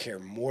that you care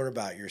more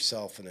about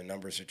yourself and the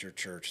numbers at your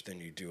church than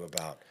you do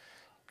about,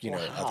 you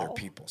know, other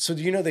people. So,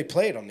 you know, they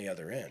play it on the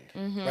other end.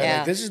 Right? Yeah.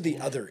 Like, this is the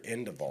other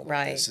end of all of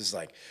this. Is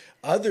like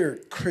other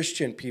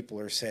Christian people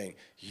are saying,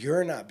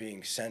 you're not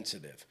being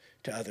sensitive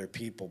to other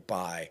people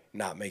by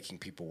not making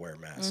people wear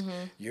masks.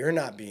 You're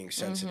not being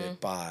sensitive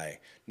by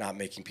not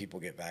making people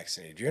get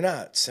vaccinated. You're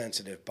not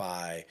sensitive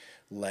by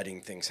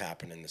letting things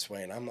happen in this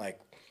way. And I'm like,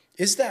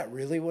 is that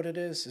really what it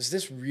is? Is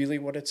this really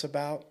what it's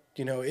about?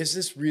 You know, is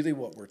this really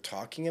what we're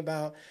talking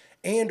about?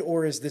 And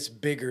or is this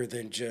bigger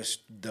than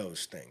just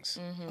those things?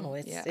 Oh,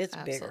 it's bigger.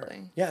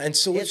 Absolutely. Yeah, and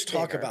so let's It's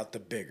talk bigger. about the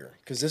bigger,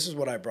 because this is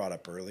what I brought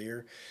up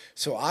earlier.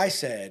 So I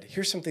said,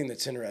 here's something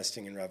that's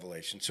interesting in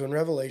Revelation. So in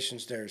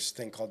Revelations, there's a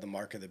thing called the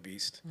Mark of the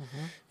Beast,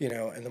 you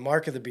know, and the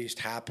Mark of the Beast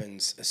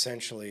happens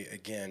essentially,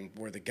 again,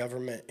 where the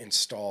government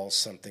installs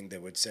something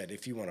that would say,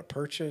 if you want to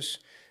purchase,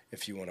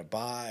 if you want to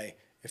buy,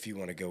 if you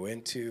want to go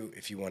into,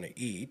 if you want to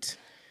eat,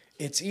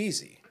 it's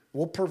easy.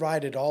 We'll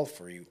provide it all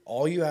for you.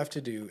 All you have to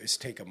do is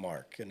take a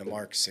mark, and the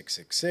mark's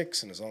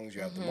 666, and as long as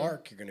you have the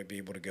mark, you're going to be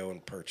able to go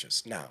and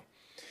purchase. Now,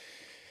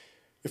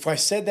 if I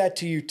said that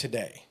to you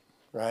today,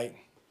 right,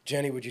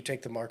 Jenny, would you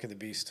take the Mark of the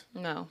Beast?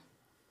 No.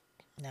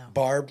 No.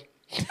 Barb?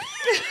 No,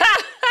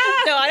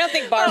 I don't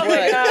think Barb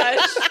would.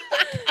 Gosh.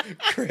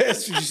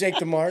 Chris, would you take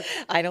the mark?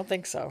 I don't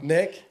think so.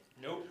 Nick?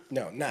 Nope.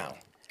 No, now,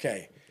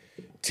 okay,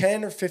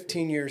 10 or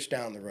 15 years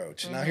down the road.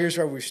 So now here's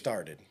where we've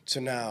started. So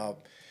now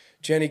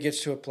Jenny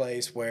gets to a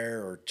place where,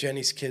 or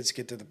Jenny's kids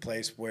get to the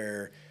place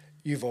where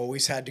you've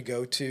always had to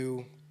go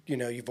to, you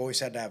know, you've always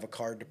had to have a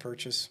card to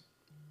purchase.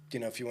 You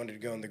know, if you wanted to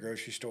go in the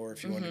grocery store,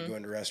 if you wanted to go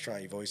into a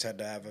restaurant, you've always had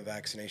to have a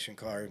vaccination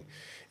card.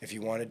 If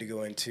you wanted to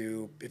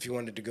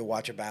go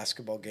watch a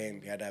basketball game,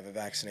 you had to have a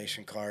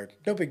vaccination card.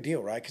 No big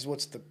deal, right? Because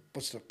what's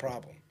the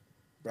problem,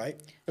 right?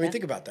 I mean,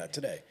 think about that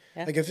today.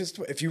 Yeah. Like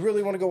if you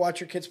really want to go watch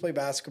your kids play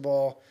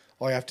basketball,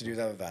 all you have to do is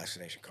have a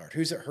vaccination card.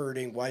 Who's it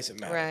hurting? Why does it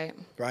matter? Right.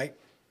 Right?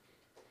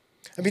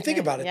 I mean, think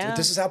about it. Yeah.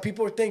 This is how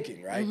people are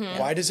thinking, right?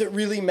 Why does it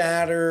really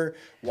matter?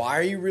 Why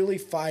are you really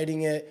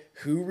fighting it?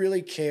 Who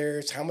really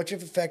cares? How much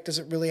of effect does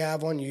it really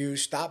have on you?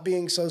 Stop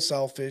being so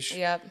selfish.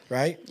 Yep.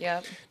 Right?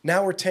 Yep.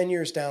 Now we're 10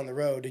 years down the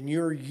road, and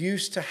you're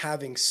used to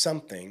having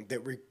something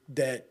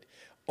that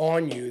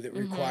on you that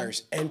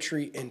requires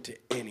entry into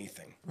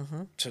anything.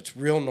 So it's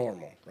real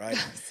normal, right?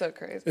 So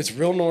crazy. It's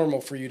real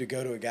normal for you to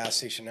go to a gas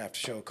station and have to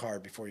show a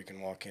card before you can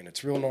walk in.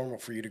 It's real normal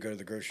for you to go to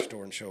the grocery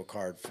store and show a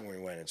card before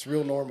you went. It's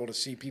real normal to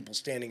see people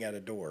standing at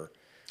a door,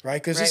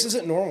 right? Because this Right.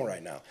 isn't normal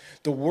right now.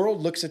 The world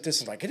looks at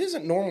this and like, it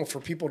isn't normal for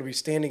people to be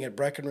standing at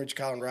Breckenridge,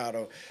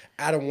 Colorado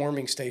at a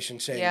warming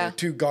station saying there are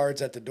 2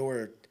 guards at the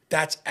door.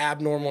 That's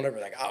abnormal and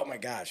everything. Like, oh my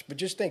gosh. But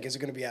just think, is it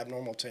going to be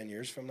abnormal 10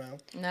 years from now?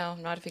 No,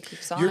 not if it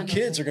keeps on. Your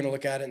kids are going to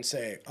look at it and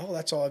say, oh,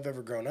 that's all I've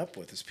ever grown up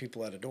with is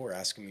people at a door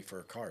asking me for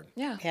a card.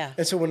 Yeah. Yeah.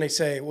 And so when they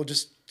say, well,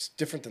 just it's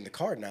different than the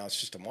card now,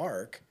 it's just a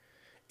mark,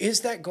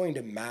 is that going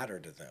to matter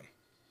to them?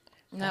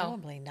 No.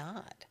 Probably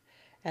not.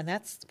 And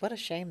that's what a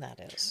shame that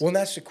is. Well, and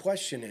that's the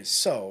question is,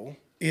 so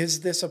is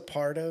this a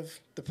part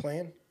of the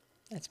plan?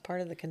 It's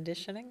part of the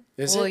conditioning.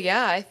 Is Well, it?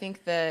 yeah, I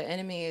think the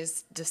enemy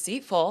is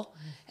deceitful,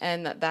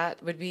 and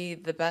that would be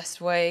the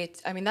best way.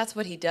 I mean, that's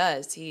what he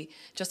does. He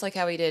just like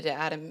how he did to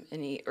Adam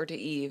and Eve, or to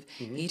Eve.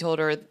 He told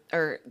her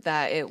or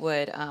that it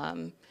would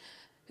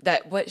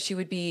that what she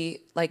would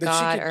be like That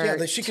God, she could, or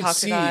that she could talk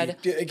see. to God.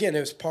 Again, it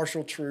was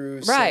partial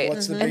truths. Right.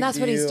 What's the big And that's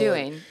what he's deal?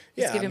 doing.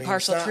 He's giving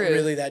partial it's not truth.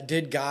 really that.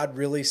 Did God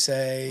really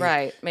say?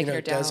 Right, making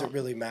her does doubt. it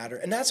really matter?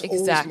 And that's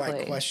Exactly. always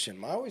my question.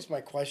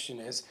 My question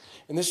is,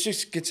 and this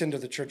just gets into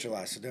the Church of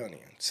Lacedonia.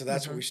 So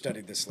that's what we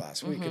studied this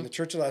last week. In the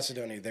Church of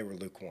Lacedonia, they were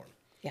lukewarm.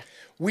 Yeah.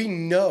 We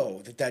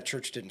know that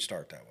church didn't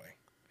start that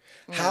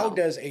way. How No.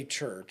 does a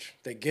church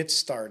that gets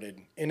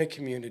started in a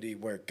community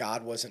where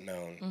God wasn't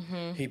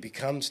known, he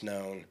becomes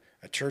known,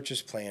 a church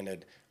is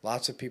planted,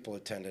 lots of people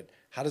attended,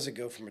 how does it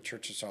go from a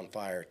church that's on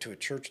fire to a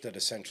church that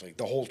essentially,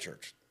 the whole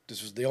church,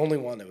 this was the only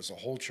one that was a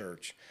whole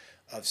church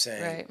of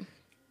saying,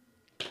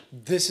 Right.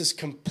 this is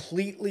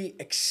completely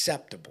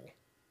acceptable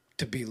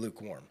to be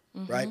lukewarm,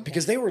 right?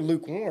 Because they were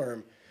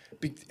lukewarm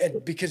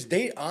because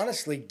they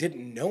honestly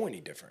didn't know any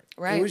different.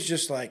 Right. It was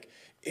just like,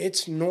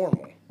 it's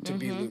normal to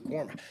be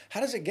lukewarm. How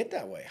does it get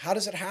that way? How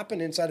does it happen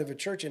inside of a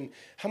church? And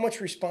how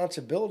much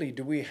responsibility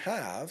do we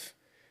have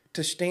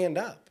to stand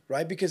up,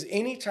 right? Because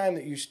anytime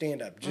that you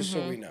stand up, just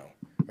so we know,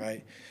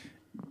 right?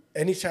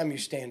 Anytime you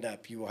stand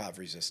up, you will have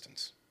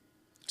resistance.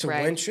 So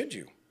Right. when should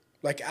you?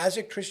 Like, as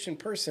a Christian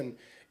person,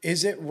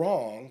 is it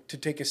wrong to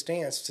take a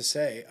stance to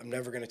say, I'm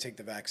never going to take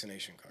the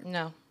vaccination card?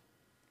 No.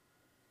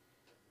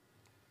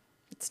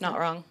 It's not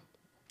wrong.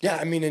 Yeah,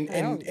 I mean,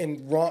 and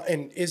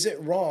is it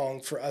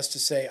wrong for us to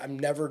say, I'm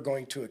never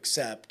going to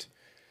accept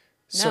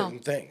certain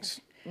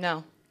things?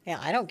 No. Yeah,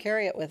 I don't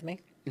carry it with me.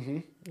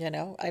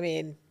 I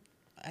mean,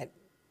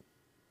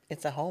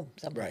 it's a home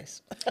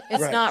someplace.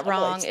 It's Right. not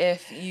wrong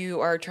Someplace. if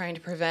you are trying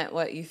to prevent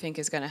what you think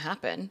is going to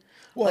happen.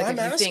 Well, Like, I'm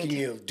if you asking think-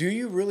 you, do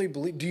you really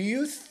believe, do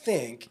you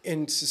think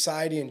in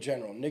society in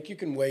general, Nick, you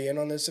can weigh in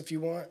on this if you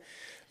want,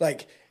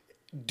 like,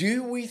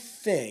 do we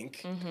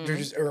think,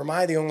 or am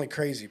I the only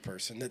crazy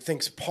person that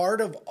thinks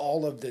part of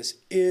all of this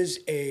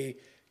is a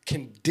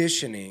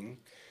conditioning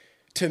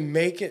to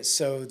make it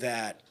so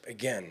that,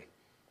 again,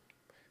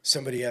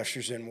 somebody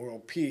ushers in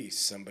world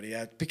peace,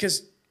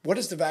 because what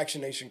does the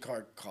vaccination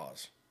card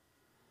cause?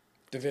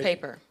 Division.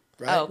 Paper.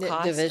 Right? Oh,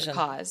 cause. Division.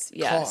 Cause.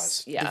 Yes.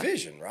 Cause. Yeah.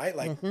 Division, right?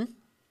 Like,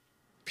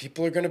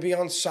 people are going to be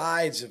on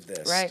sides of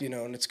this, Right.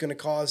 and it's going to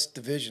cause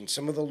division.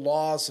 Some of the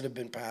laws that have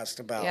been passed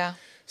about Yeah.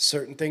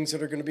 certain things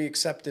that are going to be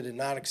accepted and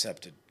not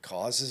accepted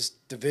causes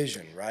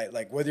division, right?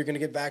 Like whether you're going to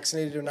get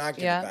vaccinated or not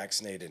get Yeah.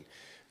 vaccinated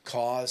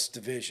cause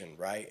division,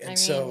 right? And I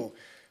so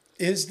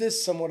is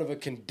this somewhat of a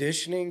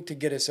conditioning to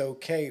get us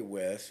okay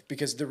with?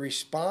 Because the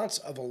response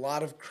of a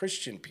lot of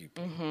Christian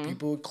people,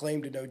 people who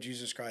claim to know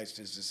Jesus Christ,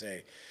 is to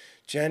say,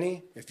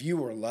 Jenny, if you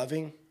were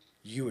loving,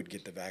 you would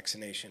get the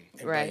vaccination.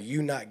 And by Right.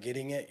 you not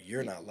getting it,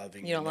 you're not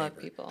loving You your don't love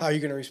neighbor. people. How are you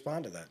going to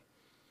respond to that?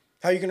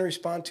 How are you going to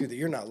respond to that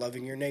you're not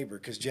loving your neighbor?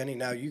 Because, Jenny,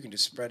 now you can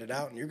just spread it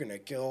out and you're going to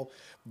kill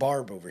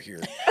Barb over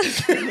here.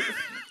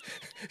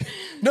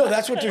 No,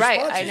 that's what the Right,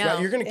 response I is, know.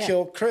 right? You're going to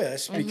kill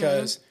Chris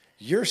because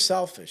you're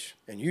selfish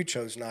and you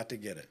chose not to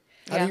get it.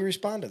 How do Yeah. you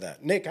respond to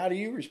that? Nick, how do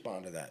you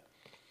respond to that?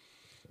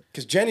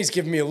 Because Jenny's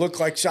giving me a look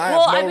like I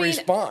have no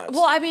response.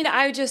 Well, I mean,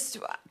 I guess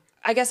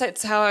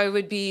that's how I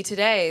would be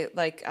today.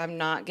 Like, I'm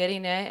not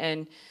getting it,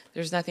 and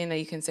there's nothing that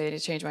you can say to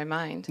change my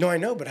mind. No, I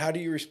know, but how do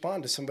you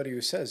respond to somebody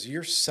who says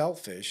you're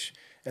selfish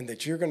and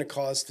that you're going to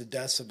cause the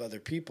deaths of other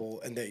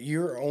people and that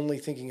you're only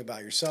thinking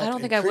about yourself? I don't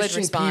And think I would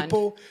Christian respond.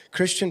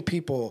 Christian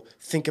people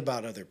think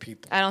about other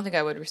people. I don't think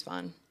I would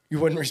respond. You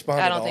wouldn't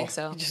respond I at don't all? think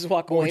so. Just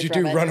walk What away would you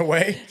from do, it. run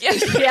away? Yeah.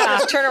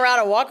 Just turn around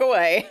and walk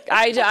away.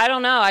 I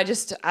don't know. I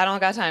don't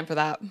got time for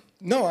that.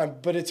 No,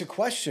 but it's a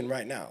question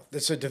right now.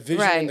 That's a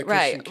division in Right, the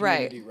Christian right.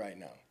 community right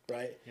now,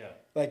 right? Yeah.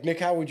 Like,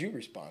 Nick, how would you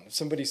respond if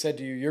somebody said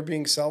to you, you're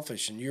being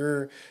selfish and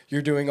you're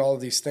doing all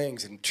of these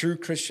things, and true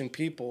Christian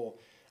people,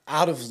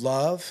 out of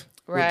love,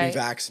 would be Right.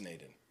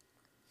 vaccinated?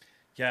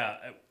 Yeah,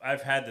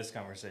 I've had this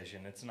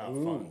conversation. It's not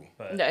fun.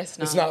 But No, it's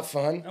not. It's not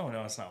fun? Oh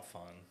no, it's not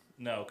fun.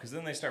 No, because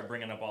then they start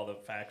bringing up all the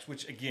facts.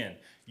 Which again,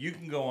 you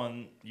can go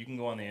on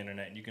the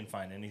internet and you can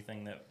find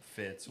anything that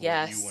fits what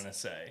Yes. you want to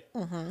say.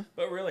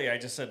 But really, I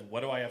just said,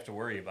 what do I have to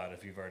worry about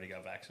if you've already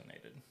got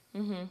vaccinated?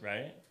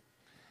 Right?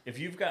 If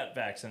you're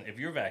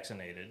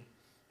vaccinated,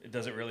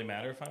 does it really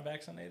matter if I'm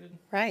vaccinated?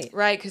 Right.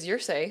 Right, because you're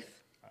safe.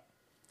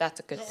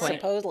 That's a good point.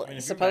 Supposedly, I mean,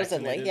 if you're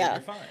supposedly, vaccinated, yeah.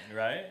 then you're fine,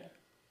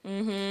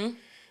 right?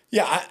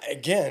 Yeah,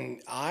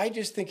 I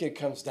just think it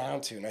comes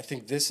down to, and I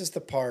think this is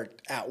the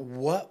part, at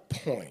what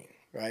point,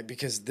 right?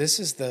 Because this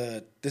is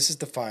the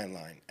fine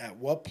line. At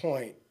what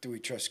point do we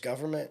trust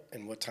government,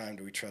 and what time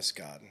do we trust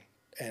God?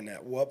 And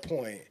at what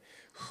point,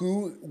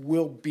 who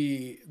will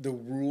be the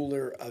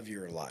ruler of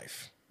your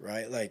life,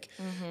 right? Like,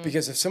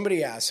 because if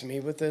somebody asks me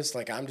with this,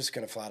 like, I'm just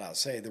going to flat out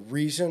say the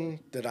reason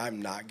that I'm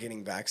not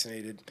getting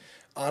vaccinated,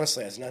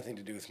 honestly, has nothing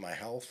to do with my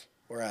health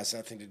or has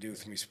nothing to do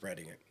with me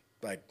spreading it.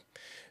 Like,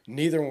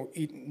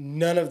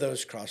 none of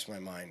those cross my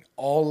mind.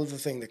 All of the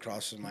thing that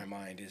crosses my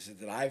mind is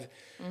that I've,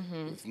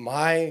 with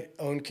my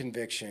own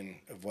conviction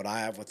of what I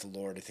have with the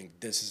Lord, I think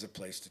this is a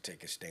place to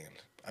take a stand.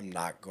 I'm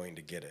not going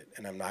to get it.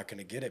 And I'm not going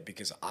to get it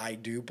because I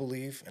do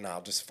believe, and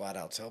I'll just flat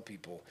out tell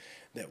people,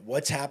 that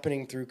what's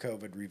happening through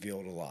COVID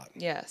revealed a lot.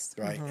 Yes.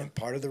 Right? And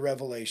part of the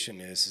revelation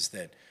is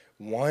that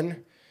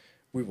One,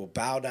 we will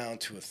bow down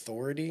to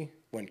authority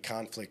when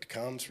conflict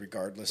comes,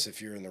 regardless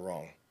if you're in the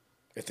wrong.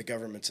 If the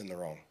government's in the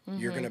wrong,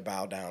 you're going to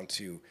bow down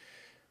to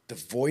the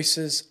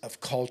voices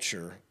of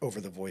culture over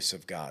the voice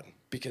of God,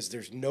 because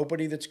there's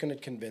nobody that's going to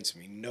convince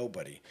me,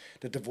 nobody,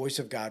 that the voice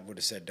of God would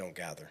have said, don't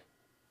gather.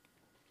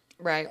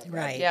 Right.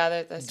 Right.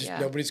 Yeah. That's Just yeah.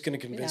 nobody's going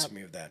to convince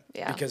me of that.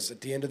 Yeah. Because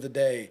at the end of the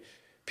day,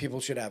 people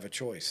should have a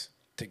choice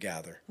to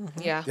gather.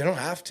 Yeah. They don't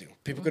have to.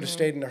 People could have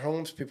stayed in their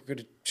homes. People could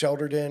have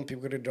sheltered in.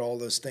 People could have done all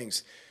those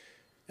things.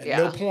 At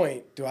no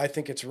point do I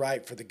think it's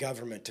right for the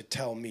government to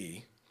tell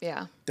me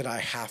that I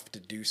have to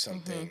do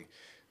something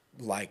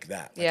like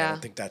that. Like, I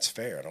don't think that's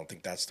fair. I don't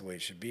think that's the way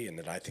it should be. And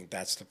that I think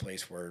that's the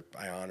place where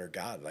I honor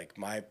God. Like,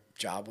 my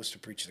job was to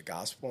preach the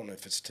gospel. And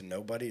if it's to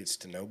nobody, it's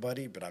to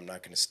nobody. But I'm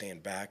not going to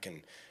stand back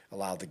and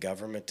allow the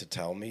government to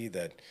tell me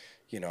that,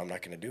 I'm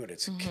not going to do it.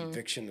 It's a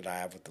conviction that I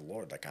have with the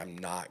Lord. Like, I'm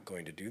not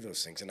going to do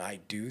those things. And I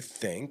do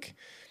think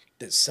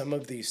that some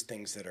of these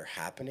things that are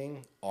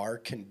happening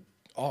are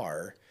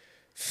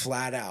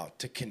flat out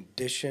to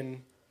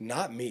condition,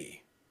 not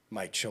me,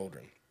 my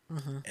children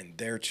and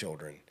their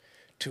children,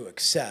 to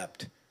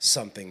accept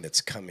something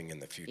that's coming in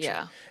the future.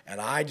 Yeah.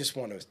 And I just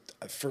want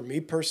to, for me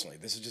personally,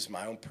 this is just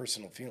my own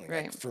personal feeling.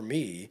 Right. Like, for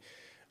me,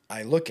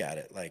 I look at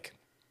it like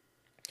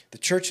the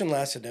church in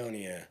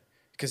Macedonia,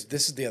 because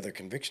this is the other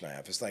conviction I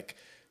have, is like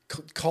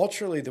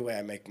culturally the way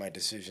I make my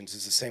decisions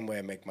is the same way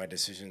I make my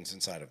decisions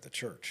inside of the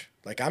church.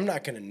 Like, I'm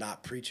not going to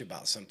not preach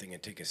about something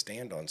and take a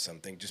stand on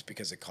something just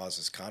because it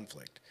causes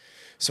conflict.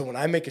 So when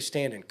I make a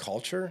stand in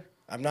culture,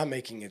 I'm not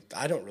making it,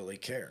 I don't really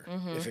care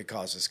if it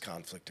causes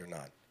conflict or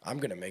not. I'm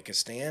going to make a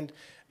stand.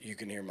 You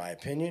can hear my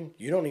opinion.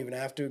 You don't even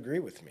have to agree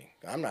with me.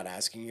 I'm not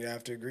asking you to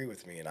have to agree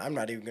with me. And I'm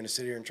not even going to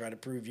sit here and try to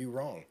prove you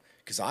wrong,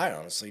 because I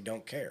honestly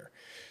don't care.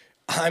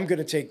 I'm going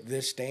to take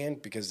this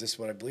stand because this is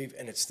what I believe.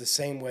 And it's the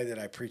same way that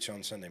I preach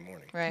on Sunday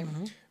morning. Right.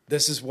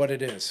 This is what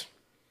it is.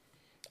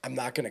 I'm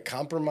not going to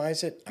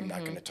compromise it. I'm not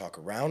going to talk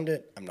around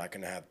it. I'm not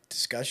going to have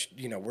discussion.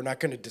 We're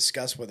not going to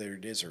discuss whether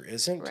it is or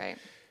isn't. Right.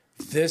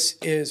 This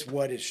is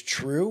what is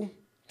true.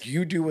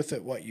 You do with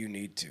it what you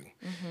need to.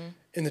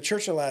 In the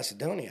Church of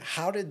Macedonia,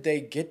 how did they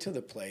get to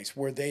the place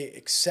where they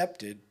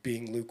accepted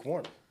being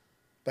lukewarm?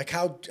 Like,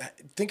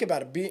 think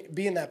about it,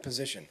 be in that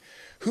position.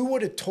 Who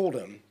would have told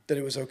them that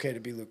it was okay to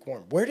be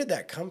lukewarm? Where did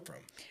that come from?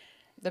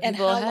 The And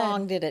people how ahead.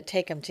 long did it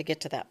take them to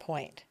get to that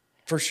point?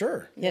 For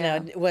sure. You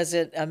know, was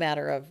it a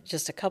matter of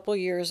just a couple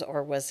years,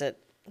 or was it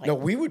like No,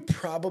 we would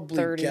probably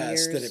 30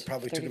 guess that years, it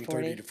probably 30, took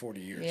them 30 to 40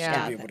 years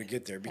Yeah. to be able to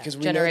get there. Because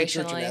we know the church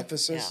in Generationally.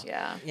 Ephesus,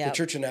 Yeah. Yeah. the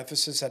church in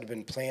Ephesus had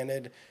been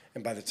planted,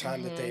 and by the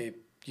time that they,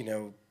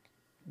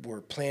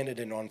 were planted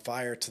and on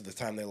fire to the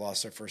time they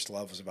lost their first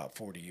love was about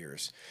 40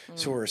 years.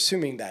 So we're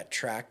assuming that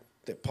track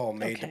that Paul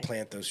made to Okay.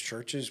 plant those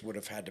churches would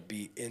have had to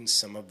be in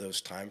some of those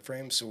time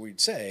frames. So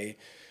we'd say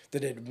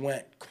that it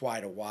went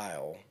quite a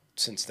while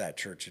since that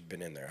church had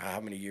been in there.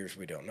 How many years,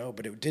 we don't know,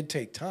 but it did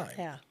take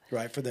time,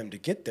 right, for them to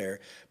get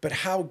there. But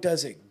how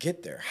does it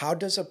get there? How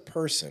does a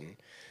person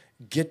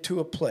get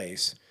to a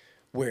place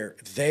where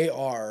they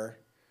are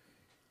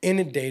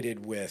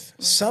inundated with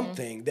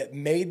something that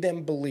made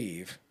them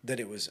believe that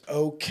it was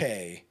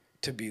okay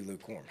to be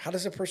lukewarm? How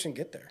does a person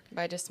get there?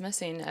 By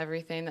dismissing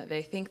everything that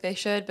they think they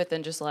should, but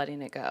then just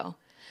letting it go.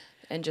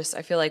 And just,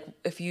 I feel like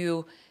if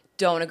you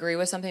don't agree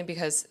with something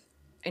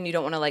and you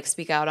don't want to like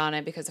speak out on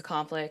it because of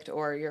conflict,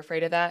 or you're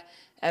afraid of that,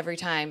 every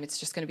time it's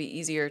just going to be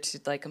easier to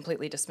like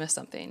completely dismiss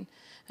something.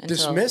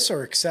 Dismiss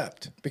or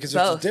accept? Because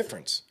Both. there's a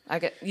difference.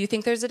 You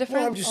think there's a difference?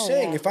 Well, I'm just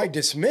saying, if I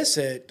dismiss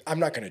it, I'm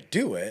not going to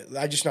do it.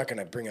 I'm just not going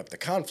to bring up the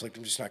conflict.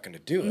 I'm just not going to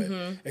do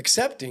it.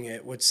 Accepting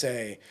it would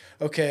say,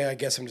 okay, I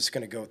guess I'm just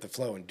going to go with the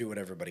flow and do what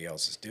everybody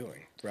else is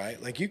doing,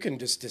 right? Like, you can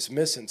just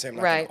dismiss it and say, I'm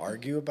not going to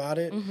argue about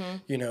it,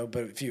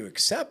 but if you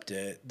accept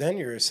it, then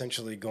you're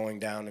essentially going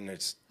down, and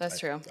That's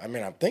true. I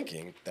mean, I'm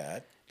thinking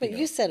that. But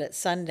you said it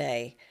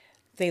Sunday,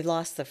 they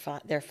lost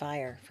their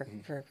fire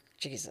for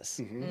Jesus,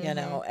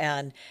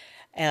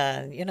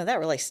 and that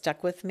really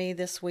stuck with me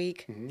this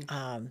week.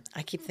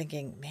 I keep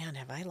thinking, man,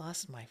 have I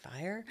lost my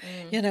fire?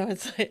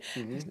 It's like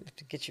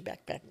to get you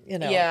back.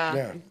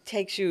 It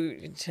takes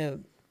you to,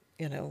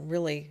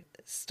 really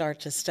start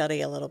to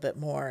study a little bit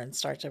more and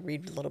start to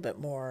read a little bit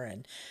more.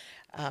 And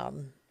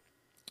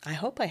I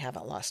hope I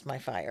haven't lost my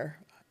fire.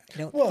 I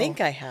don't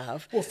think I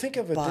have. Well, think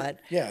of it.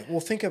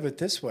 Think of it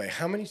this way.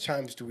 How many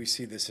times do we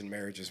see this in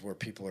marriages where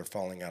people are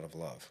falling out of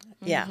love?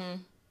 Yeah.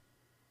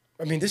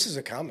 I mean, this is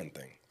a common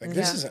thing. Like,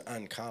 this isn't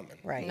uncommon.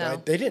 Right. No.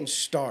 They didn't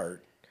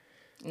start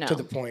No. to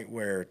the point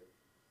where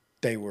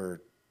they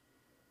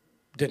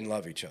didn't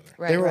love each other.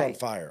 Right. They were on Right.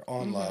 fire,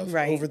 on love.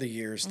 Right. Over the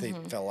years, they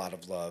fell out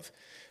of love.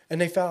 And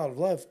they fell out of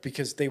love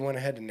because they went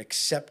ahead and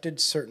accepted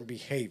certain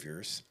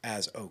behaviors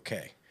as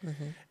okay.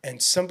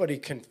 And somebody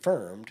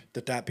confirmed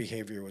that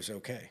behavior was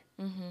okay.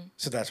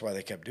 So that's why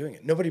they kept doing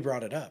it. Nobody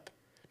brought it up.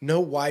 No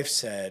wife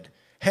said,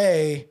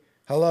 hey,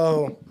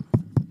 hello.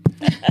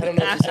 I don't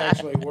know if this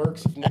actually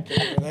works. If Nick can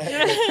hear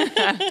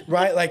that.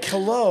 Right? Like,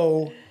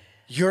 hello,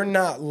 you're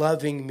not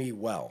loving me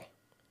well.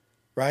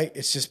 right?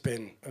 It's just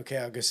been, okay,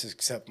 I'll just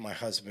accept my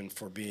husband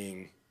for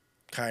being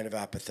kind of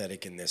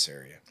apathetic in this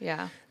area.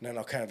 Yeah. And then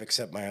I'll kind of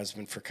accept my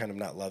husband for kind of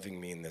not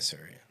loving me in this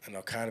area. And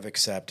I'll kind of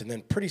accept. And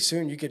then pretty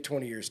soon you get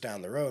 20 years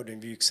down the road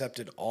and you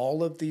accepted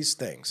all of these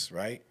things,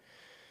 right?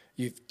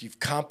 You've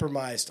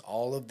compromised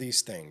all of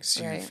these things.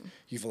 Right.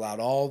 You've allowed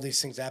all of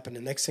these things to happen. The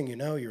next thing you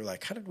know, you're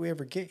like, how did we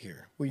ever get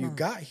here? Well, you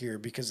got here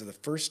because of the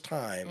first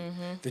time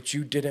that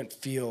you didn't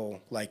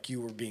feel like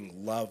you were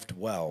being loved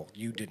well.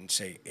 You didn't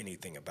say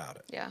anything about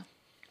it. Yeah.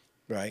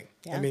 Right?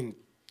 Yeah. I mean,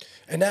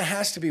 and that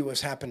has to be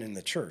what's happened in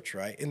the church,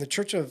 right? In the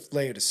church of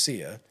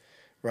Laodicea,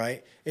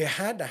 right? It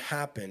had to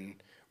happen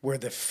where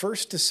the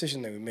first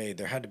decision that we made,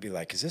 there had to be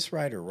like, is this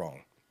right or wrong?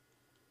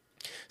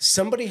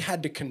 Somebody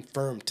had to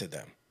confirm to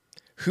them.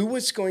 Who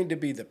was going to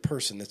be the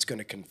person that's going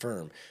to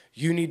confirm,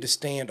 you need to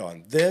stand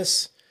on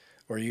this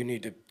or you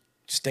need to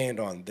stand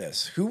on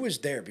this? Who was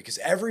there? Because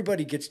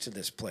everybody gets to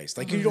this place.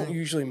 Like you don't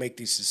usually make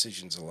these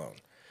decisions alone.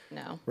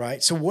 No.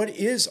 Right? So what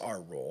is our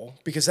role?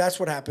 Because that's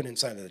what happened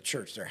inside of the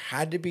church. There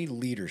had to be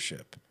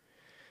leadership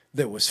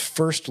that was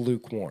first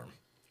lukewarm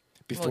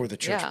before the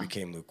church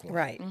became lukewarm.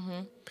 Right.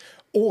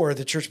 Or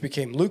the church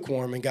became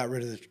lukewarm and got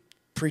rid of the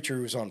preacher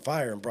who was on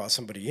fire and brought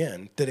somebody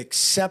in that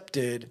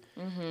accepted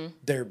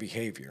their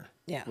behavior.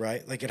 Yeah.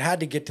 Right? Like it had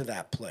to get to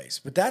that place.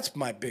 But that's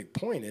my big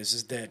point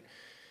is that,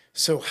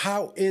 so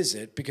how is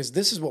it, because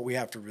this is what we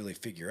have to really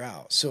figure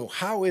out. So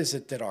how is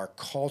it that our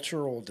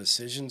cultural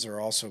decisions are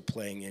also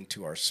playing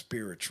into our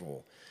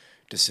spiritual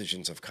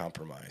decisions of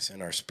compromise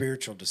and our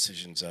spiritual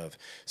decisions of,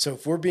 so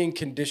if we're being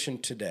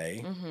conditioned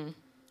today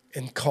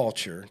in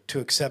culture to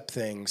accept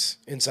things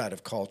inside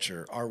of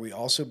culture, are we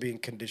also being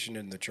conditioned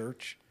in the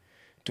church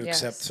to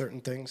accept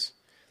certain things?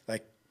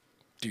 Like,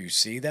 do you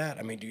see that?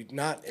 I mean, do you,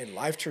 not in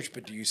Life Church,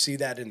 but do you see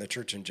that in the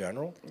church in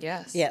general?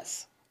 Yes.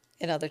 Yes.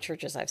 In other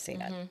churches, I've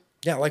seen it.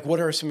 Yeah, like what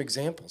are some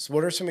examples?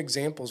 What are some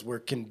examples where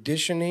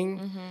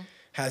conditioning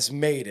has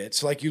made it?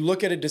 So like you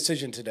look at a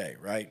decision today,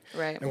 right?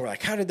 Right. And we're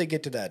like, how did they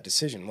get to that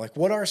decision? Like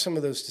what are some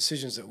of those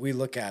decisions that we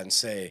look at and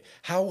say,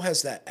 how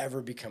has that ever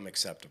become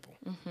acceptable?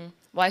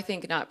 Well, I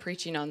think not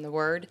preaching on the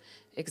word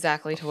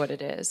exactly to what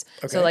it is.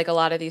 Okay. So like a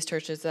lot of these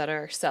churches that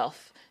are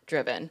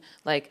self-driven,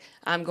 like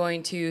I'm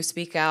going to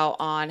speak out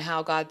on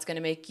how God's going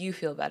to make you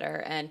feel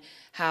better and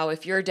how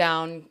if you're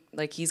down,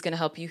 like he's going to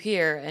help you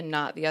here and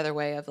not the other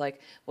way of like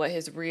what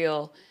his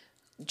real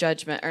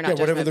judgment or not Yeah,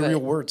 whatever judgment, the but- real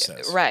word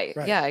says. Right.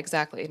 Yeah,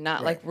 exactly.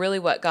 Not like really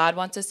what God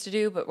wants us to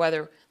do, but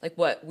whether like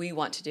what we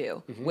want to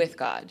do with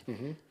God.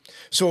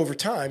 So over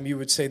time, you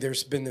would say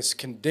there's been this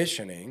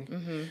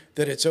conditioning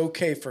that it's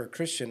okay for a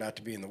Christian not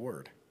to be in the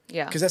Word.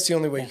 Yeah. Because that's the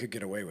only way you could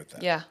get away with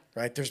that. Yeah.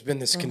 Right? There's been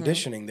this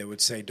conditioning that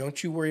would say,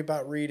 don't you worry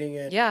about reading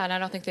it. Yeah, and I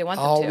don't think they want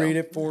them I'll to. read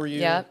it for you.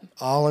 Yep.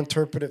 I'll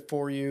interpret it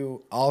for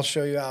you. I'll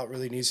show you how it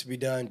really needs to be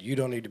done. You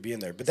don't need to be in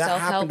there. But that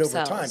Self-help happened over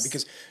sells. time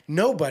because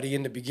nobody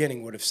in the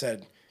beginning would have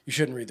said you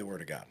shouldn't read the Word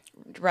of God.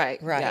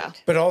 Right. Right. Yeah.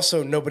 But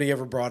also nobody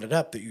ever brought it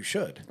up that you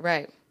should.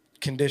 Right.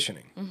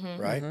 Conditioning,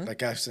 right? Like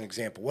that's an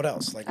example. What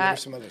else? Like what are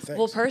some other things?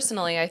 Well,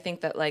 personally, I think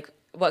that like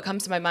what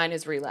comes to my mind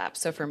is relapse.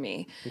 So for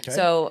me, Okay.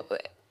 so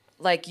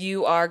like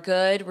you are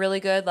good, really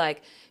good.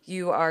 Like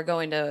you are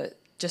going to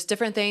just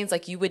different things.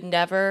 Like you would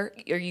never,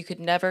 or you could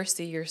never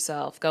see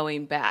yourself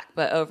going back.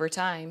 But over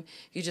time,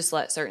 you just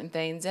let certain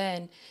things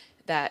in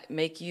that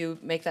make you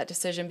make that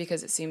decision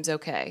because it seems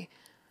okay.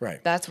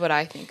 Right. That's what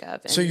I think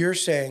of. So you're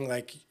saying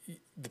like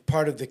the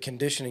part of the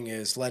conditioning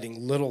is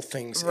letting little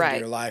things Right. into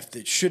your life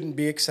that shouldn't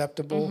be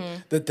acceptable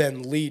that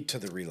then lead to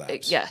the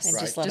relapse. Yes. And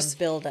Right. just let Just- them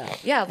build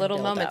up. Yeah, and little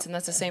build moments. up. And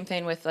that's the same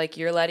thing with like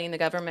you're letting the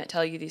government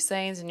tell you these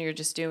things and you're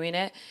just doing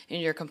it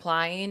and you're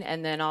complying.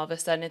 And then all of a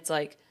sudden it's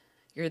like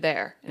you're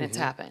there and it's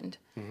happened.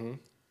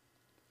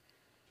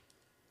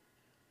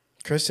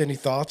 Chris, any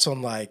thoughts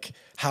on like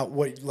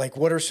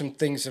what are some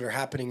things that are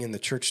happening in the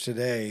church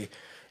today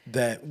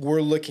that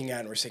we're looking at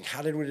and we're saying,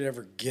 how did we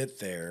ever get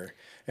there?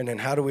 And then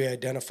how do we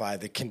identify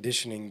the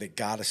conditioning that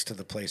got us to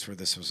the place where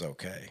this was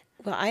okay?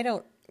 Well, I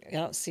don't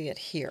see it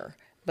here,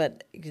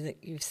 but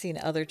you've seen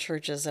other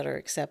churches that are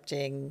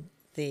accepting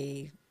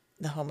the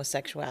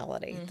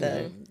homosexuality,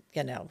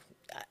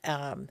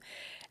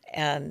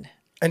 and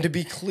And to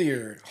be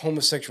clear,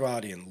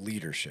 homosexuality and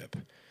leadership.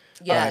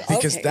 Yes.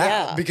 Because Okay,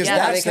 that yeah. because Yeah,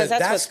 that's because the, that's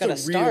that's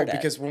what's the gonna real start it.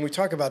 because when we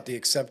talk about the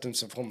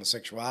acceptance of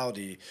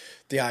homosexuality,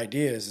 the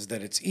idea is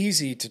that it's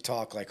easy to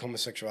talk like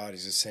homosexuality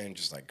is a sin,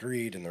 just like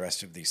greed and the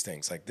rest of these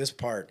things. Like this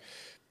part,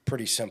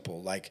 pretty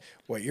simple. Like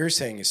what you're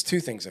saying is two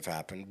things have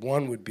happened.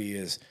 One would be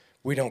is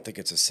we don't think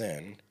it's a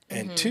sin.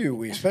 And two,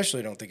 we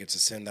especially don't think it's a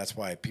sin. That's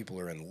why people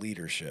are in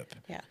leadership.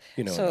 yeah.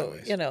 In that So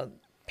ways.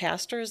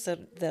 pastors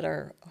that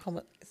are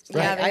homo.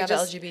 Yeah, they I have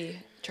just- LGBT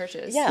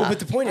churches. Yeah. Well, but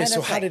the point is, And so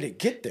it's how like- did it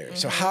get there?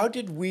 So how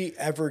did we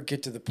ever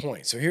get to the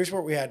point? So here's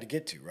what we had to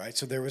get to, right?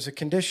 So there was a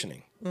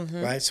conditioning,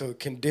 right? So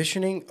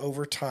conditioning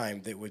over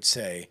time that would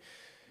say,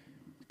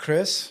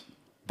 Chris,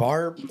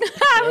 Barb.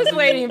 I was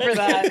waiting for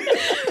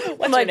that.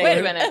 I'm like, wait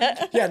a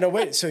minute. Yeah, no,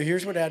 wait. So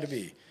here's what it had to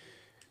be.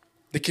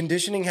 The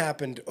conditioning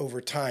happened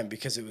over time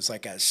because it was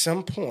like at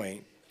some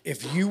point,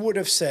 if you would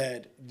have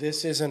said,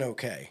 this isn't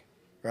okay,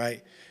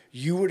 right?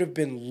 you would have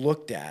been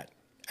looked at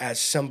as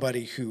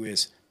somebody who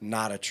is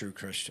not a true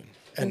Christian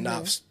and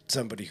not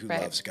somebody who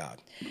Right. loves God,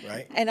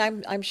 right? And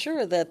I'm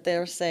sure that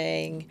they're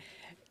saying,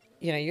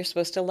 you're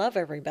supposed to love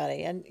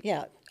everybody. And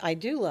yeah, I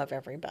do love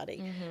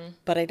everybody,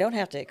 but I don't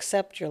have to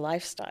accept your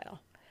lifestyle,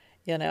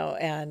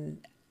 and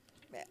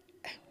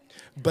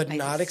But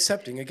not just-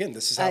 accepting. Again,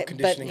 this is how but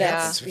conditioning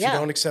that's- happens. If yeah. you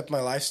don't accept my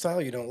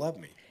lifestyle, you don't love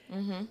me.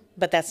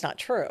 but that's not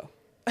true.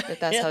 But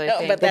that's You how they know,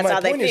 think. but But that's my how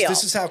they point is, feel.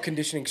 this is how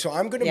conditioning. So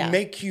I'm going to Yeah.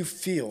 make you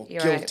feel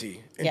You're right.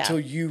 guilty Yeah. until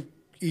you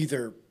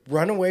either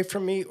run away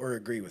from me or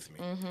agree with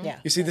me. Yeah.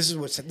 You see, this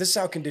is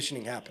how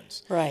conditioning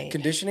happens. Right.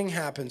 Conditioning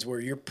happens where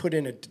you're put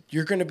in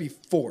you're going to be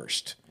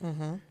forced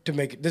to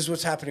make it. This is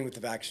what's happening with the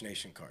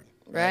vaccination card.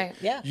 Right.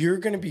 Yeah. You're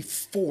going to be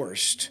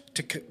forced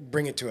to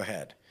bring it to a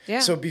head. Yeah.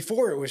 So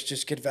before it was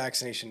just get a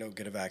vaccination, don't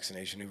get a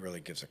vaccination. Who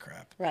really gives a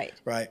crap? Right.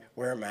 Right.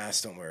 Wear a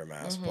mask, don't wear a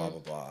mask. Blah blah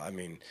blah. I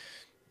mean,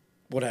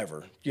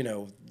 whatever.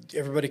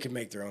 Everybody can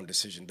make their own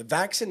decision. The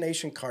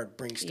vaccination card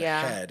brings to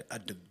Yeah. head a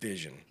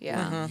division.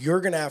 Yeah.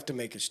 You're going to have to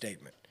make a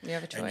statement. You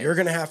have a And choice. you're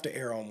going to have to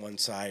err on one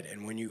side.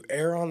 And when you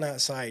err on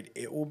that side,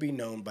 it will be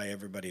known by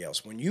everybody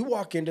else. When you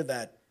walk into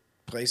that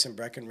place in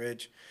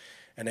Breckenridge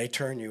and they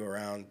turn you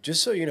around,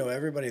 just so you know,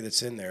 everybody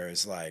that's in there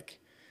is like,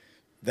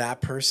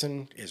 that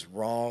person is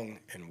wrong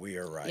and we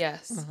are right.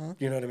 Yes.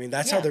 You know what I mean?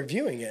 That's how they're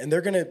viewing it. And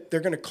they're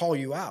gonna call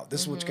you out.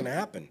 This is what's gonna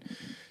happen.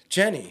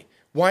 Jenny,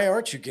 why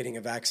aren't you getting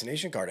a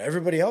vaccination card?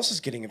 Everybody else is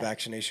getting a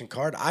vaccination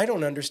card. I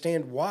don't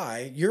understand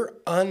why you're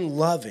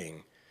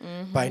unloving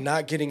by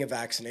not getting a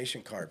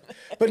vaccination card.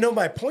 But no,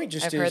 my point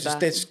just I've heard is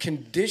that. it's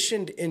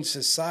conditioned in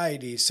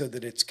society so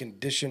that it's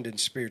conditioned in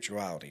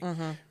spirituality,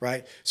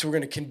 right? So we're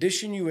going to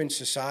condition you in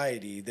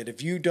society that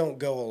if you don't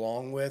go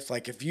along with,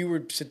 like if you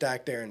would sit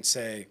back there and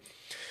say,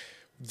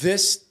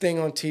 this thing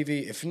on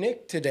TV, if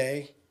Nick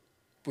today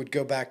would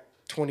go back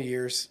 20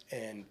 years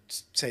and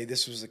say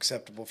this was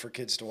acceptable for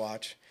kids to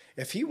watch,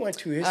 if he went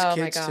to his Oh my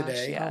kids gosh,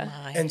 today yeah.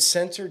 Oh my. and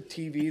censored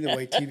TV the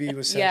way TV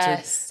was censored,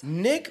 Yes.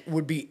 Nick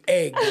would be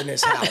egged in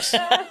his house.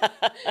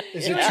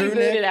 Is it He true,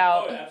 booted Nick?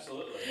 out. Oh,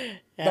 absolutely.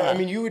 No, I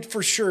mean, you would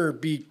for sure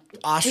be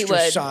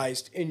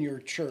ostracized in your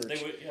church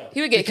They would, yeah.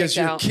 He would get because kicked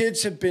your out.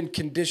 kids have been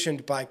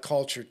conditioned by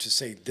culture to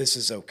say this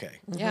is okay.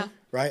 Yeah.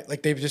 Right?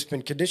 Like they've just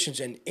been conditioned.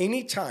 And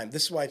anytime,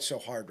 this is why it's so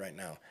hard right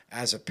now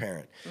as a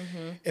parent.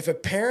 If a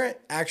parent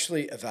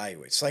actually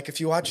evaluates, like if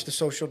you watch The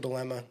Social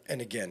Dilemma, and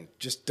again,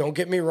 just don't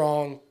get me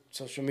wrong,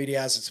 social media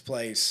has its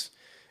place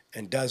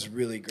and does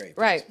really great things.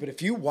 Right. But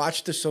if you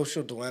watch The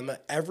Social Dilemma,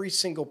 every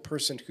single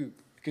person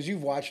because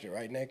you've watched it,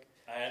 right, Nick?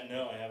 I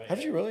haven't. Have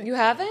yet. you really? You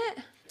haven't?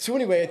 So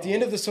anyway, at the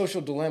end of The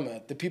Social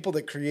Dilemma, the people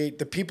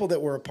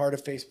that were a part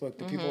of Facebook,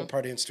 the people who were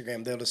part of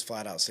Instagram, they'll just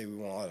flat out say, we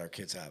won't let our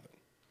kids have it.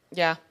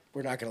 Yeah.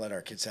 We're not going to let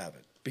our kids have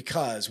it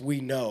because we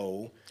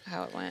know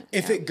How it went.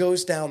 if yeah. it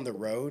goes down the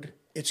road,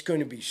 it's going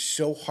to be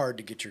so hard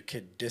to get your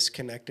kid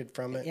disconnected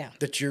from it Yeah.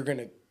 that you're going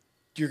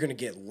to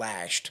get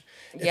lashed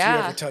if you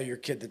Yeah. ever tell your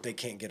kid that they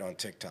can't get on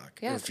TikTok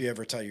Yeah. or if you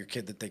ever tell your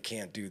kid that they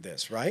can't do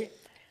this, right?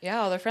 Yeah,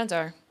 all their friends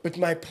are. But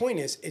my point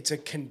is, it's a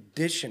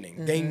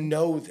conditioning. They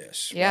know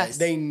this. Yes. Right?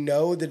 They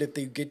know that if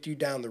they get you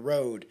down the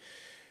road,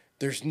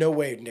 there's no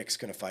way Nick's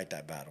going to fight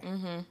that battle.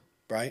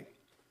 Right?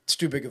 It's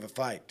too big of a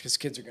fight because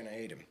kids are going to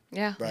hate him.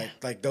 Yeah. Right?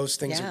 Like those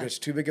things Yeah. are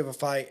just too big of a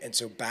fight. And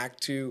so back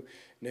to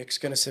Nick's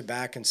going to sit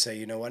back and say,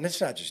 you know what? And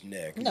it's not just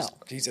Nick. No.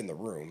 He's in the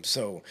room.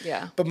 So,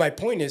 Yeah. But my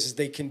point is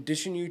they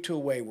condition you to a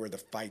way where the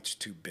fight's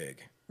too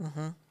big.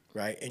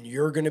 Right? And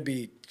you're going to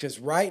be, because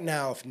right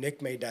now, if Nick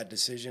made that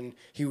decision,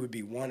 he would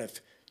be one of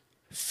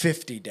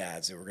 50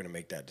 dads that were going to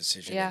make that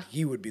decision. Yeah. And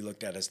he would be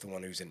looked at as the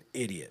one who's an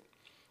idiot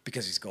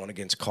because he's going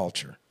against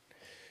culture.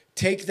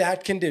 Take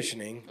that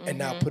conditioning and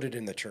now put it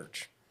in the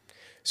church.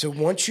 So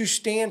once you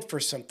stand for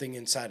something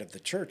inside of the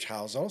church,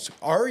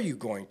 are you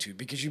going to?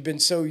 Because you've been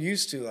so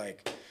used to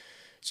like,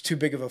 it's too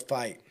big of a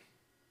fight.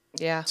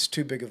 Yeah. It's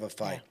too big of a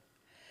fight.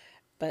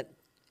 But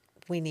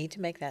we need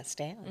to make that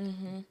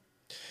stand.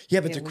 Yeah,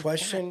 but Yeah, the we've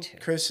question, got to.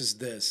 Chris, is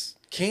this.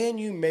 Can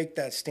you make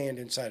that stand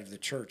inside of the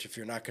church if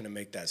you're not going to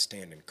make that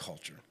stand in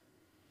culture?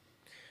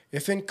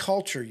 If in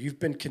culture you've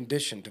been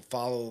conditioned to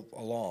follow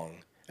along,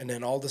 and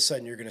then all of a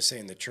sudden you're going to say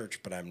in the church,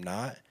 but I'm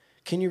not,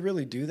 can you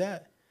really do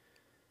that?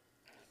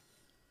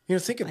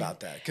 Think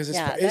about that. Because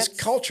Yeah, is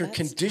that's culture tough.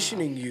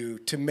 conditioning you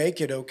to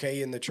make it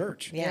okay in the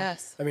church? Yeah.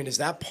 Yes. I mean, is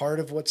that part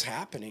of what's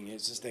happening?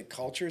 Is that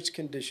culture is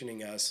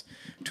conditioning us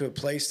to a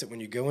place that when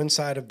you go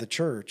inside of the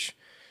church,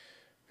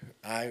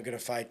 I'm going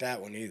to fight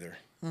that one either.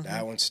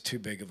 That one's too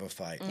big of a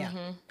fight. Yeah.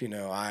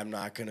 I'm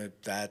not going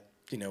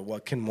to,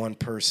 what can one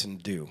person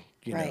do?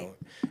 Right.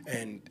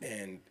 And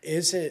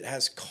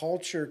has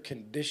culture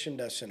conditioned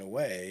us in a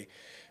way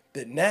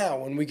that now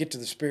when we get to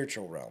the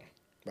spiritual realm,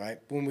 right?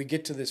 When we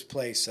get to this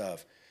place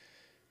of,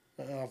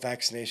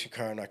 vaccination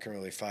card, I'm not going to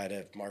really fight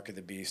it. Mark of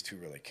the beast, who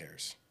really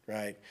cares,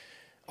 right?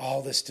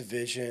 all this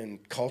division.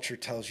 Culture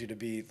tells you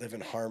to live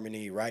in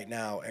harmony. Right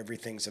now,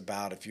 everything's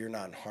about if you're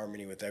not in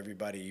harmony with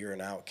everybody, you're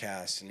an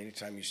outcast. And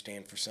anytime you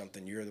stand for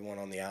something, you're the one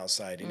on the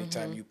outside.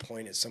 Anytime you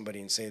point at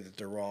somebody and say that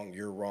they're wrong,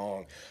 you're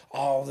wrong.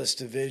 All this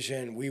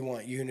division. We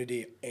want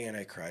unity.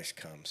 Antichrist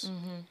comes.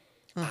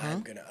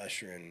 I'm going to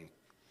usher in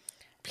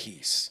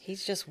peace.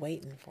 He's just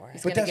waiting for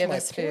it. But that's give my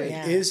us point. food.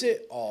 Yeah. Is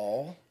it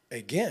all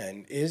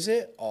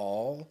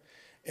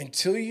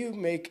until you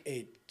make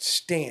a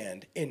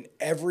stand in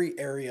every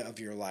area of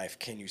your life,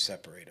 can you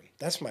separate them?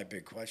 That's my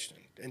big question.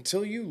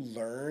 Until you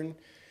learn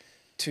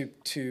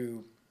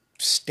to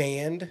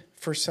stand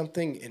for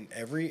something in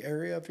every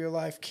area of your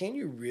life, can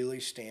you really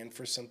stand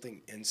for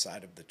something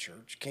inside of the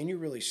church? Can you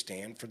really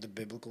stand for the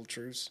biblical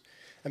truths?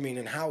 I mean,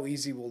 and how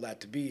easy will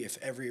that to be if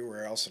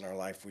everywhere else in our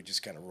life we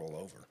just kind of roll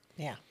over?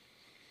 Yeah.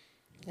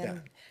 Yeah.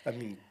 I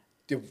mean,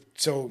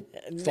 so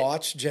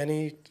thoughts,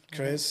 Jenny,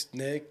 Chris,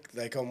 Nick,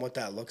 like on what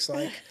that looks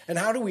like? And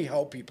how do we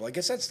help people? I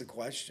guess that's the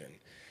question,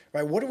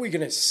 right? What are we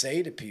going to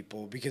say to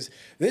people? Because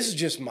this is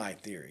just my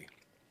theory.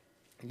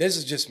 This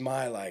is just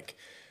my,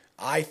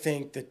 I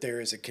think that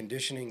there is a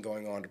conditioning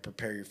going on to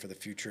prepare you for the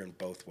future in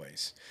both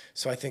ways.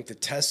 So I think the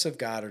tests of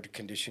God are to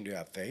condition you to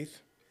have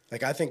faith.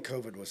 Like, I think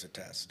COVID was a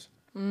test.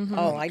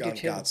 Oh, I do On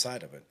too. God's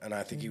side of it. And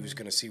I think he was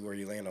going to see where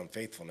you land on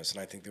faithfulness.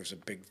 And I think there was a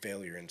big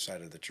failure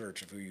inside of the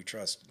church of who you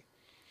trusted.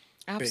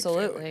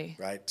 Absolutely. Failure,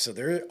 right? So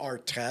there are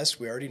tests.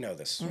 We already know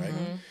this, right?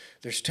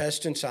 There's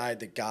tests inside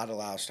that God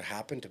allows to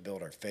happen to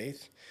build our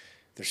faith.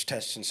 There's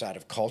tests inside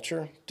of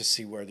culture to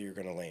see where you're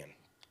going to land.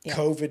 Yeah.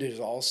 COVID is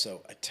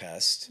also a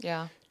test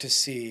Yeah. to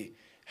see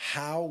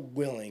how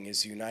willing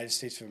is the United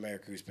States of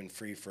America, who's been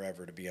free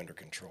forever, to be under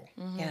control.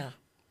 Yeah.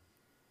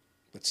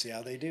 Let's see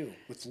how they do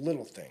with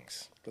little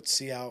things. Let's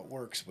see how it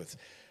works with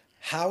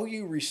how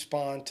you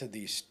respond to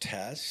these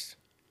tests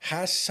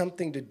has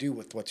something to do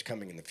with what's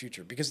coming in the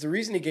future. Because the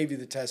reason he gave you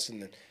the test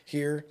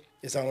here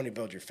is I want to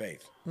build your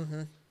faith.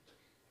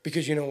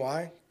 Because you know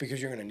why? Because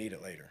you're going to need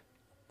it later.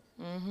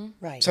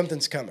 Right.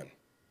 Something's coming,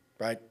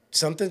 right?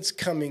 Something's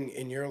coming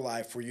in your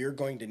life where you're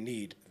going to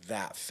need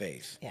that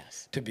faith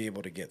Yes. to be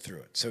able to get through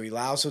it. So he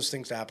allows those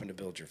things to happen to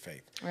build your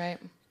faith. Right.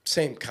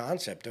 Same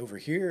concept over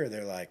here.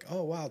 They're like,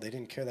 oh, wow, they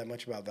didn't care that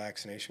much about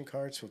vaccination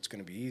cards, so it's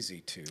going to be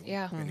easy to,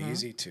 Yeah. and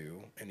easy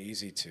to, and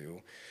easy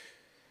to.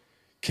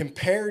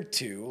 Compared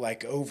to,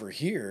 like over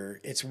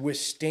here, it's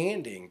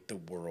withstanding the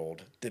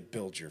world that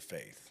builds your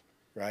faith,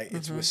 right?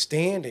 It's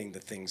withstanding the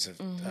things of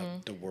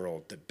the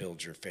world that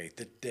builds your faith.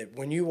 That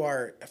when you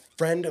are a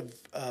friend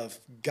of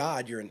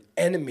God, you're an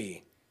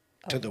enemy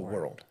to the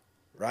world,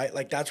 right?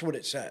 Like that's what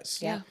it says.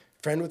 Yeah.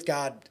 Friend with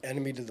God,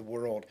 enemy to the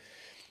world.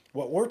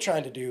 What we're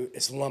trying to do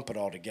is lump it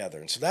all together.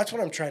 And so that's what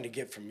I'm trying to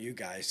get from you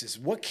guys is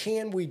what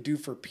can we do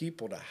for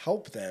people to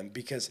help them?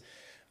 Because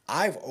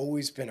I've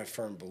always been a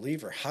firm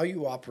believer. How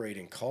you operate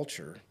in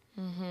culture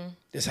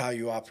is how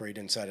you operate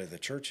inside of the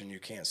church, and you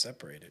can't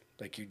separate it.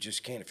 Like you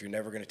just can't. If you're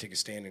never going to take a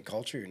stand in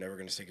culture, you're never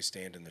going to take a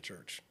stand in the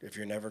church. If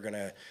you're never going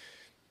to,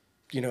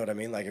 you know what I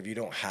mean? Like if you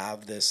don't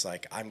have this,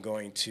 like I'm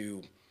going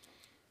to,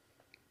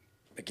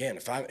 again,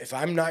 if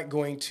I'm not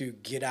going to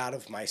get out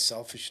of my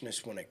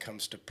selfishness when it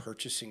comes to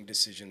purchasing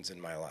decisions in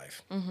my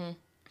life,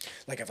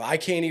 like if I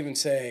can't even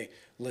say,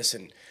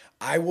 listen,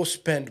 I will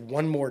spend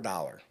 $1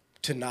 more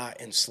to not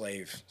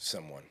enslave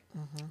someone.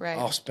 Right.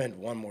 I'll spend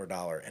 $1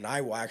 more, and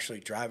I will actually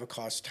drive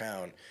across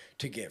town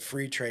to get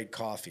free trade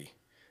coffee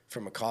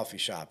from a coffee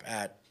shop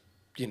at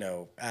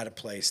a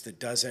place that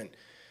doesn't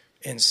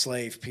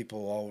enslave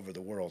people all over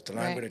the world. And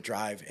I'm Right. going to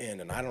drive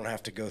in, and I don't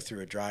have to go through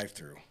a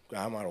drive-through.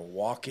 I'm going to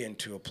walk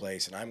into a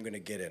place, and I'm going to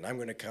get in. I'm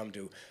going to come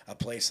to a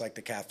place like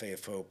the Cafe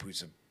of Hope,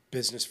 who's a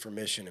business for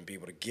mission, and be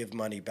able to give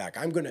money back.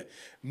 I'm going to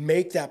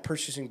make that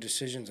purchasing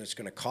decision that's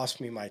going to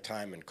cost me my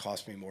time and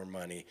cost me more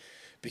money,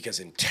 because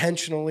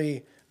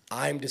intentionally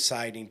I'm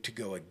deciding to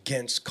go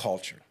against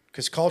culture.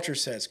 Because culture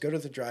says, go to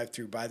the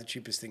drive-thru, buy the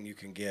cheapest thing you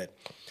can get,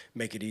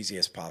 make it easy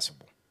as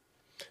possible.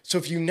 So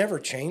if you never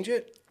change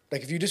it,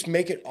 like if you just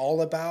make it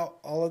all about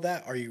all of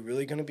that, are you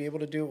really going to be able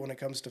to do it when it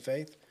comes to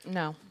faith?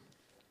 No.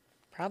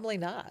 Probably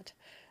not.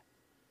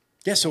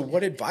 Yeah, so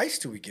what advice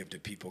do we give to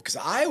people? Because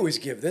I always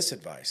give this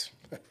advice.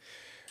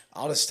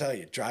 I'll just tell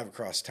you, drive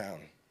across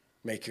town.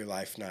 Make your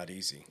life not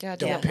easy. Yeah,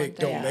 do that one thing.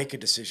 Don't Yeah. make a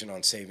decision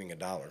on saving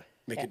 $1.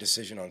 Make a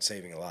decision on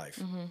saving a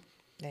life.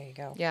 There you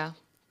go. Yeah.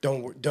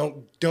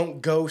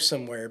 Don't go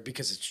somewhere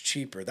because it's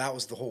cheaper. That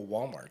was the whole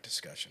Walmart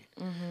discussion.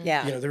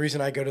 Yeah. You know, the reason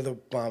I go to the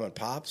mom and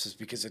pops is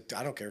because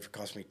I don't care if it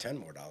costs me $10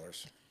 more.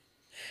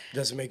 It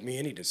doesn't make me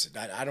any decision.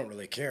 I don't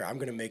really care. I'm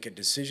going to make a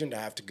decision to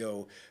have to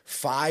go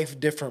 5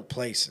 different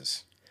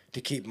places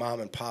to keep mom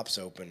and pops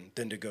open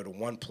than to go to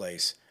one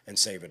place and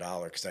save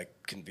 $1 because that's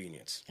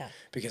convenience. Yeah.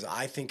 Because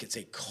I think it's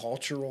a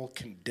cultural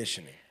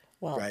conditioning.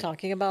 Well, right?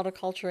 talking about a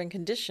culture and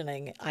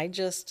conditioning, I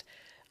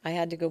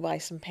had to go buy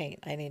some paint.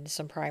 I needed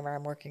some primer.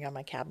 I'm working on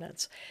my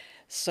cabinets.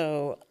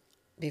 So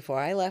before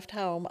I left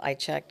home, I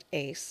checked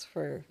Ace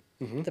for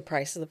the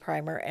price of the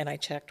primer, and I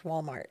checked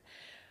Walmart.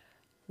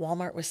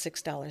 Walmart was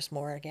 $6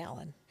 more a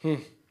gallon. Yeah.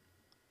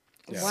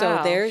 So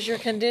Wow. there's your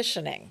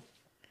conditioning.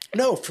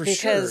 No, for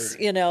because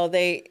sure. you know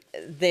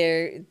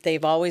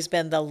they've always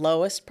been the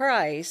lowest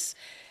price,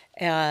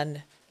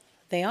 and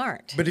they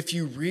aren't. But if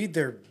you read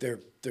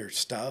their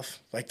stuff,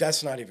 like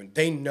that's not even,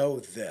 they know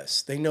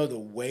this. They know the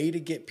way to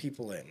get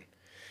people in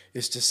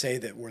is to say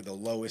that we're the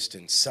lowest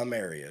in some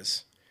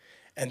areas,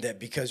 and that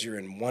because you're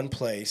in one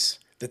place,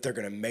 that they're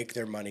going to make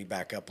their money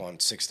back up on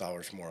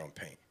 $6 more on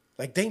paint.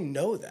 Like they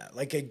know that.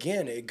 Like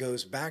again, it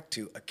goes back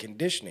to a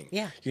conditioning.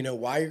 Yeah. You know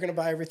why you're going to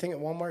buy everything at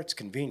Walmart? It's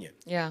convenient.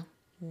 Yeah.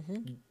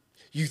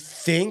 You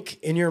think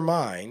in your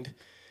mind,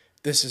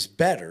 this is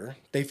better.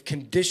 They've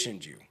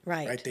conditioned you.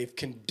 Right. They've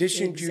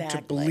conditioned you to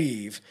Exactly.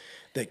 believe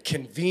that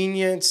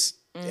convenience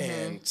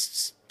and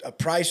a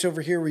price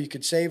over here where you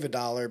could save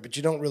 $1, but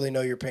you don't really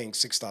know you're paying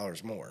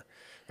 $6 more.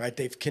 Right?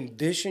 They've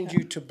conditioned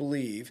you to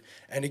believe,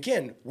 and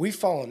again, we've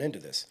fallen into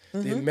this.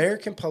 The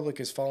American public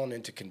has fallen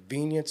into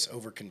convenience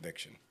over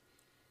conviction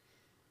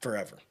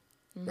forever.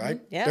 Right?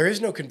 Yeah. There is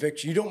no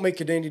conviction. You don't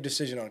make any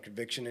decision on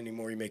conviction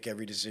anymore. You make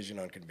every decision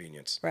on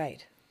convenience.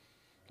 Right.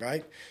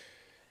 Right?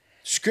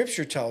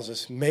 Scripture tells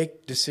us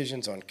make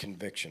decisions on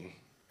conviction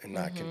and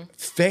not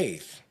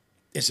faith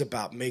is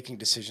about making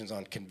decisions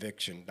on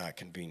conviction, not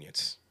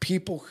convenience.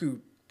 People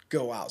who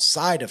go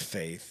outside of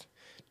faith,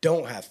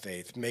 don't have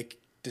faith, make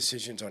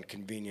decisions on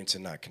convenience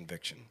and not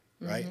conviction,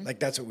 right? Like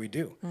that's what we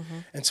do.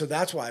 And so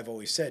that's why I've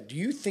always said, do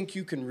you think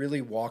you can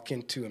really walk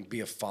into and be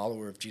a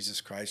follower of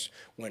Jesus Christ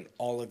when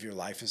all of your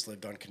life is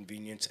lived on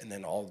convenience and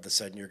then all of a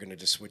sudden you're going to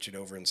just switch it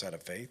over inside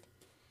of faith?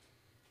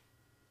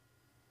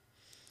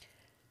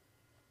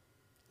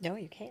 No,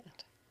 you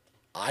can't.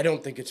 I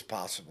don't think it's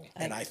possible.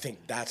 And I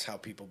think that's how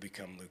people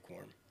become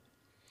lukewarm.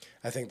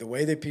 I think the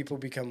way that people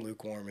become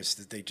lukewarm is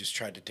that they just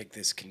try to take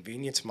this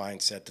convenience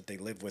mindset that they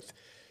live with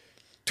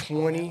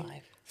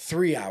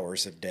 23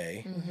 hours a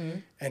day.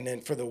 And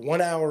then for the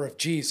 1 hour of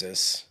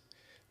Jesus,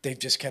 they've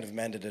just kind of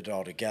mended it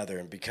all together.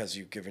 And because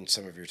you've given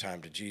some of your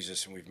time to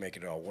Jesus and we've made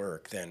it all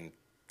work, then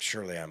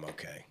surely I'm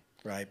okay.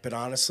 Right? But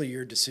honestly,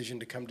 your decision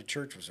to come to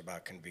church was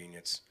about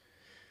convenience.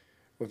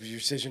 Your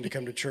decision to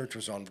come to church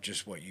was on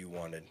just what you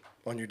wanted.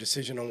 On your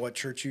decision on what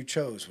church you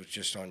chose was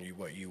just on you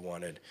what you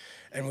wanted.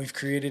 And we've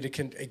created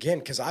again,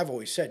 because I've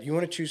always said, you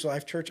want to choose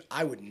Life Church?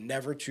 I would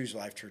never choose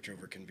Life Church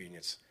over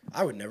convenience.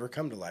 I would never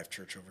come to Life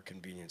Church over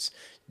convenience.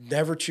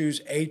 Never choose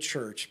a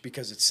church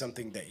because it's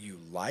something that you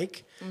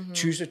like.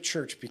 Choose a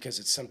church because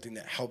it's something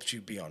that helps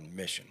you be on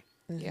mission.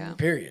 Yeah.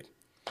 Period.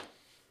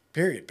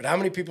 But how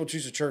many people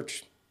choose a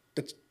church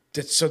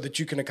that's so that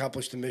you can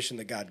accomplish the mission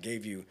that God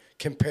gave you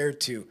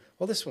compared to,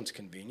 well, this one's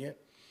convenient.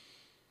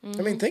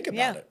 I mean, think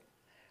about it.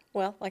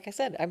 Well, like I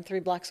said, I'm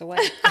 3 blocks away.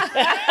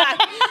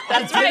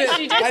 That's right.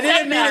 She did I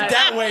didn't mean it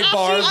that way,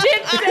 Barb. She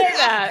did say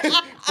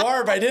that.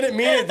 Barb, I didn't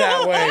mean it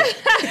that way.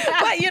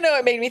 But, you know,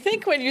 it made me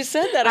think when you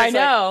said that. I was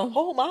know. Like,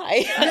 oh,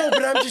 my. No,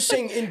 but I'm just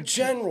saying, in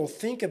general,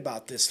 think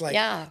about this. Like,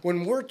 Yeah.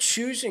 when we're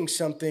choosing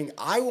something,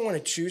 I want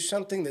to choose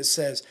something that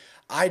says,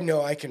 I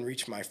know I can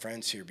reach my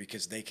friends here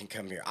because they can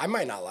come here. I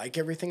might not like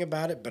everything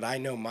about it, but I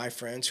know my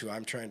friends who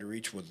I'm trying to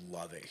reach would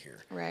love it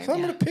here. Right. So I'm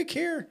going to pick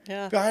here.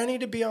 Yeah. But I need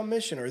to be on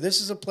mission, or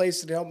this is a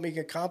place that helped me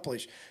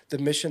accomplish the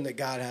mission that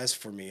God has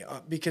for me.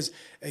 Because,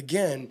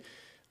 again,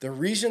 the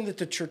reason that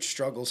the church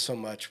struggles so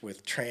much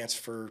with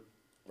transfer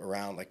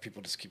around, like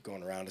people just keep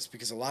going around, is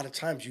because a lot of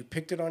times you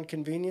picked it on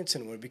convenience,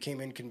 and when it became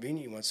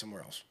inconvenient, you went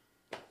somewhere else.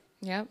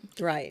 Yep.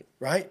 Right.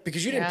 Right?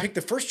 Because you didn't Yeah. pick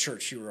the first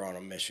church you were on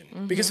a mission.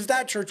 Because if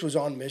that church was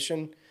on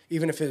mission,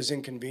 even if it was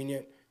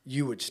inconvenient,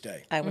 you would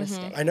stay. I would have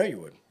stayed. I know you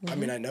would. I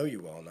mean, I know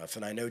you well enough,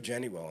 and I know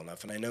Jenny well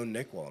enough, and I know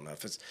Nick well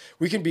enough.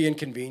 We can be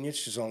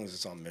inconvenienced as long as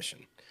it's on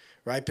mission,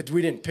 right? But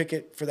we didn't pick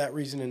it for that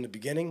reason in the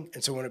beginning,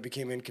 and so when it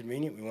became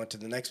inconvenient, we went to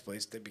the next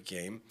place that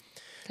became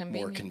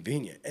more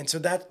convenient. And so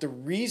that's the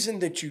reason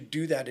that you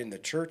do that in the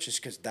church is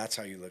because that's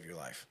how you live your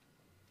life.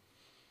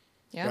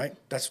 Yep.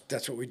 Right?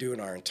 That's what we do in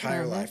our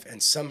entire life.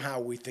 And somehow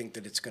we think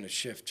that it's going to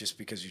shift just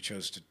because you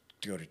chose to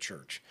go to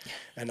church.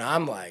 And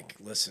I'm like,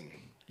 listen,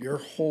 your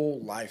whole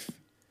life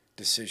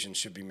decision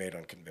should be made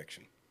on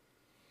conviction.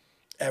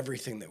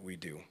 Everything that we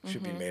do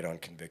should be made on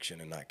conviction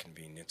and not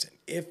convenience. And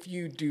if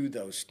you do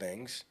those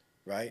things,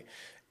 right,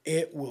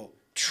 it will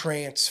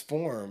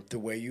transform the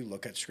way you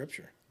look at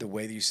Scripture, the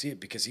way that you see it,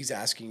 because he's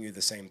asking you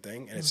the same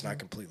thing, and it's not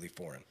completely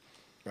foreign.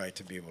 Right,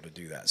 to be able to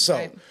do that.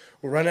 So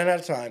we're running out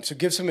of time. So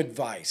give some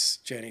advice,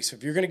 Jenny. So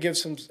if you're going to give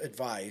some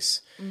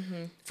advice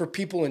for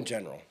people in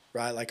general,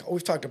 right? Like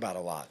we've talked about a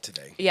lot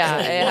today. Yeah,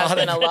 it has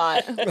been a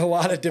lot. A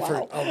lot of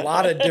different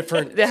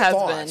It has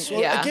thoughts. been,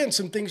 yeah. Well, again,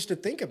 some things to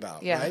think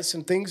about, Yeah. right?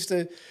 Some things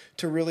to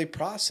really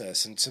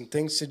process, and some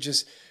things to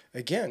just,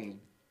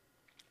 again,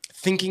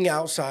 thinking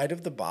outside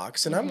of the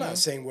box. And I'm not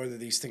saying whether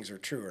these things are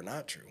true or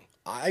not true.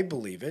 I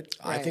believe it.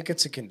 I think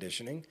it's a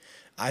conditioning.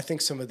 I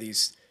think some of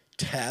these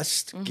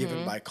tests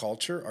given by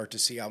culture are to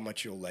see how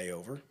much you'll lay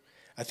over.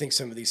 I think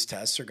some of these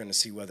tests are going to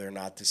see whether or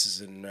not this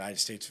is in the United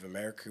States of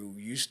America who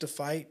used to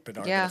fight but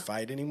aren't going to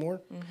fight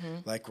anymore.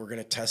 Like we're going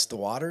to test the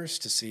waters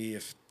to see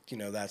if,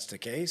 that's the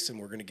case, and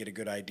we're going to get a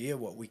good idea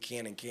what we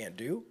can and can't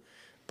do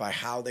by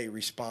how they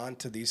respond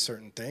to these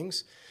certain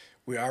things.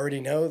 We already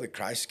know that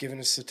Christ's given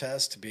us the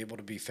test to be able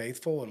to be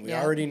faithful, and we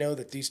already know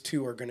that these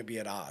two are going to be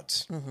at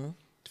odds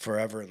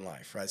forever in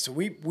life, right? So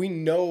we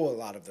know a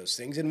lot of those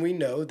things, and we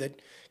know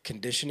that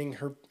conditioning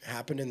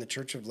happened in the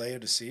church of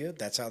Laodicea.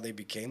 That's how they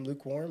became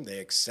lukewarm. They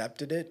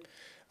accepted it,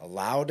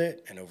 allowed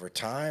it, and over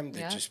time,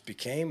 they just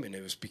became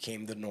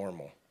the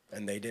normal,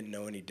 and they didn't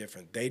know any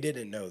different. They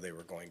didn't know they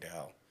were going to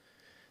hell.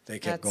 They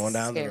kept going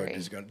down the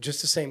road.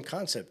 Just the same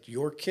concept.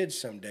 Your kids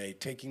someday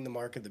taking the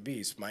mark of the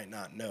beast might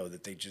not know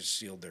that they just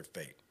sealed their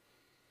fate.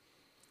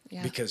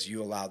 Yeah. Because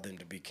you allowed them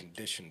to be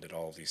conditioned that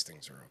all these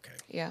things are okay.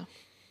 Yeah.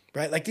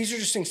 Right? Like, these are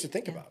just things to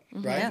think about,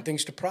 right? Yeah. And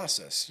things to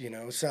process,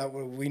 It's not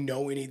we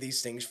know any of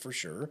these things for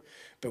sure,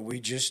 but we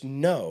just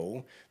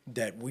know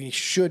that we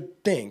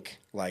should think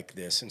like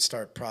this and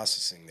start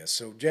processing this.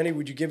 So, Jenny,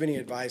 would you give any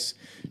advice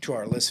to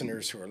our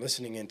listeners who are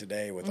listening in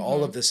today with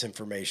all of this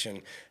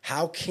information?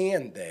 How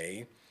can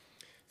they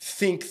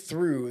think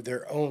through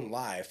their own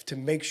life to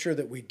make sure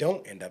that we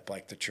don't end up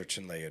like the church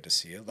in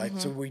Laodicea,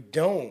 so we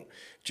don't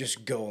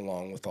just go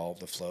along with all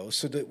the flow,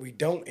 so that we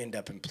don't end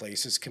up in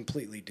places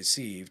completely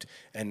deceived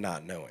and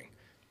not knowing?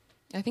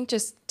 I think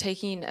just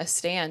taking a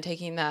stand,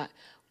 taking that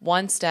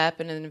one step,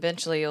 and then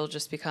eventually it'll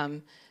just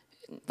become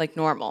like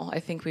normal. I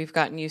think we've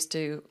gotten used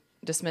to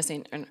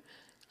dismissing, and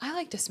I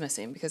like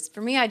dismissing because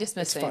for me, I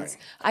dismiss things.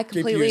 Fine. I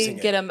completely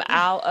get them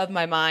out of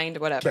my mind,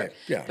 whatever. Okay.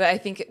 Yeah. But I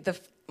think the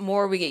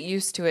more we get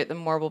used to it, the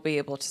more we'll be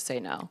able to say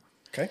no.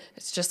 Okay.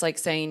 It's just like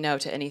saying no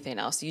to anything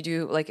else. You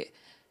do, like,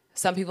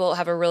 some people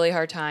have a really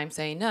hard time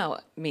saying no,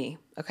 me,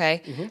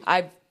 okay?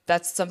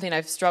 That's something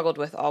I've struggled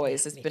with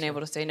always, is been able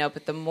to say no.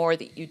 But the more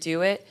that you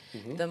do it,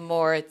 the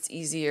more it's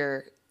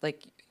easier,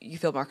 like, you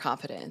feel more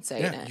confident in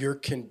saying it.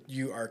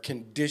 You are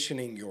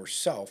conditioning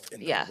yourself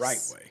in the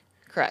right way.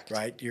 Correct.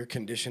 Right? You're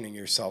conditioning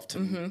yourself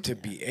to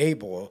be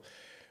able,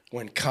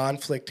 when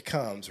conflict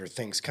comes or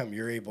things come,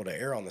 you're able to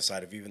err on the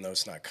side of, even though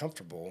it's not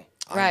comfortable,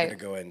 I'm going to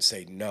go ahead and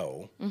say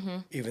no,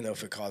 even though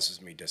if it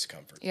causes me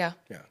discomfort. Yeah.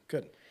 Yeah,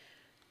 good.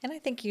 And I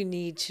think you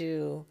need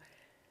to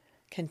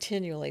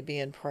continually be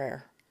in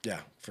prayer. Yeah,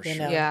 for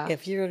sure. Yeah.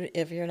 If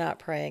you're not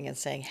praying and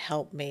saying,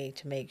 help me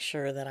to make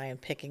sure that I am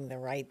picking the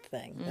right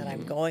thing, that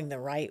I'm going the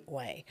right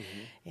way,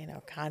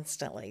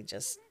 constantly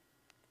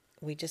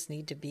we just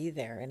need to be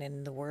there and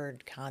in the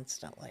Word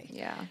constantly.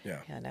 Yeah.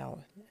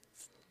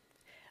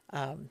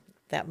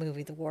 That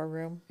movie, The War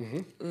Room.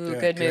 Ooh,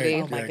 good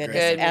movie. Oh my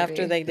goodness!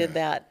 After they did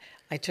that,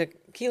 I took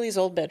Keely's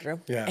old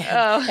bedroom.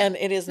 Yeah. And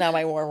it is now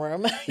my war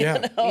room.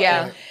 Yeah.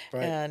 Yeah.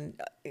 Right. And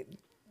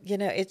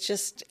it's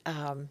just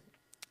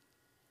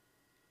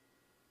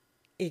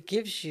it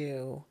gives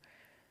you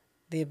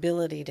the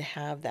ability to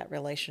have that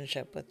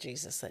relationship with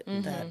Jesus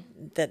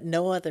that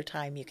no other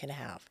time you can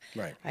have.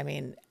 Right. I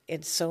mean,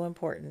 it's so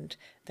important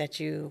that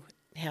you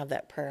have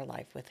that prayer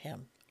life with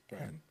Him.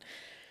 Right.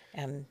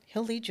 And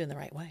He'll lead you in the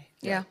right way.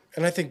 Yeah. Right.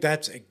 And I think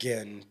that's,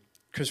 again,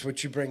 because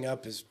what you bring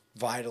up is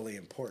vitally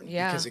important.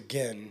 Yeah. Because,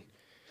 again,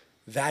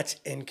 that's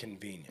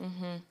inconvenient.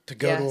 To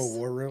go to a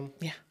war room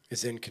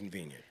is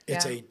inconvenient.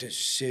 It's a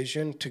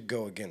decision to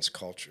go against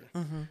culture,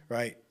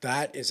 right?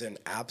 That is an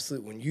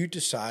absolute, when you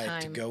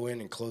decide to go in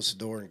and close the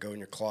door and go in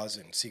your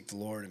closet and seek the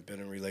Lord and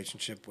build a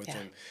relationship with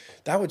Him,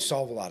 that would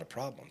solve a lot of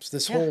problems.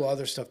 This whole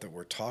other stuff that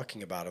we're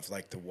talking about of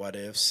like the what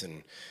ifs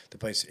and the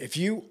place, if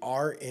you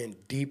are in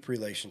deep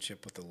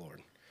relationship with the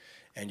Lord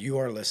and you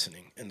are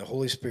listening and the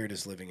Holy Spirit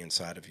is living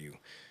inside of you,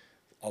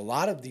 a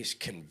lot of these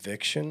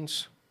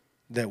convictions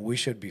that we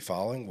should be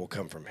following will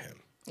come from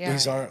Him. Yeah.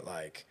 These aren't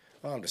like,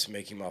 oh, I'm just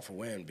making Him off a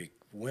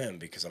whim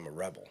because I'm a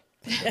rebel.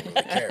 I don't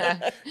really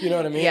care. You know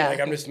what I mean? Yeah. Like,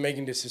 I'm just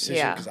making this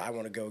decision because I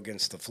want to go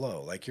against the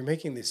flow. Like, you're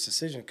making this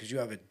decision because you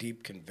have a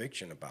deep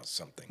conviction about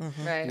something.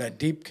 Right. And that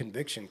deep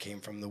conviction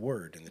came from the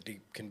Word, and the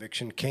deep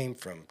conviction came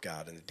from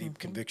God, and the deep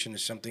conviction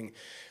is something,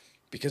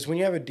 because when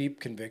you have a deep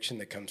conviction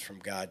that comes from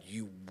God,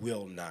 you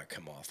will not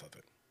come off of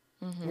it.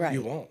 Right.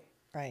 You won't.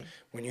 Right.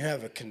 When you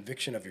have a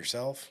conviction of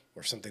yourself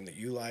or something that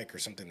you like or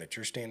something that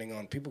you're standing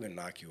on, people can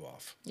knock you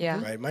off.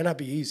 Yeah. Right? It might not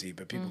be easy,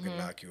 but people can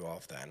knock you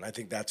off that. And I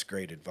think that's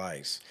great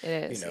advice.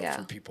 It is,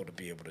 for people to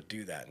be able to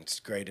do that. And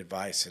it's great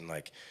advice in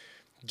like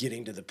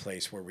getting to the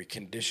place where we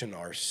condition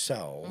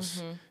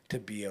ourselves to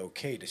be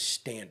okay to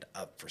stand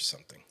up for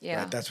something.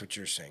 Yeah. Right? That's what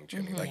you're saying,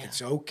 Jenny. Like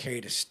it's okay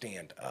to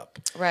stand up.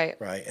 Right.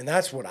 Right. And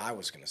that's what I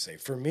was going to say.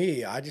 For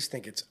me, I just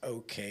think it's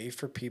okay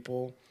for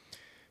people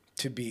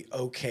to be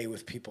okay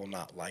with people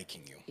not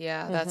liking you.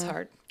 Yeah, that's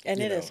hard. And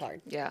it is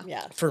hard. Yeah.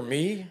 Yeah. For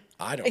me,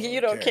 I don't You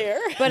don't care.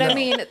 But I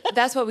mean,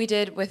 that's what we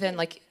did within,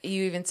 like,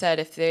 you even said,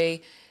 if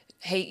they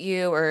hate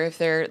you or if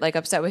they're like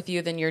upset with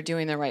you, then you're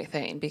doing the right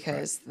thing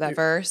because that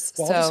verse.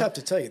 Well, I'll just have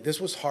to tell you, this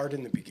was hard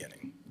in the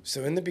beginning.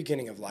 So in the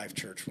beginning of Life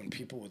Church, when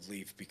people would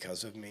leave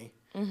because of me,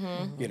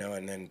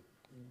 and then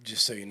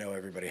just so you know,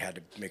 everybody had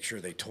to make sure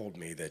they told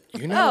me that,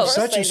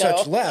 such and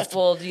such left.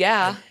 Well,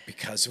 yeah.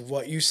 Because of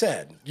what you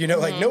said.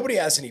 Like nobody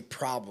has any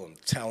problem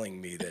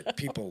telling me that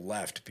people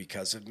left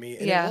because of me.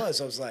 And it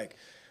was. I was like,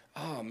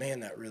 oh,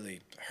 man, that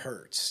really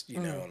hurts.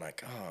 And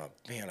like, oh,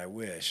 man, I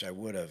wish I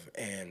would have.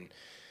 And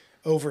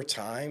over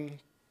time,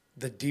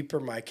 the deeper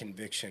my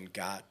conviction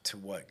got to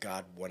what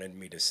God wanted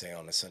me to say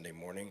on a Sunday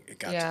morning, it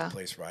got to the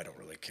place where I don't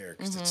really care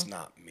because it's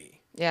not me.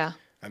 Yeah.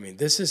 I mean,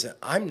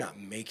 I'm not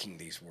making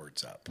these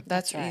words up.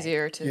 That's right.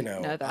 Easier to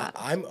know that.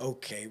 I'm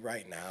okay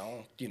right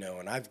now,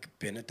 and I've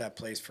been at that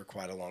place for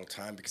quite a long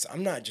time because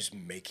I'm not just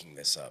making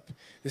this up.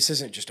 This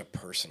isn't just a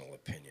personal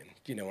opinion.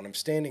 When I'm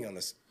standing on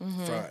this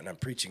front and I'm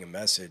preaching a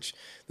message,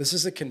 this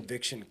is a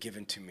conviction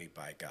given to me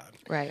by God.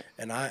 Right.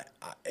 And I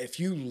if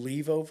you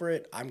leave over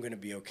it, I'm going to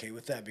be okay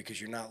with that because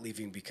you're not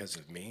leaving because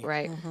of me.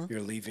 Right.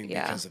 You're leaving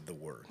because of the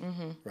word.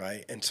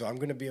 Right. And so I'm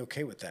going to be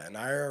okay with that. And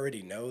I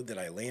already know that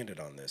I landed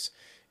on this.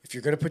 If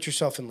you're going to put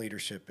yourself in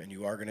leadership and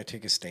you are going to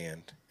take a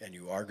stand and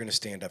you are going to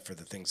stand up for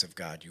the things of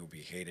God, you will be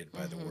hated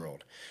by the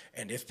world.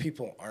 And if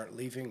people aren't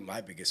leaving, my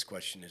biggest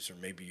question is, or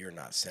maybe you're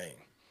not saying,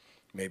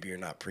 maybe you're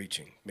not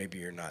preaching, maybe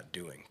you're not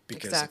doing.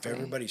 Because if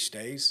everybody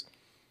stays,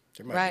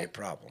 there might be a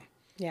problem.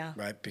 Yeah.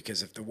 Right?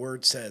 Because if the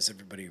word says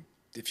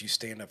if you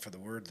stand up for the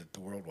word that the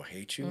world will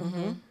hate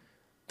you,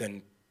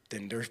 then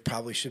there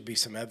probably should be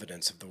some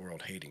evidence of the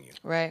world hating you.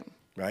 Right.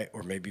 Right?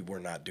 Or maybe we're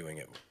not doing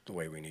it the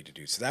way we need to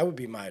do. So that would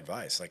be my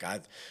advice. Like,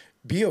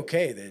 be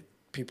okay that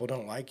people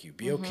don't like you.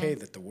 Be okay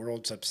that the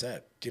world's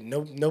upset.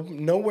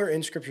 Nowhere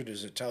in Scripture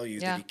does it tell you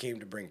that he came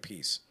to bring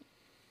peace.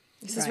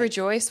 He says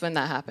rejoice when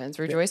that happens.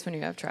 Rejoice when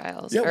you have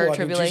trials or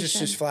tribulation. Jesus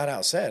just flat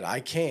out said, I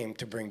came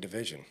to bring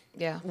division.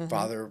 Yeah.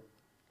 Father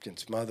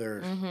against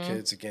mother,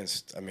 kids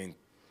against,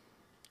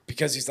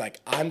 because he's like,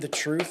 I'm the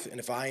truth, and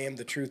if I am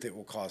the truth, it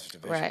will cause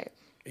division. Right.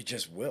 It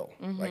just will.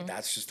 Like,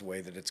 that's just the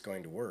way that it's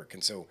going to work.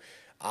 And so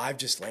I've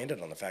just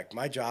landed on the fact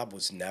my job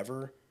was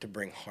never to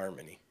bring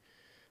harmony.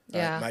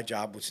 Yeah. My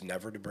job was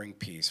never to bring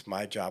peace.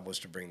 My job was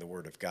to bring the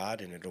word of God,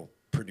 and it'll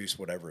produce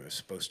whatever it's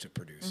supposed to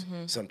produce.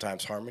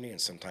 Sometimes harmony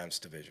and sometimes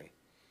division.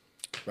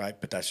 Right?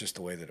 But that's just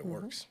the way that it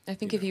works. I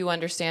think if you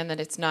understand that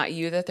it's not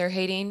you that they're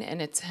hating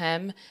and it's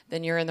him,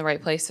 then you're in the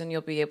right place and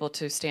you'll be able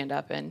to stand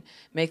up and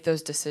make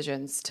those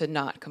decisions to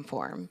not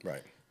conform.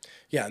 Right.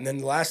 Yeah, and then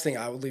the last thing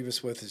I would leave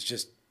us with is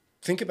just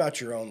think about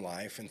your own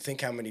life and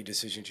think how many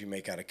decisions you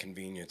make out of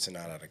convenience and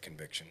not out of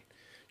conviction.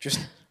 Just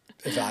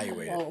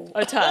evaluate it.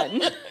 A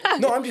ton.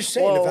 No, I'm just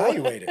saying,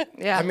 evaluate it.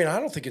 Yeah. I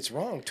don't think it's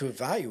wrong to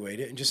evaluate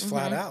it and just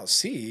flat out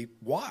see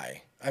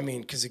why.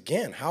 Because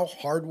again, how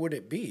hard would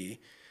it be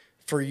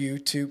for you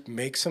to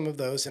make some of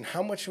those, and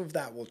how much of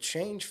that will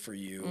change for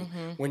you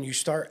when you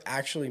start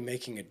actually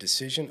making a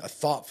decision, a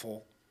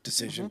thoughtful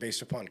decision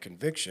based upon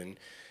conviction,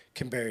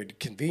 compared to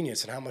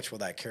convenience, and how much will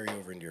that carry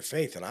over into your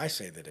faith? And I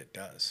say that it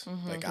does.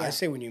 I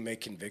say when you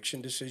make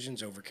conviction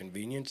decisions over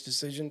convenience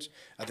decisions,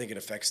 I think it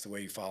affects the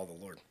way you follow the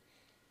Lord.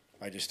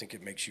 I just think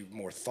it makes you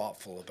more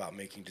thoughtful about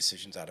making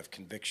decisions out of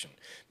conviction.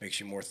 Makes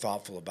you more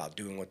thoughtful about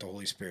doing what the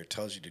Holy Spirit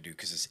tells you to do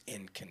because it's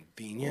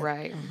inconvenient.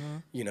 Right.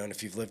 And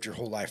if you've lived your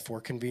whole life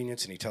for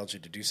convenience and he tells you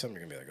to do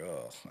something, you're going to be like,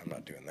 oh, I'm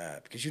not doing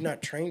that. Because you've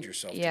not trained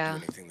yourself to do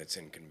anything that's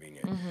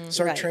inconvenient.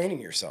 Start training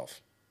yourself.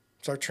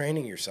 Start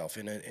training yourself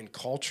in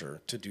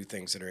culture to do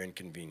things that are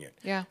inconvenient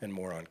and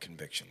more on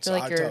conviction.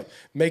 So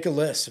make a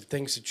list of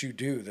things that you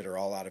do that are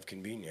all out of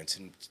convenience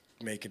and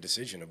make a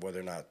decision of whether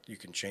or not you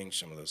can change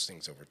some of those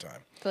things over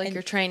time. I feel like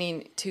you're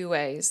training two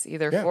ways,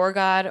 either for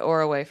God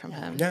or away from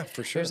him. Yeah,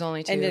 for sure. There's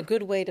only two. And a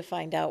good way to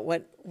find out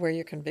where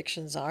your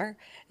convictions are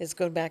is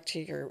go back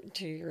to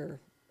your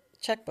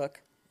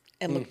checkbook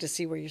and look to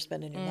see where you're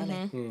spending your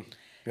money.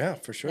 Yeah,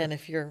 for sure. And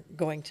if you're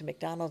going to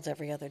McDonald's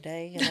every other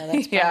day,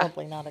 that's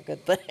probably not a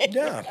good thing.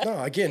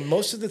 Again,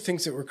 most of the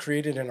things that were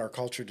created in our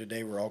culture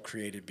today were all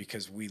created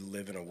because we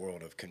live in a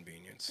world of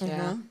convenience.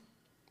 Yeah.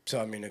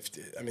 So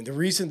the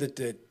reason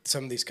that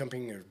some of these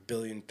companies are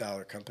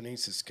billion-dollar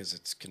companies is because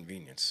it's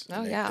convenience.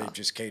 They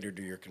just cater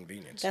to your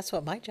convenience. That's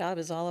what my job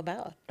is all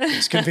about.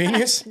 It's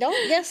convenience.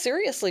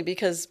 Seriously,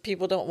 because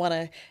people don't want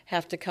to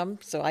have to come,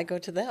 so I go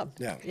to them.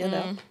 Yeah.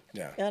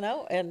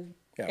 And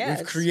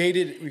we've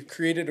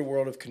created a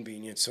world of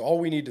convenience. So all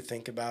we need to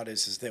think about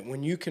is that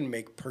when you can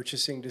make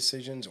purchasing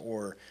decisions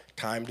or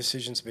time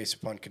decisions based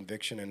upon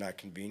conviction and not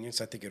convenience,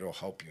 I think it'll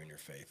help you in your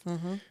faith.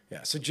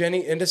 Yeah. So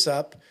Jenny, end us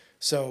up.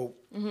 So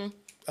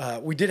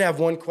we did have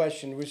one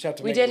question. We just have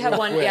to. We did have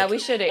one. Quick. Yeah, we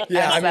should ask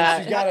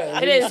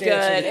that. It is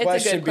good.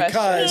 It's a good question.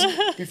 Because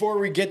before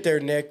we get there,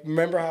 Nick,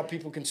 remember how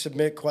people can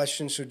submit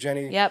questions. So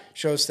Jenny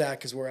shows that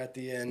because we're at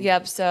the end.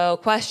 Yep. So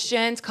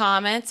questions,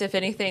 comments. If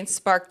anything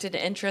sparked an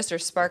interest or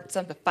sparked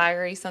something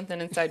fiery,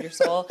 something inside your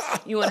soul,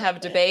 you want to have a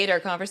debate or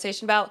a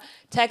conversation about,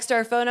 text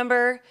our phone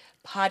number,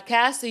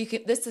 podcast. So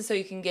this is so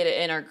you can get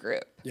it in our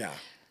group. Yeah.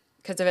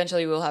 Because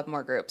eventually we'll have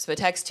more groups. But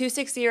text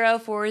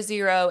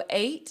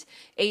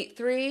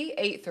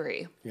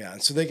 260-408-8383. Yeah,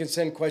 and so they can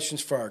send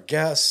questions for our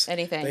guests.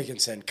 Anything. They can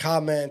send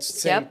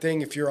comments. Same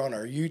thing if you're on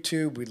our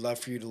YouTube. We'd love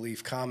for you to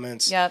leave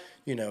comments.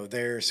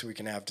 There so we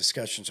can have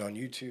discussions on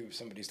YouTube. If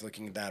somebody's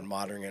looking at that and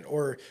monitoring it.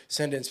 Or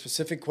send in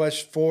specific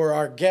questions for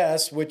our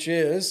guests, which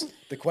is,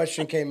 the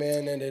question came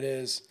in and it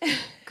is...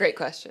 Great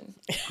question.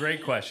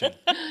 Great question.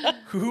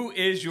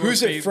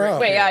 Who's it from?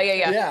 Wait,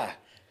 yeah.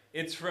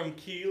 It's from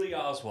Keely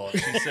Oswald.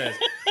 She says,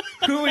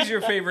 Who is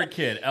your favorite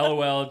kid?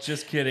 LOL,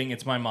 just kidding.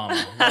 It's my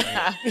mama.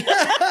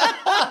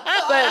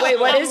 But wait,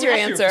 what is your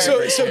answer?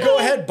 So go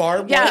ahead,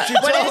 Barb. Why don't you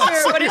tell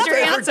us what is your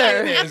favorite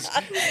answer?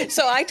 kid is?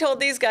 So I told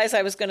these guys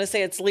I was going to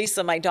say it's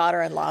Lisa, my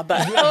daughter-in-law,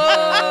 but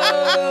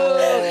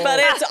but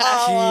it's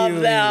all of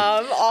Cute.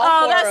 them.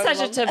 Oh, that's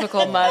such a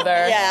typical mother.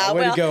 Yeah,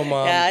 Way to go,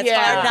 Mom. Yeah, it's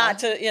Yeah. hard not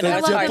to, you know. The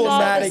It's hard to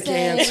diplomatic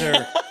same.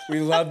 answer. We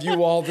love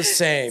you all the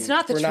same. It's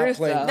not the We're truth,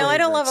 playing though. No, I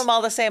don't love favorites. them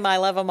all the same. I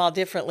love them all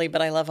differently, but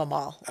I love them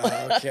all.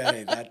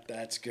 Okay,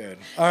 that's good.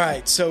 All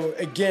right, so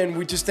again,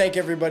 we just thank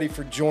everybody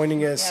for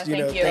joining us. Yeah,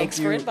 thank you. Thanks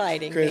for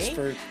inviting Chris, me.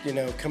 for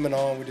coming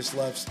on. We just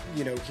love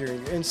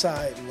hearing your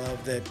insight and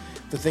love that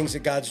the things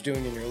that God's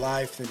doing in your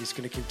life, that He's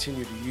going to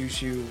continue to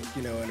use you,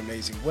 in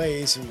amazing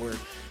ways. And we're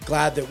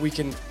glad that we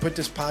can put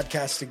this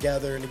podcast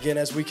together. And again,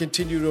 as we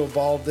continue to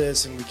evolve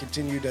this and we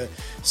continue to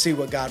see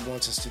what God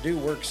wants us to do,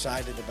 we're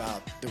excited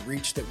about the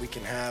reach that we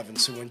can have. And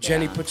so when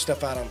Jenny puts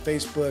stuff out on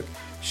Facebook,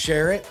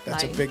 share it.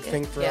 That's a big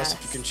thing for us.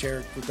 If you can share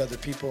it with other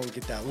people and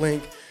get that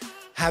link.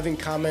 Having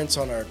comments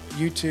on our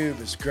YouTube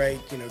is great.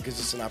 Gives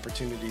us an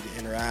opportunity to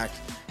interact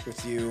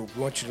with you.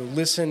 We want you to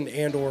listen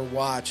and or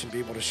watch and be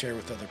able to share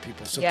with other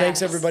people. So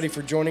thanks everybody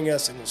for joining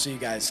us, and we'll see you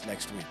guys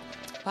next week.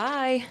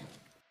 Bye.